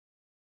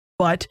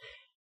 But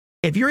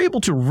if you're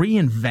able to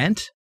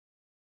reinvent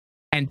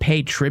and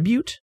pay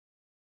tribute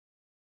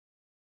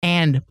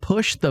and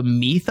push the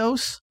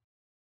mythos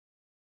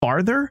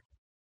farther,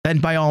 then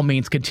by all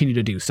means continue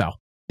to do so.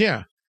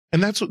 Yeah.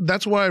 And that's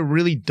what I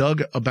really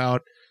dug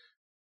about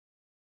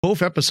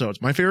both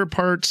episodes. My favorite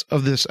parts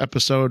of this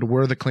episode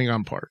were the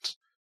Klingon parts.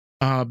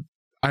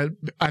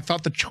 I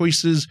thought the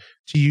choices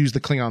to use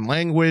the Klingon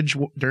language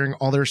during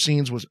all their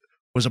scenes was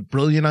a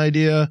brilliant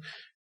idea.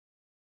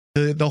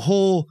 The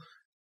whole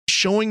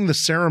showing the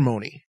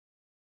ceremony,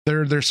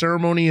 their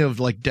ceremony of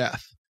like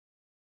death,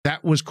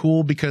 that was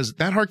cool because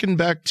that harkened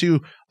back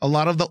to a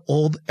lot of the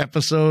old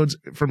episodes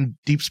from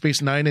Deep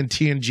Space Nine and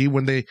TNG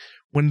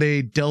when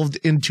they delved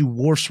into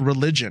Worf's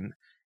religion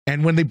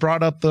and when they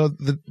brought up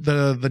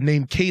the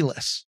name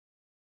Kahless.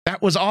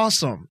 That was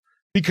awesome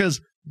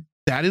because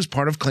that is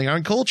part of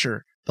Klingon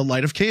culture, the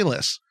light of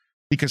Kahless,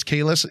 because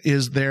Kahless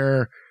is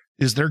their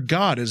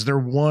god, is their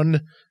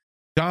one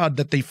god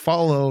that they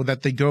follow,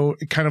 that they go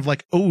kind of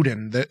like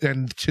Odin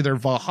and to their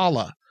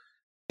Valhalla.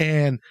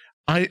 And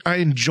I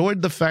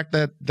enjoyed the fact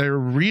that they're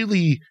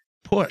really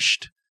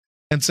pushed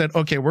and said,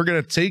 okay, we're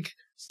going to take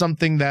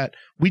something that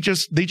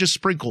they just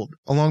sprinkled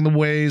along the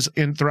ways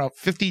throughout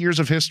 50 years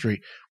of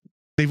history.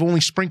 They've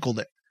only sprinkled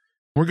it.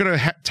 We're going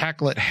to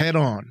tackle it head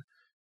on.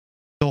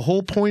 The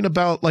whole point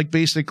about like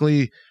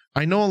basically,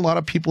 I know a lot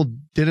of people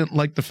didn't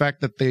like the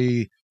fact that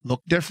they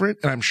look different,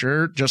 and I'm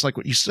sure, just like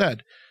what you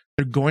said,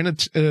 they're going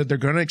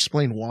to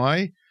explain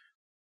why.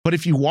 But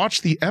if you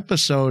watch the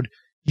episode,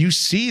 you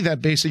see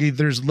that basically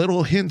there's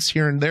little hints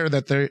here and there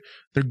that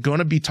they're going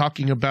to be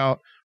talking about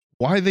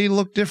why they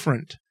look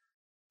different.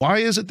 Why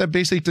is it that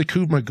basically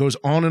Takuma goes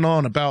on and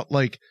on about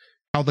like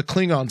how the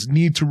Klingons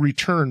need to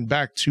return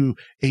back to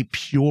a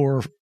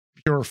pure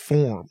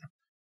form?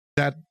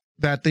 That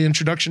the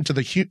introduction to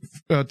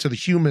the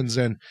humans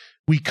and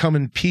we come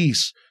in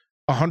peace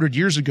 100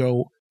 years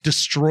ago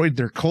destroyed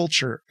their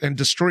culture, and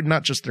destroyed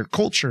not just their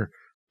culture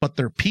but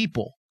their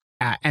people.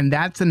 And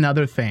that's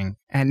another thing.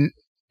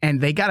 And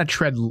they got to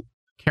tread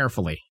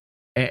carefully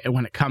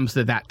when it comes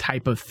to that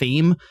type of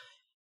theme.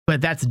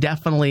 But that's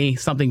definitely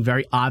something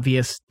very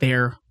obvious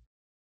they're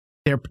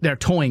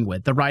toying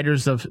with. The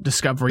writers of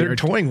Discovery are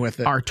toying with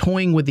it. Are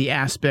toying with the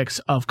aspects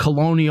of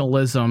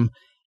colonialism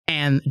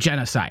and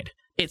genocide.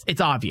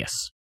 It's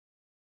obvious.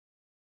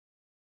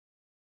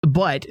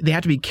 But they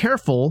have to be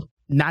careful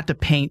not to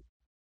paint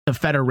the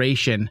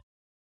Federation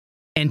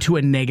into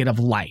a negative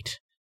light.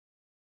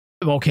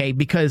 Okay,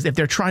 because if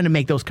they're trying to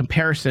make those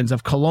comparisons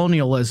of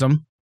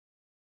colonialism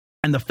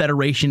and the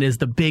Federation is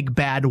the big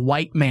bad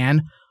white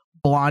man,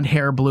 blonde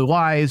hair, blue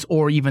eyes,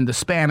 or even the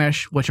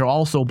Spanish, which are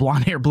also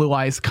blonde hair, blue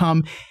eyes,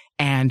 come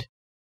and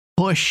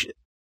push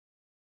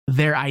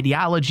their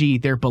ideology,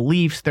 their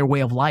beliefs, their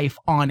way of life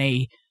on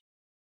a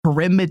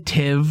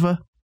primitive,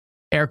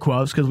 air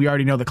quotes, because we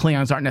already know the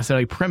Klingons aren't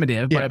necessarily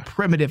primitive, but a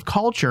primitive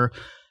culture.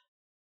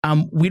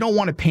 We don't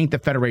want to paint the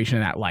Federation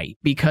in that light,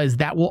 because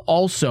that will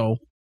also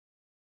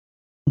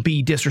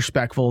be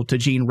disrespectful to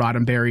Gene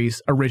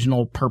Roddenberry's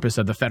original purpose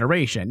of the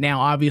Federation. Now,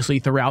 obviously,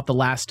 throughout the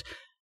last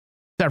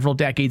several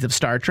decades of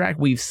Star Trek,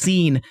 we've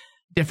seen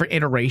different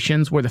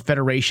iterations where the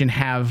Federation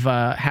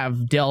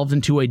have delved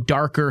into a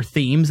darker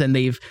themes, and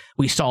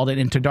we saw it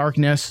Into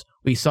Darkness.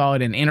 We saw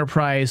it in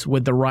Enterprise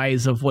with the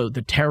rise of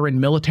the Terran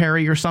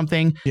military or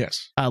something.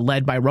 Yes.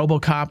 Led by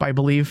RoboCop, I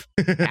believe.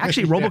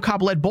 Actually,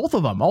 RoboCop led both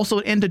of them. Also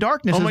Into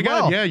Darkness as well. Oh my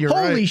God, yeah, you're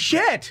right. Holy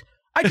shit!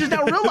 I just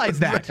now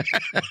realized that.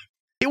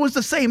 It was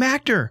the same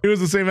actor. It was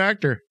the same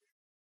actor.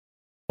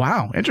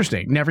 Wow,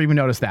 interesting. Never even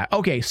noticed that.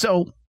 Okay,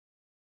 so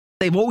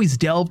they've always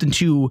delved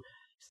into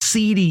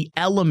seedy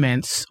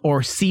elements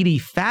or seedy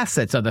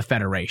facets of the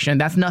Federation.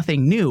 That's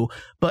nothing new.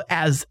 But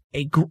as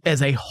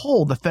a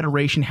whole, the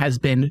Federation has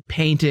been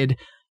painted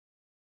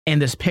in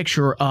this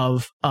picture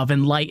of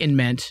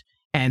enlightenment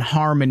and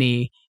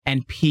harmony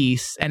and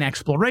peace and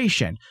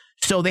exploration.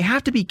 So they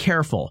have to be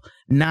careful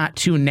not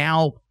to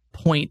now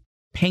paint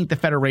the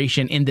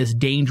Federation in this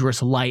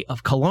dangerous light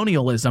of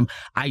colonialism.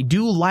 I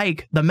do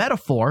like the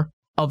metaphor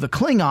of the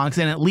Klingons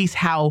and at least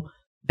how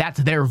that's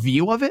their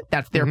view of it,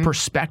 that's their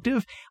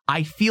perspective,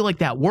 I feel like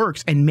that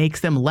works and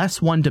makes them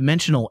less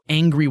one-dimensional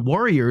angry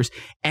warriors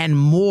and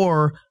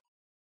more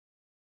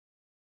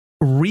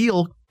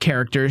real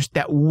characters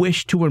that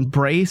wish to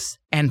embrace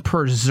and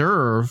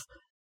preserve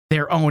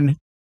their own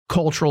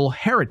cultural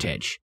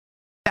heritage.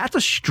 That's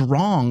a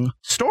strong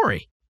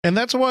story. And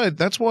that's why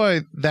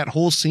that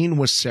whole scene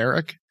with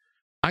Sarek,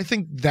 I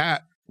think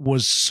that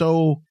was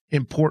so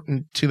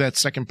important to that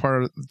second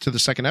part to the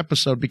second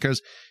episode, because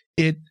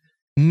it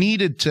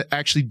needed to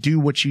actually do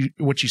what you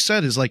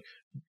said, is like,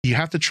 you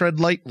have to tread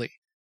lightly.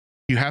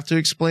 You have to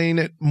explain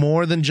it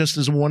more than just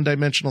as a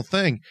one-dimensional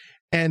thing.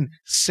 And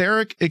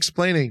Sarek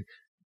explaining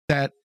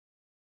that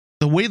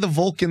the way the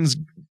Vulcans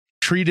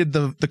treated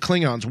the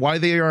Klingons, why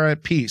they are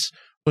at peace,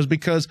 was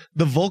because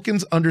the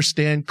Vulcans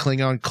understand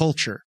Klingon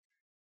culture.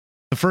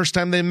 The first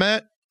time they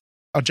met,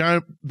 a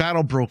giant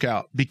battle broke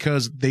out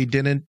because they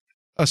didn't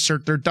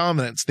assert their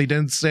dominance. They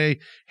didn't say,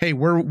 "Hey,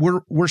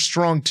 we're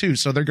strong too,"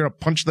 so they're going to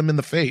punch them in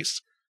the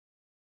face.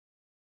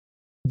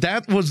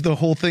 That was the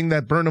whole thing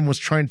that Burnham was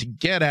trying to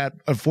get at.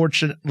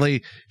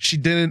 Unfortunately, she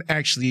didn't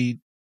actually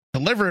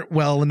deliver it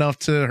well enough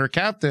to her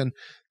captain.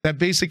 That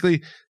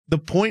basically the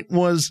point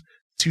was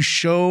to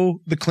show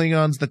the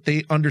Klingons that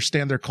they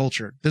understand their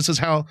culture. This is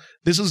how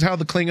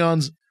the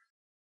Klingons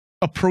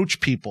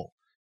approach people.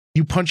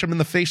 You punch them in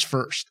the face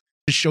first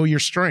to show your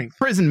strength.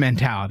 Prison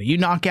mentality. You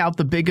knock out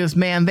the biggest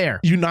man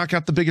there.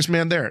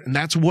 And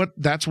that's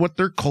what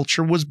their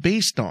culture was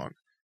based on,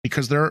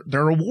 because they're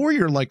a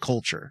warrior-like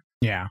culture.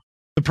 Yeah.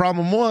 The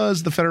problem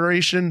was the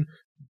Federation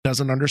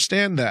doesn't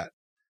understand that.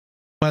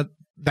 But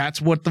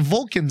that's what the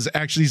Vulcans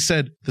actually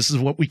said. This is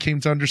what we came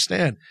to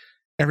understand.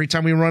 Every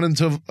time we run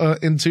into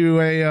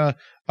a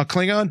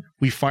Klingon,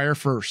 we fire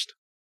first.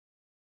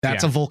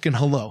 That's a Vulcan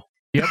hello.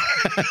 Yep.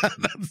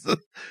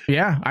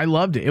 Yeah, I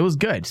loved it. It was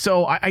good.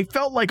 So I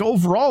felt like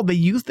overall they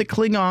used the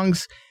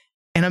Klingons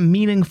in a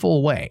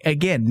meaningful way.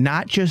 Again,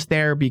 not just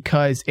there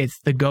because it's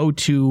the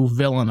go-to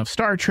villain of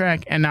Star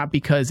Trek, and not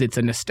because it's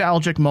a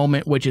nostalgic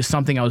moment, which is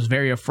something I was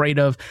very afraid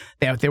of,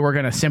 that they were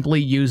going to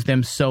simply use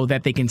them so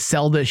that they can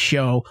sell this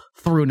show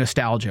through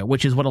nostalgia,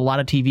 which is what a lot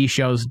of TV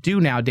shows do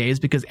nowadays,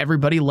 because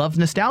everybody loves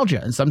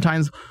nostalgia. And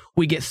sometimes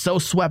we get so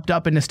swept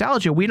up in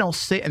nostalgia, we don't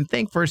sit and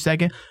think for a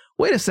second,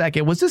 wait a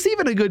second, was this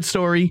even a good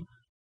story?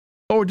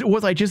 Or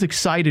was I just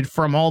excited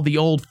from all the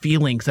old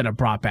feelings that it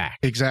brought back?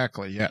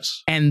 Exactly,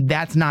 yes. And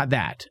that's not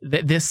that.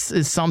 This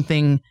is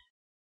something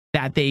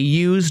that they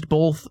used.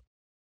 Both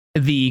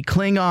the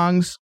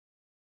Klingons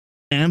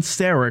and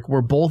Sarek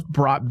were both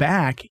brought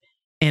back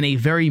in a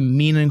very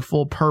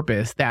meaningful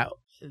purpose that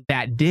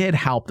did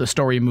help the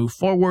story move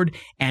forward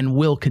and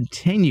will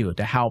continue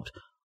to help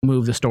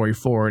move the story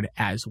forward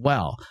as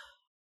well.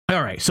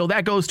 All right, so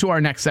that goes to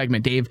our next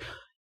segment, Dave.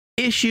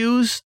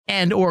 Issues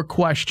and or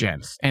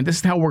questions. And this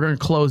is how we're going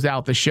to close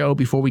out the show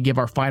before we give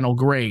our final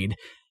grade.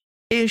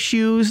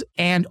 Issues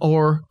and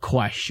or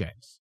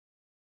questions.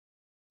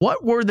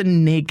 What were the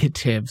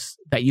negatives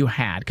that you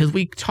had? Because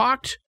we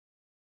talked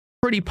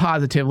pretty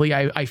positively,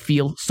 I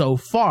feel, so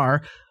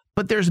far,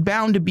 but there's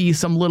bound to be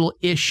some little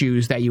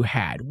issues that you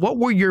had. What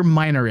were your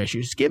minor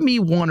issues? Give me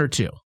one or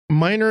two.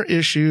 Minor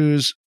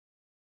issues.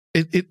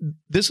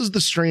 This is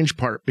the strange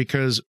part,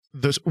 because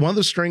one of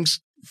the strengths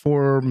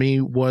for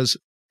me was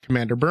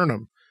Commander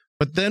Burnham.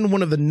 But then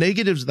one of the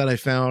negatives that I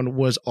found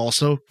was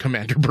also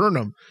Commander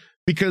Burnham,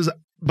 because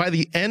by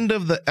the end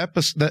of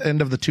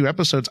the two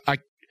episodes, I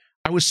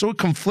was so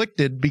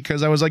conflicted,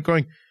 because I was like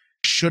going,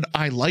 should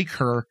I like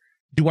her?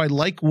 Do I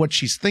like what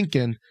she's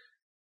thinking?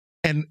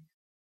 And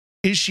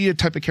is she a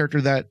type of character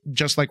that,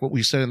 just like what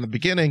we said in the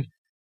beginning,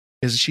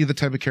 is she the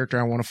type of character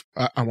I want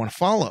to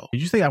follow?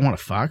 Did you say I want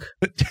to fuck?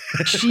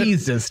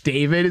 Jesus,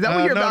 David. Is that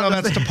what you're about to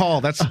say? That's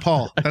DePaul. That's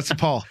DePaul. That's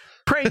DePaul.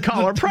 Prank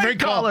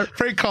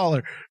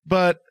caller.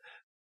 But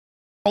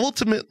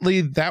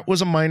ultimately, that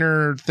was a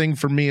minor thing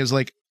for me, is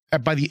like,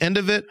 by the end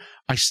of it,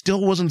 I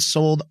still wasn't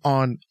sold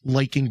on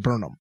liking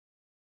Burnham.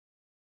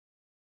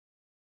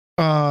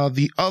 I'm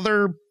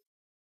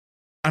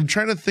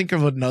trying to think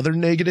of another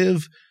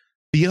negative.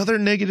 The other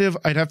negative,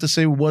 I'd have to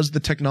say, was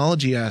the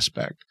technology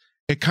aspect.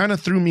 It kind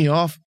of threw me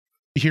off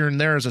here and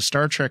there as a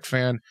Star Trek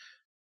fan,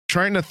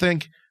 trying to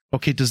think,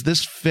 okay, does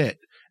this fit?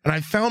 And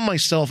I found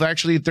myself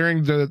actually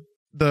during the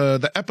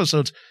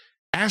episodes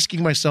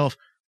asking myself,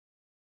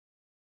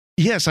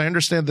 yes, I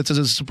understand that this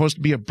is supposed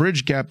to be a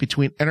bridge gap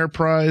between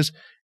Enterprise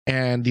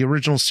and the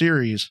original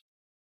series,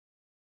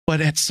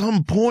 but at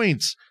some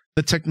points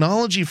the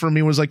technology for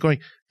me was like going,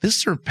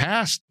 this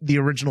surpassed the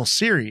original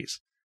series.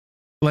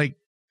 Like,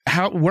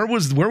 where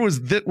was the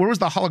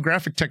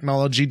holographic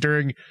technology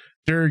during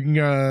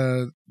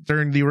the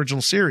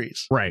original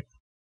series? Right.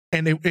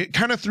 And it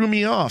kind of threw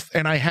me off,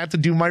 and I had to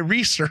do my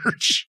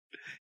research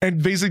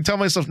and basically tell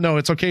myself, no,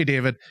 it's okay,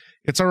 David.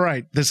 It's all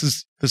right. This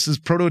is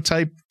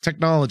prototype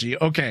technology.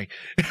 Okay.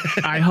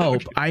 I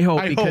hope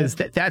because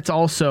that's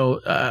also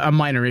a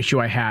minor issue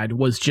I had,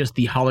 was just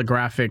the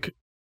holographic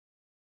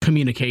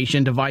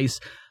communication device.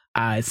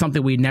 It's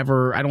something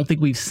I don't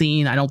think we've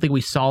seen. I don't think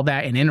we saw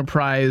that in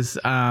Enterprise.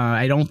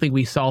 I don't think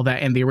we saw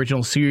that in the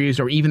original series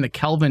or even the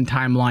Kelvin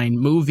timeline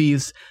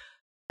movies.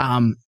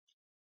 Trying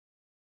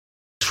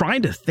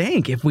to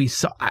think if we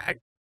saw.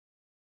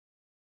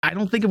 I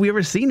don't think we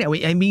ever seen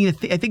it. I mean,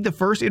 I think the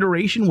first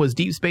iteration was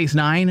Deep Space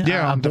Nine.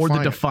 Aboard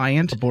the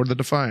Defiant. Aboard the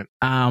Defiant.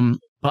 But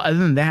other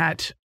than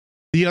that,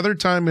 the other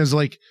time is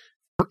like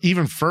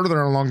even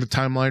further along the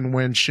timeline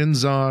when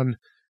Shinzon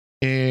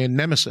in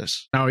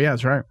Nemesis. Oh yeah,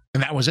 that's right.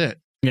 And that was it.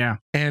 Yeah.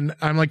 And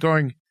I'm like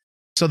going,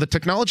 so the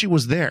technology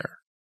was there,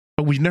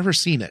 but we've never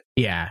seen it.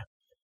 Yeah.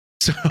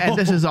 So, and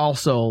this is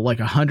also like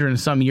 100 and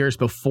some years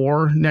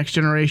before Next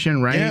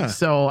Generation, right? Yeah.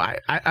 So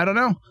I don't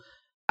know.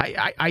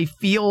 I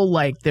feel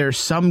like there's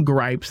some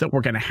gripes that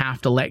we're going to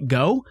have to let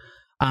go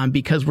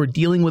because we're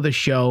dealing with a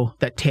show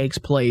that takes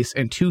place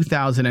in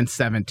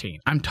 2017.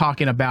 I'm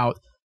talking about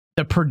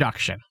the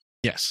production.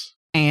 Yes.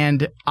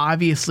 And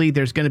obviously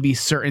there's going to be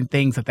certain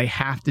things that they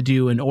have to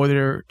do in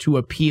order to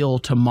appeal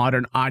to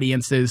modern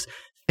audiences,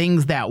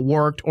 things that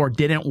worked or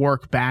didn't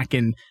work back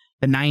in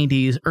the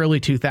 90s, early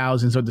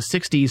 2000s, or the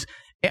 60s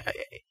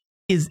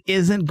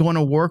isn't going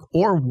to work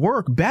or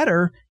work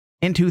better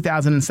in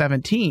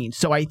 2017.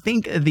 So I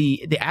think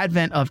the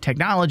advent of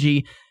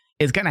technology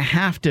is going to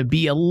have to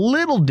be a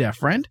little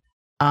different.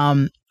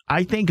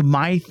 I think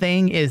my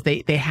thing is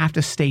they have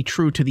to stay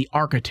true to the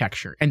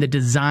architecture and the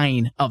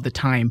design of the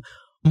time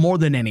more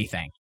than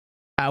anything.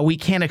 We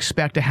can't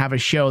expect to have a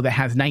show that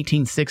has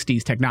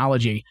 1960s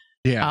technology,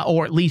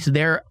 or at least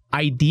their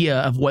idea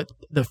of what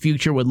the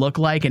future would look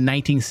like in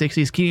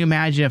 1960s. Can you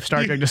imagine if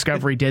Star Trek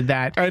Discovery did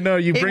that? I know,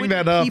 you bring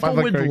that up. People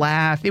would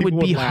laugh. It would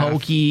be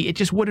hokey. It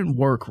just wouldn't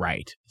work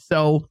right.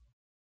 So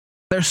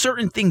there's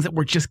certain things that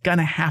we're just going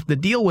to have to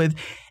deal with,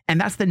 and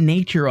that's the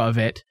nature of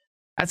it.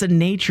 That's the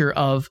nature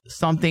of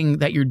something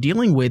that you're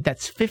dealing with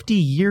that's 50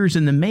 years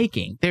in the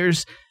making.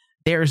 There's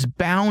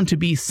bound to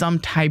be some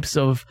types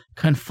of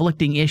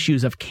conflicting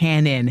issues of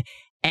canon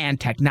and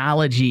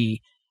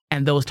technology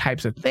and those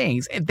types of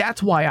things. And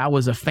that's why I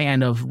was a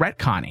fan of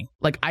retconning.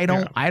 Like I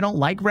don't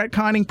like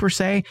retconning per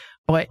se,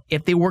 but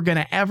if they were going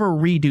to ever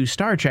redo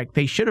Star Trek,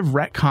 they should have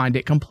retconned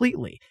it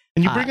completely.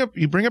 And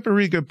you bring up a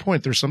really good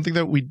point. There's something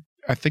that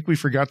I think we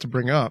forgot to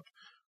bring up,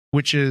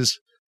 which is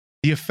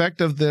the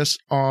effect of this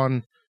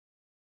on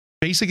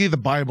basically the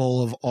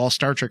Bible of all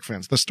Star Trek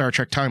fans, the Star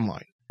Trek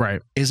timeline.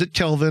 Right. Is it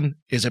Kelvin?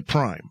 Is it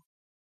Prime?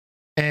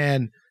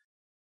 And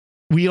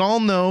we all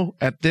know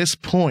at this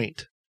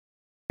point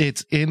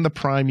it's in the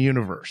Prime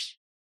universe.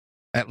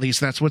 At least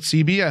that's what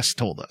CBS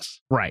told us.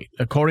 Right.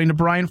 According to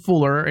Brian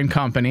Fuller and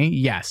company,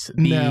 yes.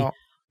 The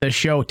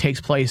show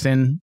takes place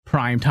in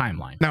Prime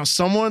timeline. Now,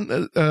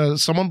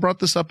 someone brought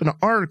this up in an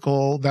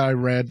article that I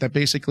read that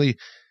basically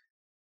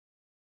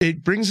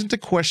it brings into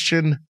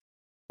question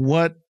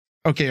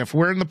if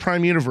we're in the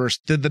Prime universe,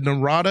 did the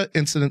Narada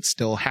incident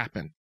still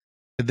happen?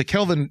 Did the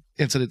Kelvin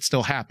incident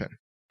still happen?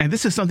 And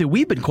this is something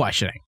we've been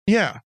questioning.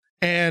 Yeah.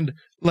 And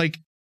like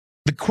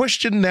the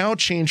question now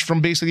changed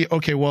from basically,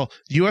 okay, well,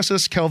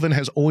 USS Kelvin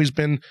has always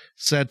been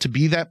said to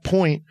be that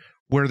point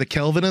where the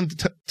Kelvin and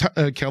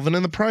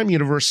the Prime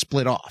universe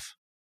split off.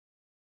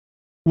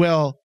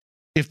 Well,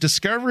 if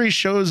Discovery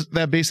shows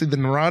that basically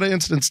the Narada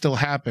incident still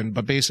happened,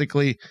 but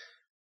basically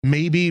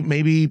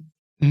maybe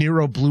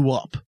Nero blew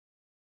up.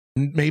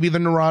 Maybe the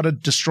Narada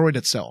destroyed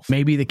itself.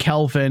 Maybe the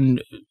Kelvin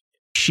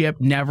ship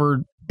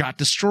never got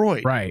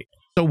destroyed. Right.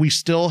 So we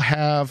still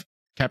have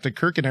Captain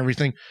Kirk and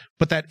everything,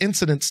 but that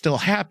incident still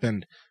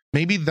happened.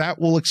 Maybe that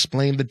will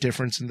explain the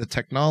difference in the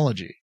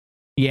technology.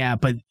 Yeah,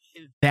 but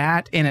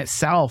that in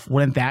itself,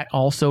 wouldn't that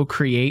also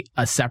create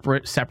a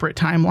separate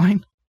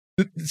timeline?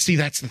 See,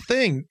 that's the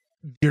thing.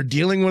 You're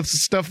dealing with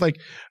stuff like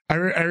I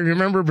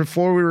remember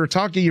before we were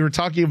talking, you were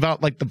talking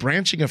about like the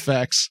branching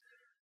effects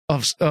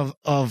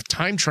of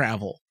time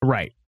travel.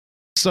 Right.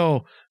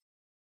 So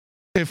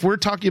if we're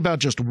talking about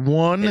just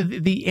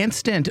one, the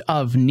instant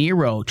of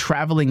Nero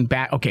traveling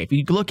back. Okay, if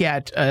you look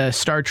at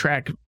Star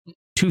Trek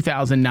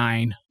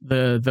 2009,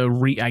 not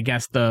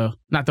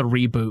the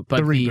reboot,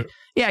 but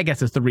I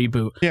guess it's the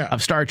reboot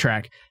of Star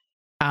Trek.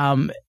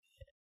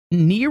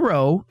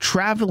 Nero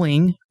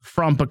traveling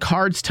from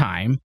Picard's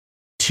time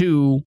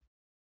to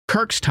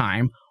Kirk's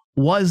time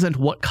wasn't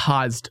what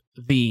caused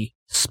the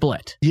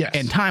split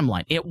in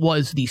timeline. It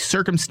was the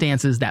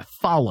circumstances that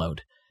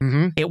followed.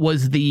 Mm-hmm. It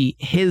was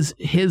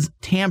his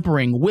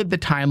tampering with the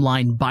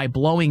timeline by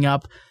blowing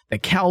up the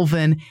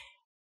Kelvin.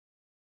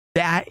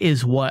 That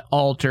is what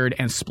altered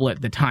and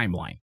split the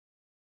timeline.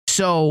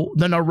 So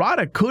the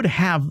Narada could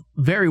have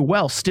very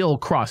well still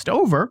crossed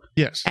over.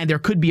 Yes. And there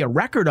could be a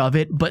record of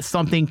it, but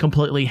something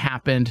completely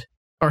happened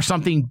or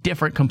something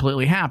different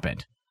completely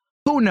happened.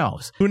 Who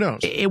knows? Who knows?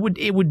 It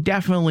would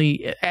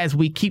definitely, as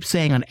we keep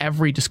saying on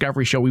every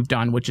Discovery show we've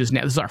done, which is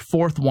now, this is our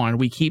fourth one,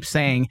 we keep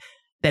saying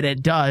that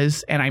it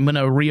does, and I'm going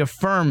to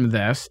reaffirm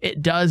this,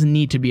 it does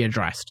need to be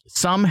addressed.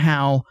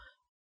 Somehow,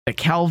 the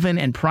Kelvin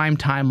and Prime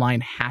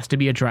timeline has to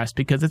be addressed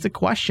because it's a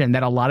question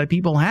that a lot of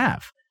people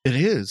have. It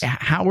is.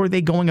 How are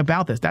they going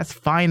about this? That's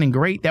fine and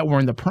great that we're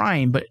in the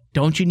prime, but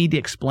don't you need to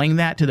explain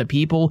that to the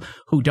people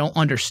who don't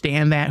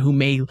understand that, who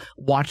may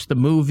watch the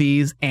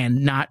movies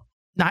and not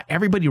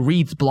everybody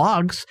reads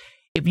blogs.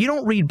 If you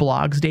don't read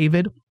blogs,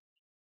 David,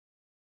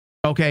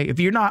 okay, if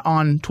you're not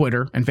on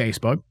Twitter and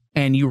Facebook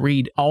and you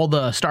read all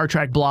the Star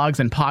Trek blogs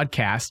and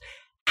podcasts,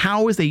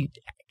 how is a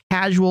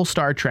casual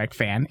Star Trek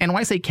fan, and when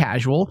I say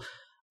casual,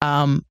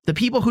 the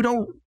people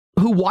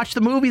who watch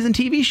the movies and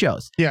TV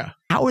shows,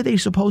 how are they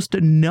supposed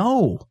to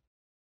know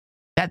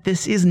that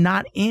this is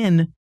not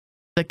in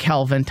the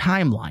Kelvin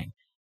timeline?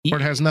 Or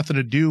it has nothing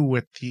to do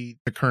with the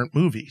current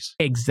movies.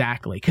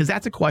 Exactly, because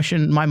that's a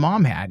question my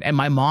mom had, and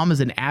my mom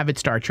is an avid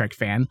Star Trek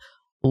fan,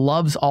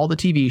 loves all the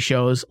TV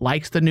shows,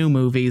 likes the new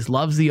movies,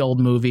 loves the old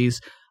movies.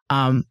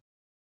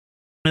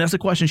 And that's a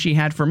question she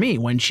had for me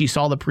when she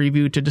saw the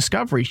preview to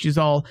Discovery. She's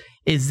all,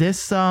 is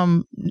this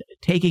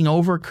taking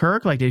over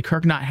Kirk? Like, did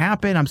Kirk not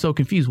happen? I'm so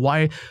confused.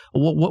 Why?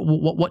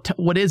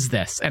 What is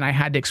this? And I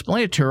had to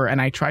explain it to her, and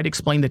I tried to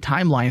explain the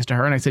timelines to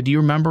her. And I said, do you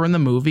remember in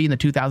the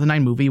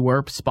 2009 movie,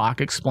 where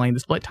Spock explained the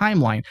split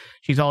timeline?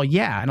 She's all,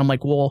 yeah. And I'm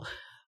like, well,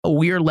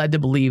 we are led to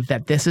believe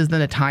that this is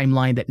the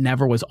timeline that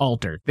never was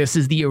altered. This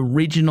is the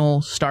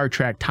original Star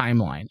Trek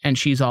timeline. And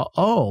she's all,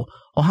 oh,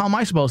 well, how am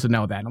I supposed to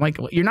know that? I'm like,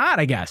 well, you're not,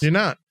 I guess. You're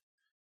not.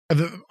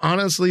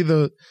 Honestly,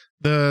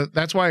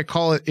 that's why I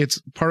call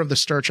it's part of the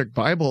Star Trek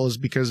Bible, is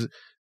because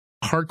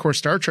hardcore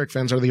Star Trek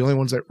fans are the only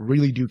ones that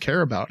really do care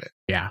about it.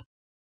 Yeah.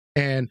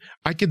 And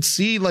I could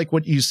see, like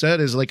what you said,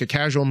 is like a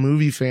casual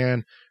movie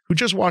fan who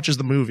just watches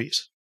the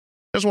movies.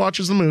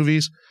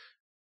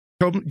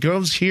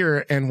 Goes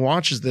here and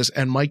watches this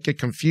and might get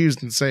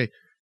confused and say,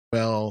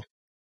 well,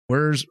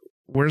 where's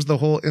the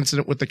whole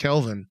incident with the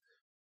Kelvin?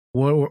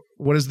 What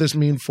does this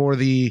mean for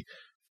the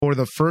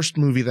first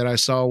movie that I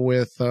saw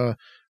with the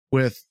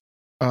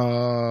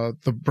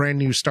brand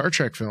new Star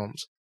Trek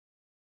films?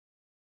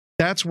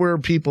 That's where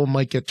people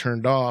might get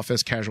turned off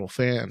as casual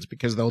fans,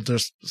 because they'll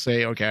just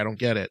say, okay, I don't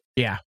get it.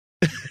 Yeah.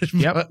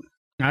 Yep.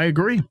 I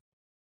agree.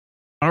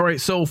 All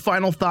right. So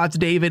final thoughts,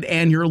 David,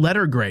 and your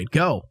letter grade.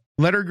 Go.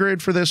 Letter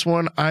grade for this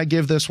one, I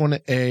give this one an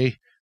A.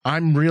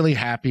 I'm really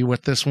happy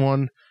with this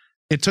one.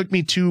 It took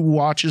me 2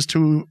 watches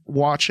to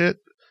watch it,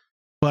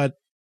 but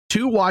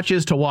 2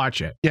 watches to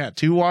watch it. Yeah,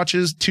 2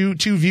 watches, 2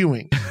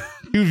 viewings.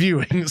 2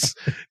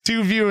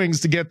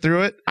 viewings to get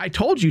through it. I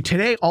told you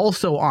today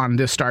also on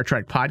this Star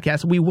Trek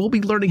podcast, we will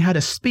be learning how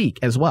to speak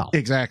as well.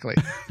 Exactly.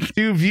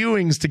 2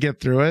 viewings to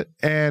get through it.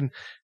 And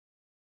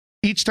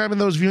each time in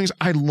those viewings,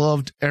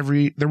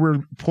 there were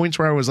points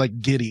where I was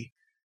like giddy.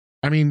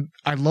 I mean,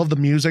 I love the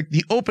music.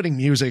 The opening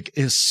music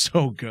is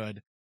so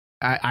good.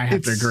 I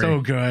have to agree. It's so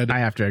good. I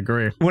have to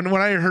agree. When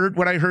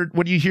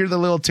you hear the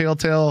little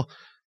telltale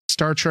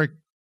Star Trek,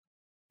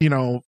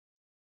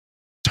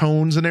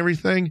 tones and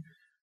everything,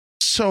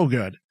 so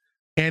good.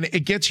 And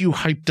it gets you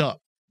hyped up.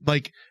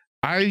 Like,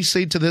 I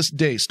say to this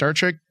day, Star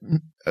Trek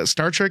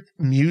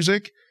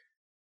music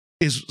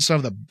is some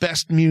of the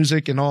best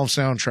music in all of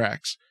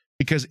soundtracks,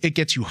 because it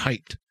gets you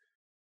hyped.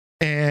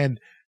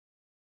 And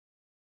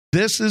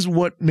this is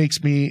what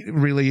got me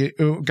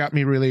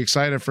really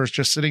excited first,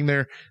 just sitting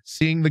there,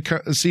 seeing the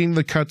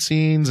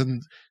cutscenes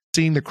and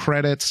seeing the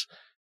credits.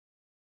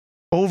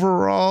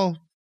 Overall,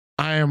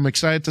 I am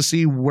excited to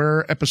see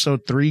where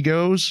episode 3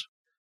 goes.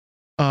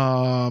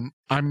 I'm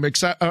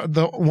excited.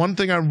 The one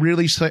thing I'm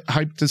really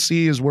hyped to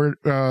see is where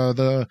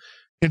the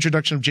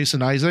introduction of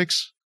Jason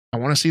Isaacs. I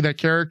want to see that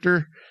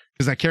character,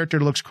 because that character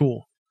looks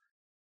cool,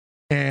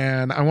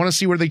 and I want to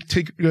see where they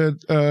take the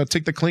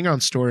Klingon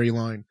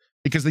storyline,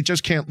 because they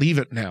just can't leave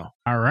it now.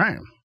 All right.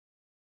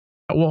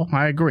 Well,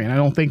 I agree, and I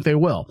don't think they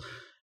will.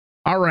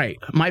 All right.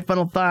 My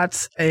final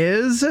thoughts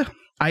is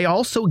I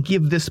also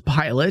give this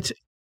pilot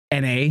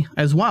an A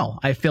as well.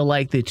 I feel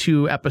like the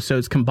 2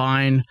 episodes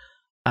combined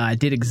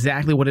did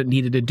exactly what it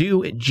needed to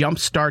do. It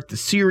jumpstart the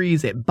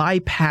series. It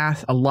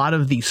bypassed a lot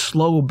of the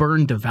slow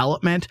burn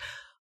development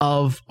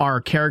of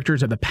our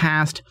characters of the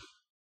past.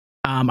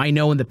 I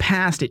know in the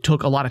past it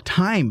took a lot of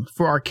time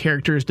for our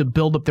characters to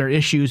build up their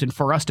issues and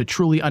for us to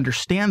truly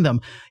understand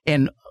them.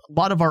 And a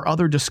lot of our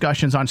other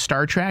discussions on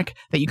Star Trek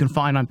that you can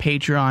find on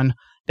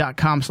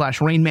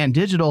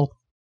patreon.com/RainmanDigital,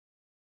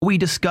 we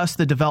discuss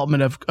the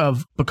development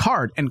of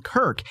Picard and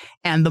Kirk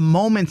and the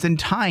moments in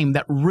time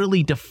that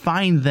really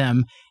define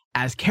them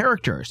as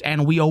characters.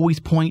 And we always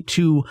point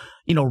to,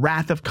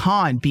 Wrath of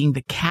Khan being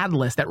the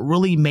catalyst that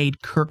really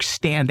made Kirk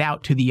stand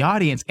out to the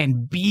audience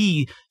and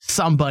be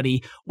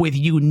somebody with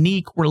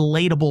unique,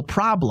 relatable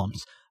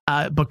problems.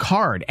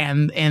 Picard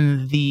and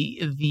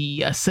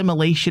the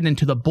assimilation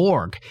into the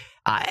Borg.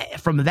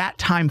 From that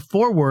time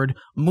forward,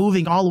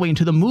 moving all the way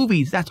into the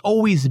movies, that's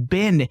always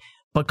been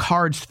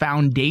Picard's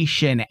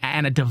foundation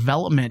and a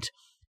development,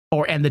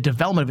 and the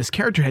development of his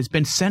character has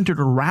been centered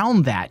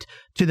around that,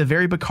 to the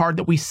very Picard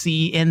that we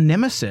see in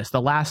Nemesis,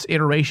 the last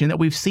iteration that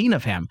we've seen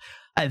of him.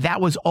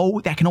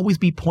 That can always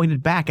be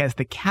pointed back as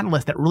the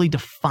catalyst that really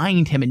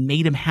defined him and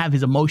made him have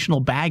his emotional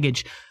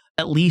baggage,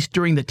 at least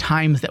during the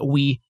times that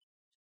we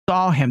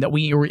saw him, that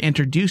we were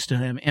introduced to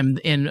him in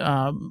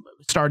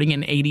starting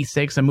in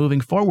 86 and moving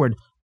forward.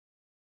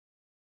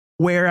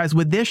 Whereas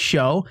with this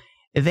show,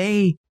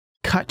 they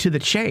cut to the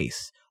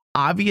chase.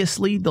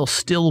 Obviously, there'll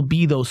still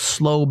be those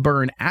slow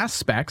burn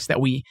aspects that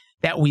we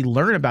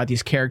learn about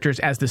these characters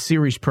as the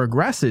series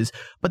progresses.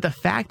 But the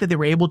fact that they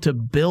were able to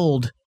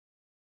build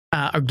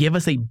or give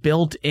us a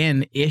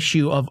built-in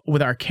issue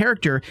with our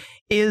character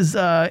is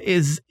a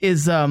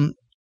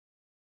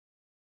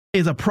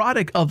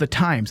product of the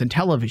times and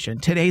television.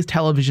 Today's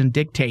television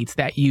dictates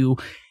that you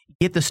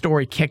get the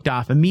story kicked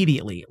off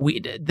immediately.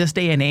 This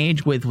day and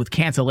age, with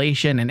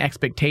cancellation and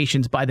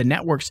expectations by the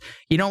networks,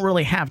 you don't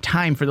really have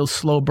time for those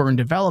slow burn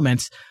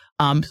developments.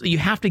 So you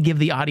have to give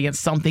the audience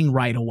something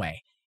right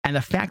away. And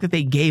the fact that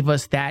they gave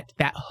us that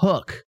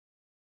hook,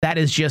 that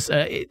is just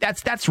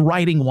that's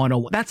writing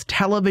 101. That's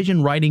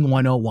television writing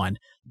 101.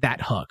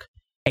 That hook,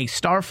 a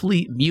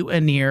Starfleet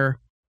mutineer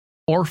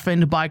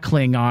orphaned by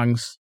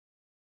Klingons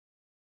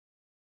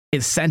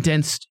is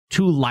sentenced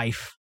to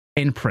life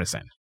in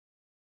prison.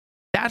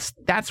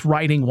 That's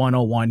writing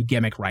 101,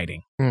 gimmick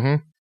writing. Mm-hmm.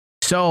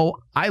 So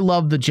I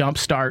love the jump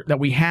start that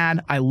we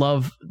had. I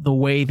love the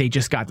way they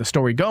just got the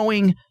story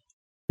going.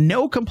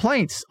 No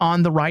complaints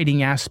on the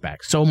writing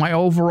aspect. So my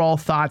overall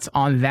thoughts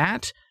on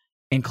that,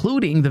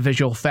 including the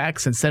visual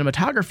effects and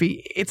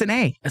cinematography, it's an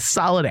A, a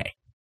solid A.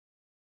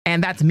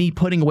 And that's me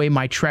putting away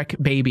my Trek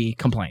baby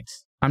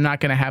complaints. I'm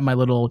not going to have my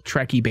little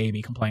Trekkie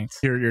baby complaints.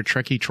 Your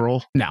Trekkie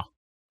troll? No,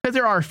 because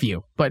there are a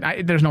few, but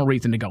there's no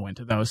reason to go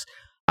into those.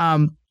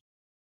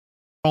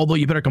 Although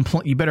you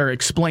better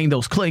explain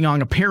those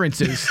Klingon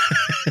appearances.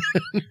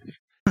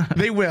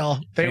 They will.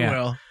 They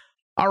will.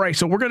 All right,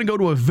 so we're going to go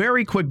to a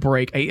very quick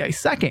break, a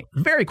second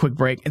very quick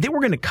break, and then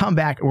we're going to come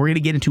back and we're going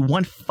to get into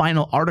one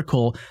final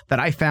article that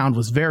I found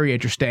was very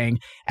interesting,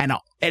 and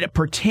it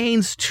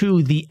pertains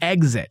to the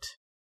exit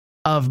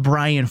of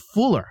Brian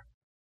Fuller,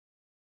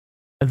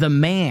 the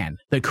man,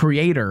 the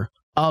creator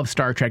of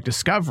Star Trek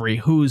Discovery,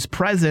 whose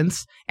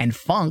presence and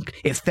funk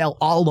is felt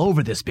all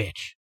over this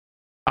bitch.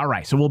 All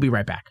right, so we'll be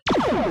right back.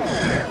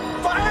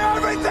 Fire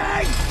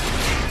everything!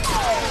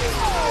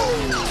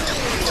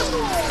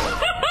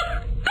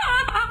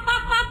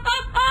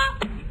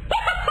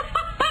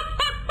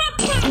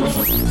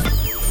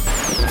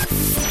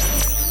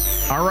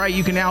 All right,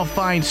 you can now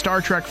find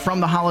Star Trek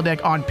from the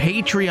Holodeck on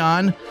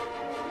Patreon.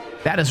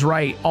 That is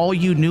right, all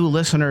you new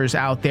listeners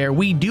out there.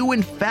 We do,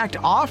 in fact,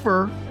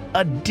 offer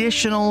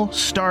additional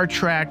Star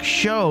Trek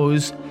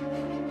shows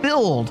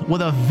filled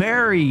with a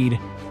varied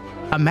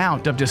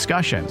amount of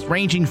discussions,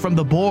 ranging from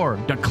the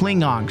Borg, to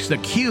Klingons, the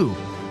Q,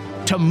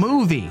 to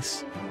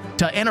movies,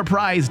 to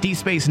Enterprise Deep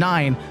Space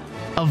Nine,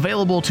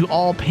 available to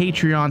all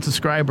Patreon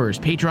subscribers.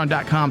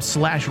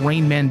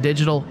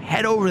 Patreon.com/RainmanDigital.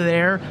 Head over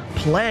there,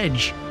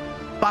 pledge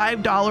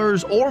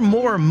 $5 or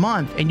more a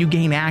month, and you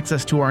gain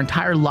access to our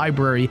entire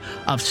library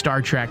of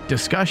Star Trek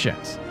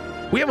discussions.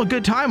 We have a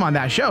good time on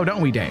that show,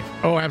 don't we, Dave?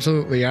 Oh,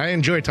 absolutely. I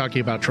enjoy talking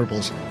about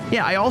triples.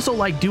 Yeah, I also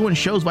like doing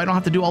shows where I don't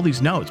have to do all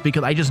these notes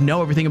because I just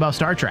know everything about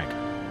Star Trek.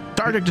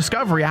 Star Trek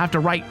Discovery, I have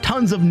to write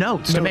tons of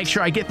notes to make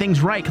sure I get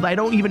things right because I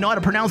don't even know how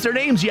to pronounce their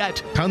names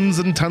yet. Tons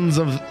and tons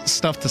of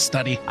stuff to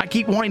study. I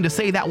keep wanting to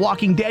say that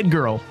Walking Dead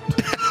girl.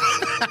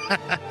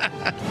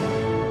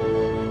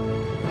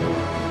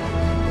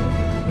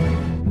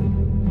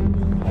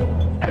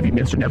 Have you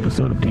missed an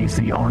episode of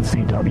DC on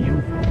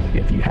CW?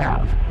 If you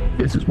have,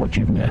 this is what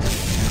you've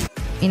missed.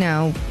 You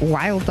know,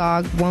 Wild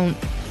Dog won't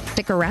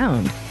stick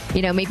around.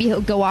 You know, maybe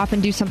he'll go off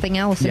and do something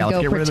else and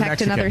go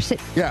protect another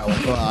city. Yeah,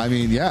 well, I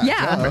mean,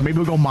 yeah. Maybe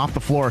we'll go mop the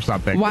floor or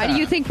something. Why do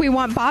you think we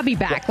want Bobby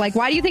back? Like,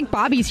 why do you think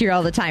Bobby's here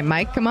all the time,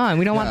 Mike? Come on,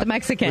 we don't want the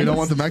Mexicans. We don't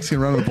want the Mexican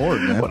running the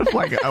board, man. What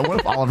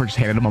if Oliver just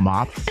handed him a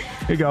mop?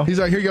 Here you go. He's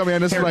like, here you go,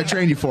 man. This is what I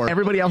trained you for.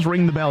 Everybody else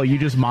ring the bell. You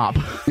just mop.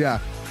 Yeah.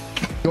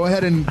 Go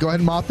ahead and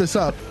mop this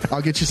up.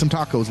 I'll get you some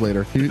tacos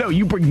later. No,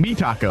 you bring me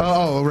tacos.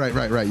 Oh, right.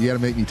 You got to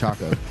make me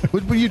tacos.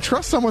 Would you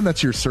trust someone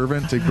that's your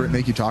servant to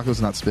make you tacos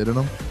and not spit in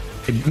them?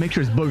 Make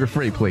sure it's booger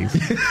free, please.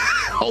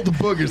 Hold the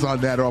boogers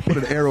on that, or I'll put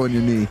an arrow in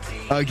your knee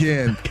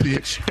again,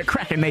 bitch. They're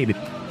crackinated.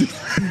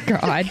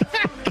 God.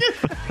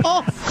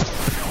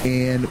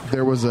 And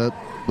there was a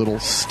little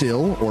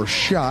still or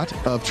shot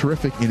of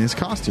Terrific in his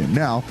costume.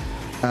 Now,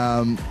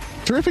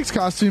 Terrific's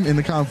costume in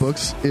the comic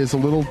books is a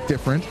little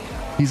different.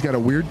 He's got a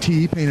weird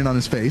T painted on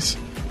his face,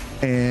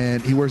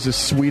 and he wears this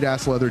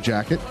sweet-ass leather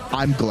jacket.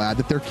 I'm glad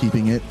that they're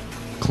keeping it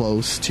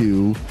close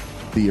to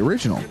the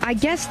original. I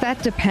guess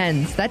that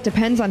depends. That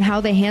depends on how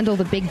they handle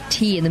the big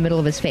T in the middle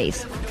of his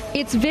face.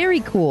 It's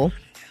very cool.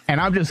 And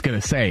I'm just going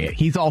to say it.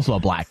 He's also a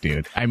black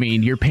dude. I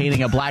mean, you're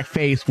painting a black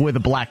face with a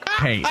black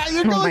paint.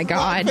 Oh, my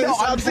God. No,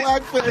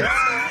 blackface. No,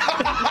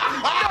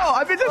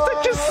 I mean,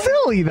 that's just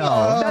silly,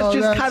 though. That's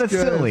just kind of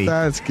silly.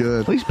 That's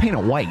good. At least paint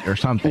it white or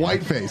something.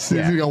 White face.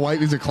 Yeah. He's got white.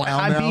 He's a clown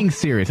I'm now. being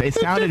serious. It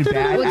sounded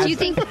bad. What do you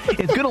think?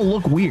 It's going to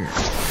look weird.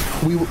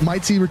 We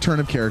might see return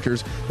of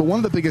characters, but one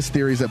of the biggest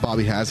theories that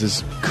Bobby has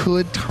is,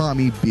 could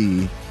Tommy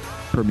be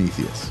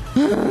Prometheus?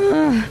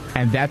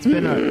 And that's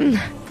been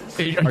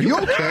Are you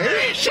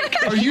okay?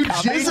 Are you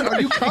jizzing? Are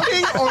you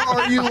coming? Or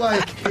are you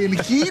like in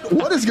heat?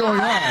 What is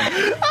going on?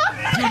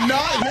 Do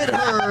not hit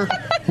her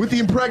with the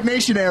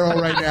impregnation arrow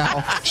right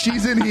now.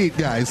 She's in heat,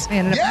 guys.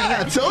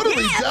 Yeah,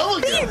 totally.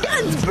 Your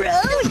guns, bro.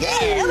 Yeah,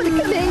 I want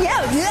to come hang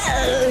out.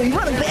 Yeah. You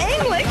want to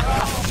bang? Like.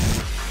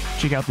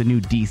 Check out the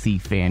new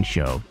DC fan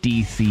show,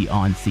 DC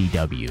on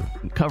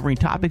CW, covering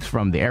topics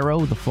from The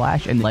Arrow, The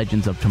Flash, and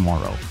Legends of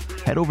Tomorrow.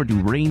 Head over to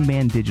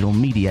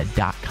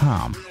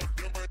RainmanDigitalMedia.com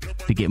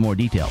to get more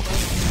details.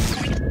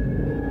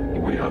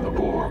 We are the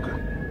Borg.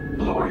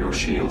 Lower your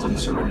shields and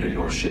surrender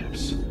your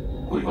ships.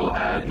 We will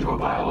add your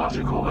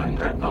biological and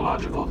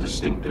technological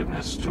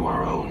distinctiveness to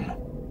our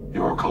own.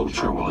 Your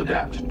culture will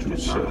adapt to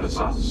service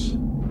us.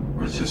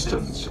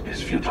 Resistance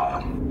is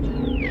futile.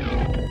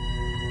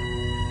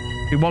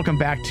 Welcome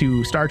back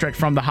to Star Trek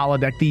from the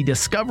Holodeck, the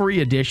Discovery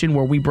Edition,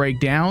 where we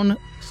break down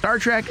Star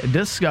Trek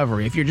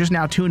Discovery. If you're just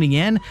now tuning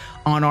in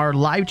on our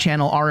live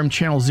channel, RM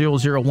Channel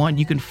 001,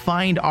 you can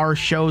find our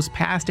shows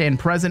past and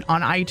present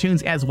on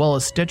iTunes as well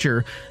as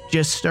Stitcher.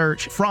 Just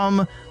search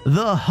From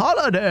the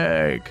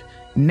Holodeck.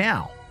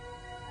 Now,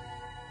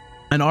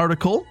 an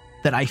article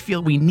that I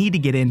feel we need to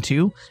get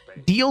into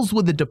deals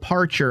with the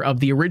departure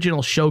of the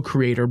original show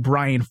creator,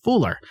 Brian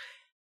Fuller.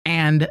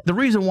 And the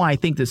reason why I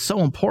think this is so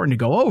important to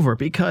go over,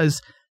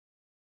 because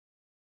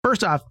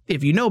first off,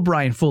 if you know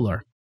Brian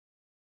Fuller,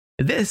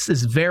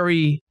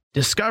 Discovery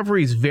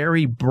is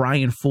very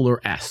Brian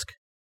Fuller-esque.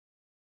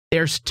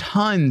 There's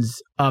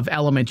tons of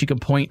elements you can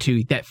point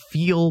to that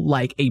feel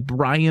like a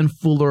Brian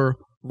Fuller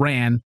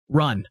run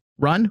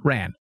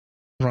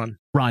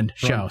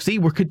show. See,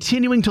 we're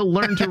continuing to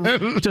learn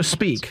to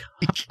speak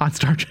on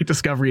Star Trek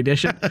Discovery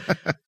Edition.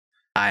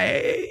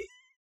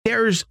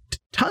 There's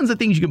tons of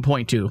things you can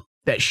point to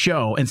that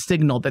show and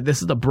signal that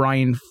this is the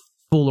Brian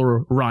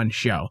Fuller run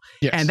show.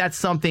 Yes. And that's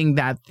something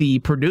that the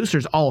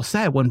producers all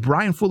said when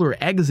Brian Fuller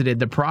exited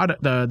the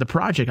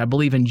project, I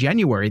believe in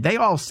January. They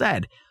all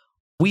said,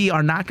 we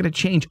are not going to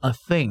change a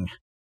thing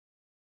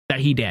that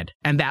he did.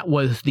 And that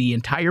was the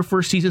entire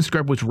first season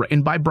script was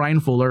written by Brian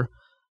Fuller.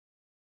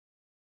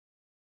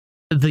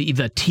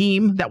 The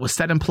team that was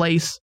set in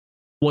place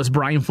was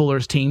Brian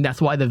Fuller's team.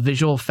 That's why the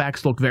visual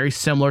effects look very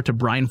similar to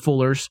Brian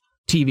Fuller's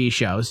TV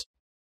shows.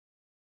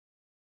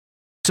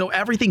 So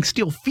everything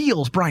still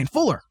feels Brian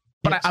Fuller.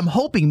 But yes. I'm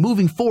hoping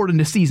moving forward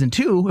into season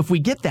 2, if we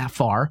get that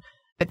far,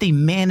 that they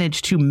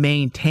manage to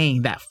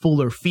maintain that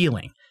Fuller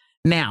feeling.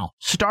 Now,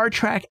 Star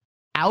Trek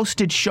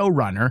ousted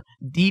showrunner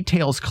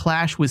details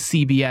clash with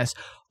CBS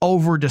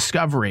over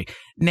Discovery.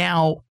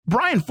 Now,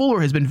 Brian Fuller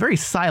has been very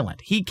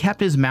silent. He kept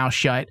his mouth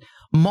shut,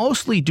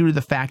 mostly due to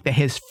the fact that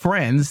his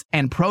friends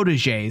and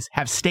proteges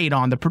have stayed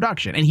on the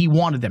production, and he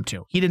wanted them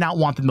to. He did not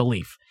want them to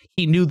leave.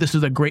 He knew this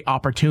was a great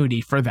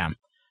opportunity for them.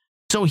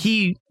 So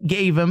he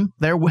gave him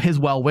his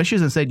well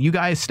wishes and said, you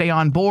guys stay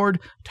on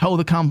board, toe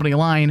the company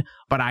line,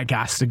 but I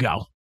got to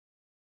go.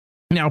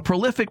 Now,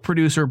 prolific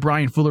producer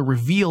Brian Fuller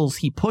reveals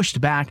he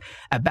pushed back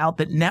about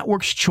the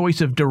network's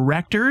choice of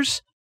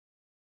directors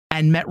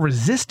and met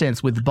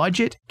resistance with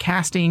budget,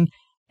 casting,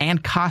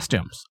 and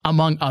costumes,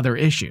 among other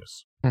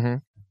issues. Mm-hmm.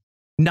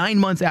 9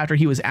 months after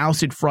he was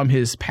ousted from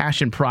his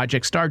passion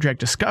project, Star Trek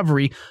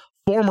Discovery,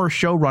 former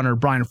showrunner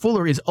Brian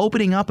Fuller is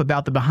opening up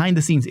about the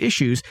behind-the-scenes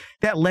issues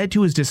that led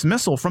to his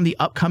dismissal from the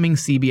upcoming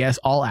CBS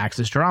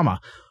All-Access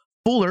drama.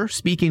 Fuller,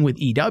 speaking with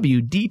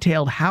EW,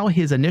 detailed how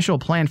his initial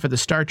plan for the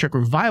Star Trek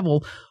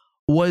revival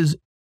was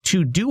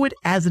to do it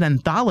as an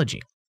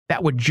anthology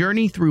that would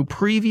journey through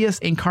previous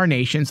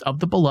incarnations of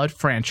the beloved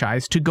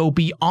franchise to go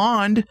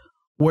beyond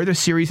where the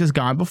series has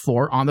gone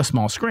before on the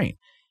small screen.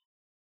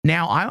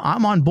 Now,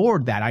 I'm on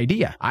board that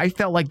idea. I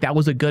felt like that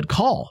was a good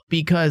call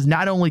because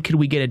not only could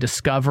we get a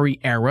Discovery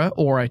era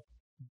or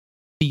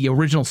the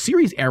original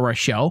series era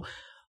show,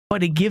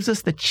 but it gives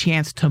us the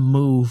chance to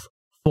move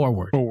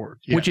forward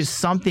yes. Which is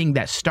something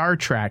that Star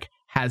Trek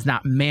has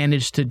not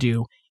managed to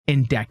do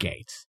in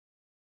decades.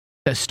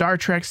 The Star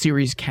Trek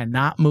series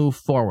cannot move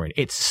forward.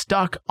 It's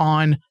stuck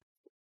on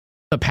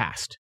the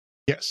past.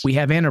 Yes. We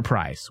have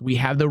Enterprise. We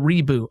have the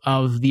reboot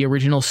of the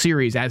original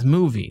series as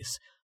movies.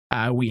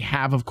 We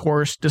have, of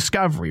course,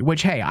 Discovery,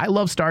 which, hey, I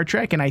love Star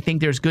Trek, and I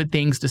think there's good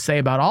things to say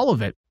about all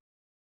of it.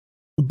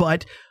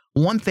 But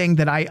one thing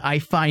that I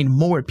find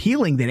more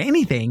appealing than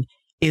anything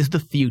is the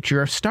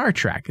future of Star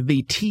Trek,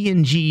 the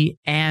TNG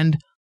and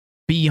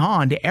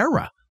beyond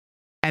era.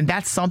 And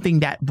that's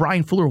something that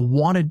Brian Fuller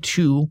wanted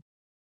to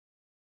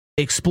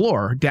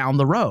explore down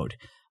the road.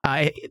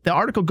 The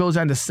article goes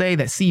on to say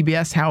that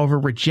CBS, however,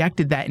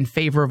 rejected that in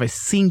favor of a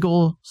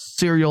single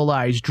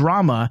serialized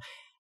drama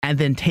and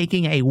then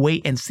taking a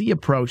wait-and-see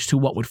approach to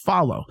what would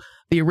follow.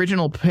 The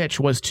original pitch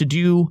was to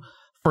do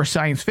for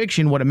science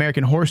fiction what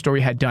American Horror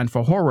Story had done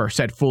for horror,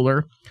 said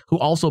Fuller, who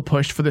also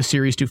pushed for the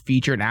series to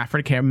feature an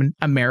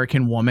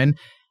African-American woman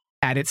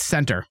at its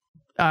center.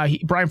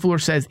 Brian Fuller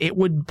says it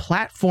would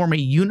platform a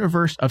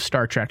universe of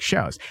Star Trek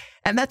shows.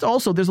 And that's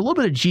also, there's a little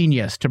bit of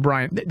genius to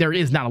Brian. There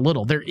is not a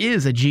little. There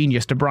is a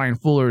genius to Brian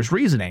Fuller's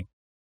reasoning.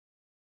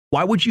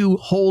 Why would you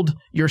hold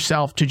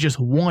yourself to just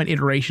one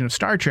iteration of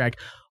Star Trek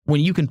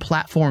when you can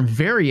platform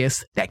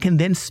various that can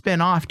then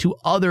spin off to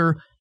other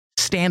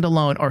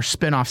standalone or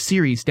spin-off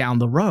series down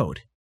the road.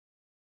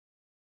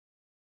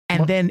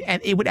 And then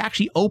it would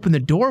actually open the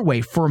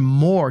doorway for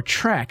more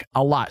Trek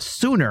a lot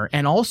sooner,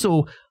 and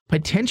also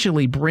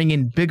potentially bring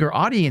in bigger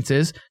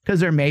audiences, because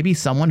there may be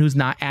someone who's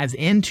not as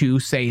into,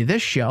 say,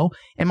 this show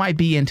and might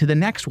be into the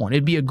next one.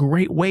 It'd be a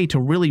great way to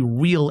really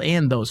reel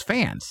in those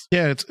fans.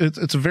 Yeah,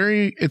 it's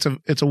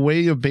a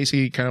way of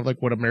basically kind of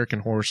like what American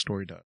Horror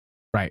Story does.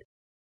 Right.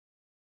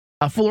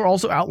 Fuller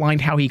also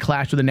outlined how he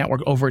clashed with the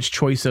network over its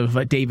choice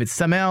of David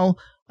Semel,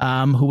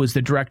 who was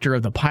the director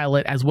of the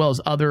pilot, as well as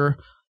other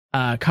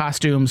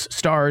costumes,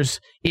 stars,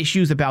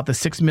 issues about the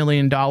 $6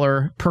 million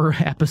per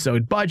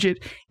episode budget,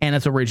 and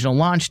its original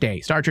launch day.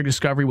 Star Trek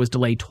Discovery was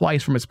delayed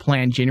twice from its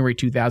planned January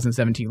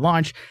 2017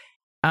 launch.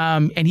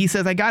 And he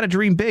says, "I got to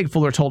dream big,"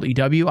 Fuller told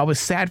EW. "I was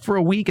sad for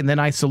a week, and then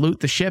I salute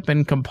the ship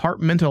and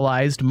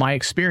compartmentalized my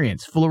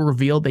experience." Fuller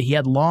revealed that he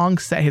had long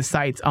set his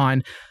sights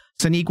on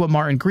Sonequa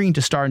Martin Green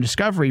to star in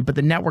Discovery, but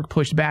the network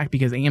pushed back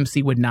because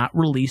AMC would not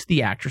release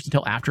the actress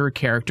until after her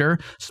character,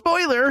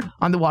 spoiler,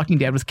 on The Walking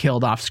Dead was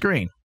killed off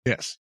screen.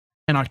 Yes.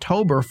 In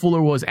October,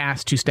 Fuller was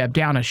asked to step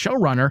down as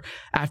showrunner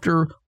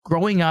after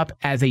growing up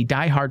as a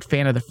diehard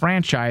fan of the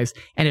franchise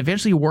and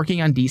eventually working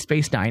on Deep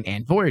Space Nine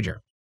and Voyager.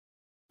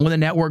 When the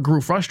network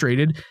grew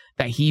frustrated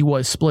that he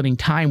was splitting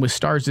time with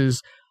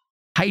Starz'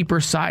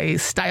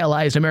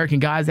 hyper-stylized American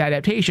Gods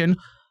adaptation,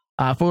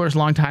 Fuller's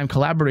longtime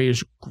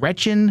collaborators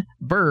Gretchen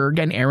Berg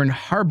and Aaron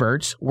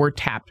Harberts were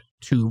tapped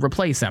to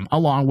replace him,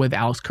 along with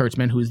Alex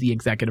Kurtzman, who's the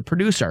executive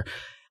producer.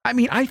 I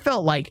mean, I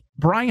felt like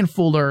Brian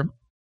Fuller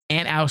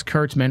and Alex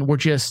Kurtzman were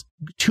just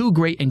two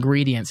great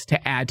ingredients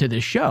to add to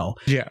this show.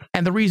 Yeah.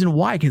 And the reason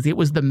why, because it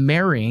was the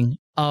marrying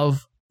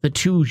of the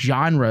two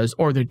genres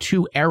or the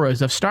two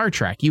eras of Star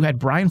Trek. You had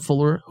Brian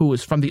Fuller, who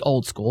was from the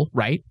old school,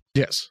 right?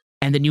 Yes.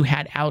 And then you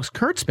had Alex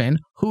Kurtzman,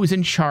 who was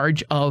in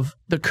charge of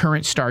the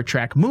current Star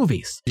Trek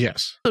movies.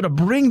 Yes. So to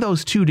bring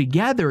those two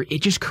together,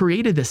 it just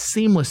created this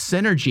seamless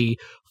synergy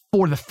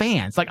for the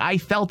fans. Like, I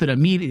felt it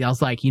immediately. I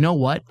was like, you know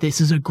what? This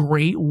is a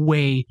great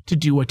way to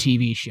do a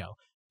TV show.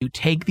 You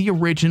take the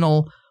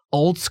original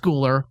old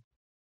schooler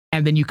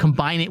and then you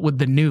combine it with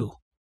the new.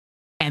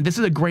 And this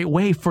is a great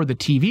way for the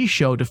TV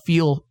show to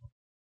feel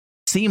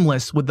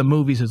seamless with the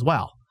movies as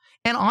well.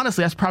 And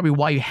honestly, that's probably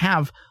why you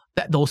have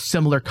those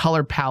similar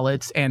color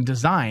palettes and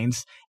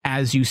designs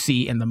as you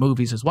see in the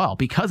movies as well,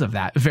 because of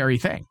that very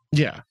thing.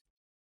 Yeah.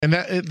 And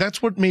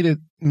that's what made it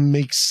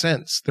make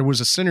sense. There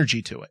was a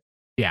synergy to it.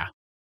 Yeah.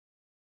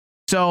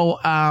 So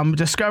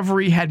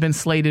Discovery had been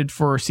slated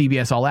for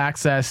CBS All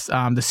Access.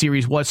 The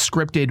series was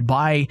scripted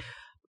by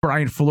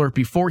Brian Fuller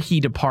before he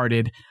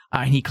departed.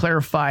 He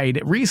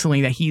clarified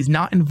recently that he's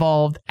not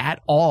involved at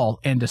all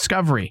in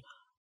Discovery.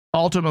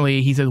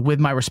 Ultimately, he said, with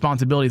my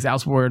responsibilities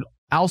elsewhere,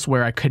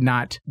 I could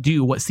not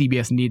do what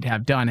CBS needed to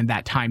have done in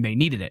that time they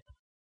needed it.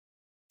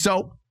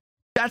 So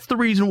that's the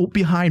reason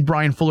behind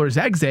Brian Fuller's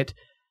exit.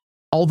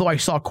 Although I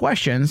saw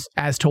questions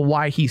as to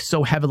why he's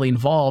so heavily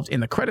involved in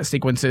the credit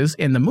sequences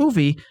in the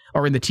movie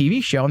or in the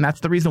TV show, and that's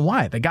the reason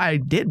why. The guy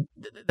did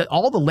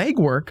all the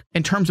legwork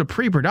in terms of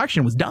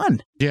pre-production was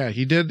done. Yeah,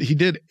 he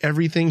did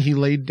everything. He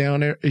laid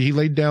down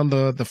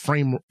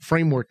the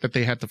framework that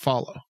they had to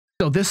follow.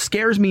 So this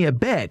scares me a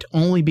bit,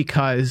 only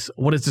because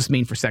what does this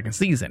mean for second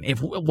season?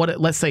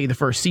 Let's say the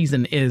first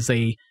season is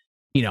a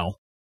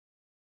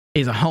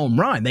home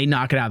run. They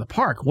knock it out of the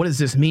park. What does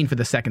this mean for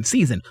the second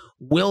season?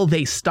 Will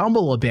they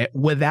stumble a bit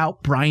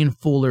without Brian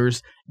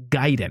Fuller's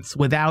guidance,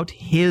 without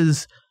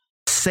his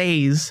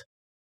says,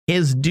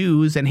 his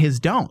do's, and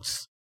his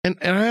don'ts? And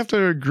I have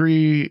to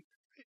agree.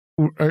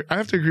 I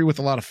have to agree with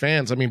a lot of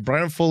fans. I mean,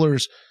 Brian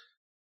Fuller's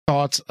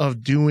thoughts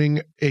of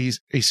doing a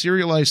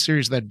serialized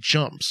series that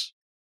jumps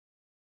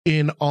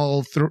in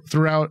all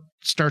throughout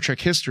Star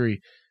Trek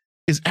history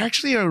is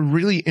actually a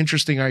really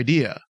interesting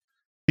idea,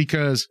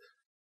 because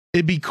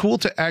it'd be cool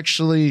to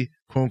actually,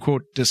 quote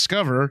unquote,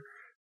 discover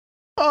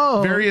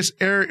various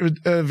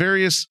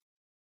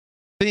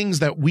things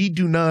that we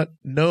do not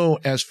know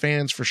as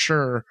fans for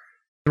sure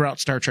throughout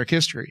Star Trek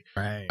history.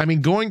 Right. I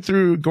mean, going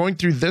through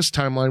this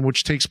timeline,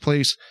 which takes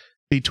place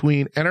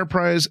between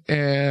Enterprise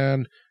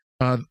and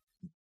the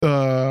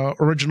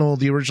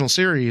original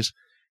series,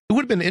 it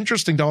would have been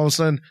interesting to all of a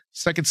sudden,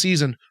 second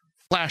season,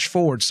 flash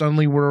forward.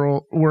 Suddenly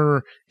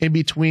we're in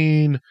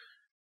between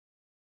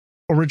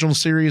original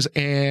series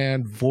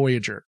and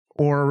Voyager,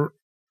 or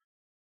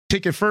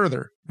take it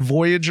further,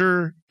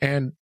 Voyager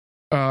and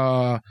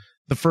the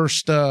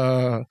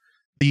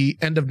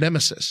end of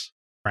Nemesis.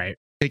 Right.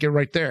 Take it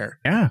right there.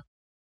 Yeah.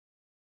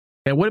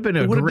 It would have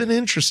been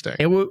interesting.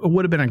 It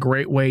would have been a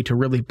great way to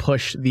really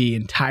push the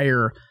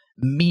entire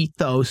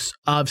mythos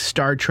of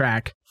Star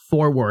Trek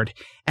forward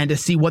and to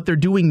see what they're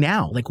doing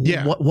now. Like,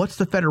 what's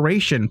the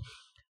Federation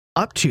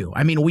up to?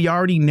 I mean, we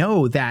already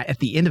know that at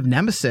the end of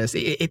Nemesis,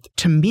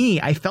 to me,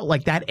 I felt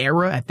like that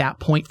era at that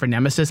point for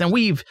Nemesis, and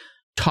we've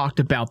talked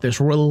about this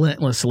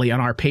relentlessly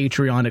on our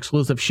Patreon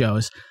exclusive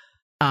shows,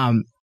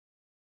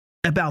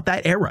 about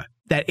that era.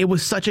 that it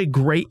was such a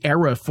great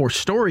era for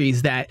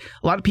stories that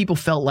a lot of people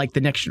felt like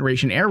the Next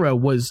Generation era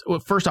was, well,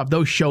 first off,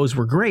 those shows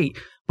were great,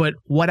 but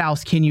what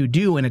else can you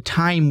do in a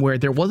time where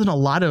there wasn't a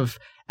lot of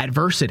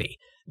adversity?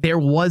 There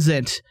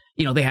wasn't,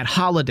 they had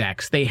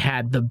holodecks, they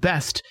had the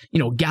best,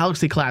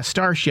 Galaxy class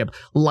starship.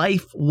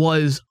 Life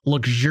was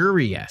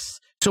luxurious.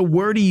 So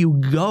where do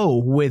you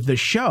go with the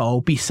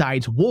show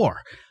besides war?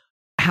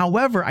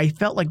 However, I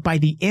felt like by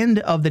the end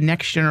of the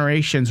Next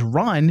Generation's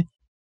run,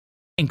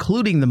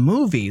 including the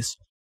movies,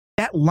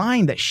 that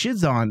line that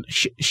Shidzon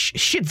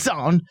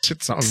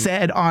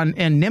said on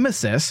in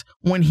Nemesis,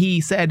 when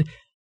he said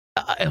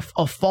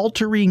a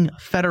faltering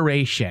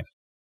Federation,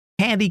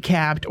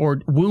 handicapped or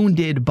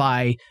wounded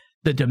by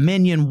the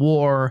Dominion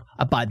War,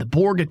 by the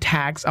Borg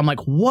attacks, I'm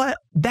like, what?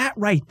 That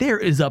right there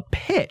is a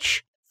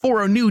pitch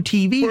for a new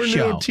TV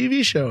show. A new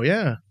TV show,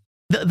 yeah.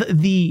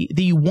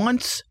 The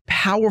once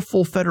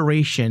powerful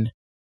Federation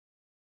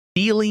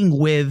dealing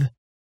with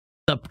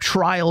the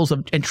trials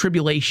and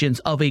tribulations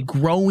of a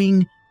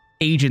growing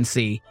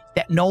agency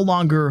that no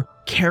longer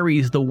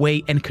carries the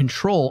weight and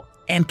control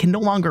and can no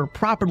longer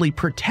properly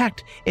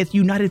protect its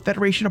United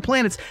Federation of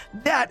Planets.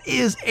 That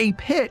is a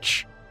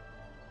pitch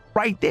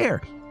right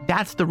there.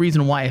 That's the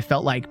reason why I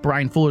felt like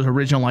Brian Fuller's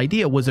original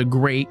idea was a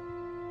great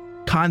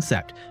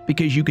concept,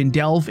 because you can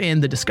delve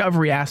in the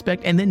discovery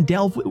aspect and then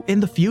delve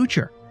in the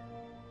future.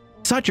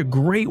 Such a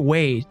great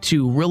way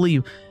to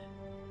really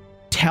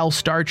tell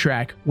Star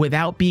Trek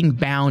without being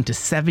bound to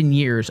 7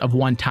 years of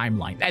one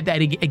timeline.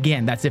 That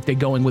again, that's if they're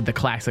going with the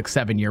classic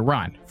 7-year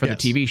run for the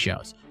TV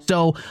shows.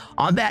 So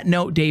on that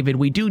note, David,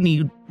 we do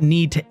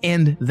need to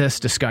end this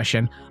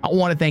discussion. I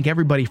want to thank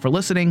everybody for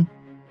listening.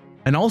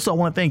 And also I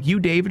want to thank you,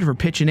 David, for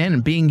pitching in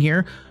and being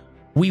here.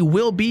 We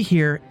will be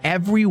here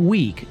every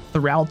week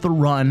throughout the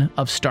run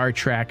of Star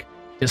Trek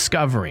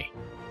Discovery.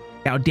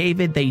 Now,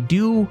 David, they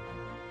do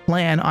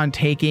plan on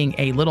taking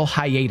a little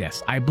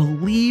hiatus. I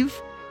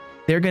believe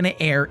they're going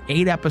to air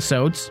 8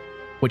 episodes,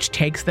 which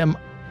takes them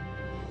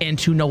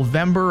into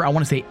November, I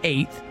want to say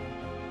 8th.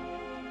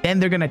 Then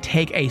they're going to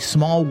take a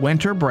small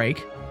winter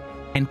break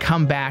and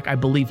come back, I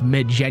believe,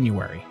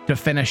 mid-January to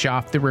finish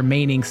off the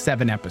remaining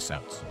 7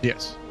 episodes.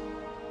 Yes.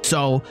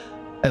 So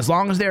as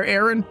long as they're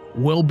airing,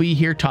 we'll be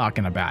here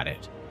talking about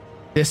it.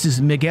 This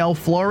is Miguel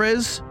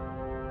Flores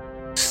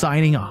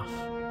signing off.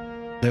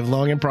 Live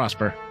long and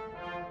prosper.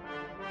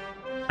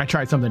 I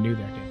tried something new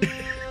there,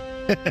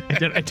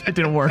 dude. It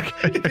didn't work.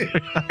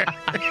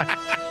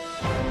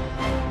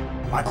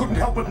 I couldn't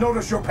help but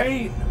notice your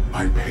pain.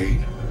 My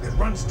pain? It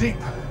runs deep.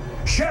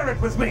 Share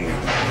it with me.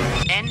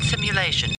 End simulation.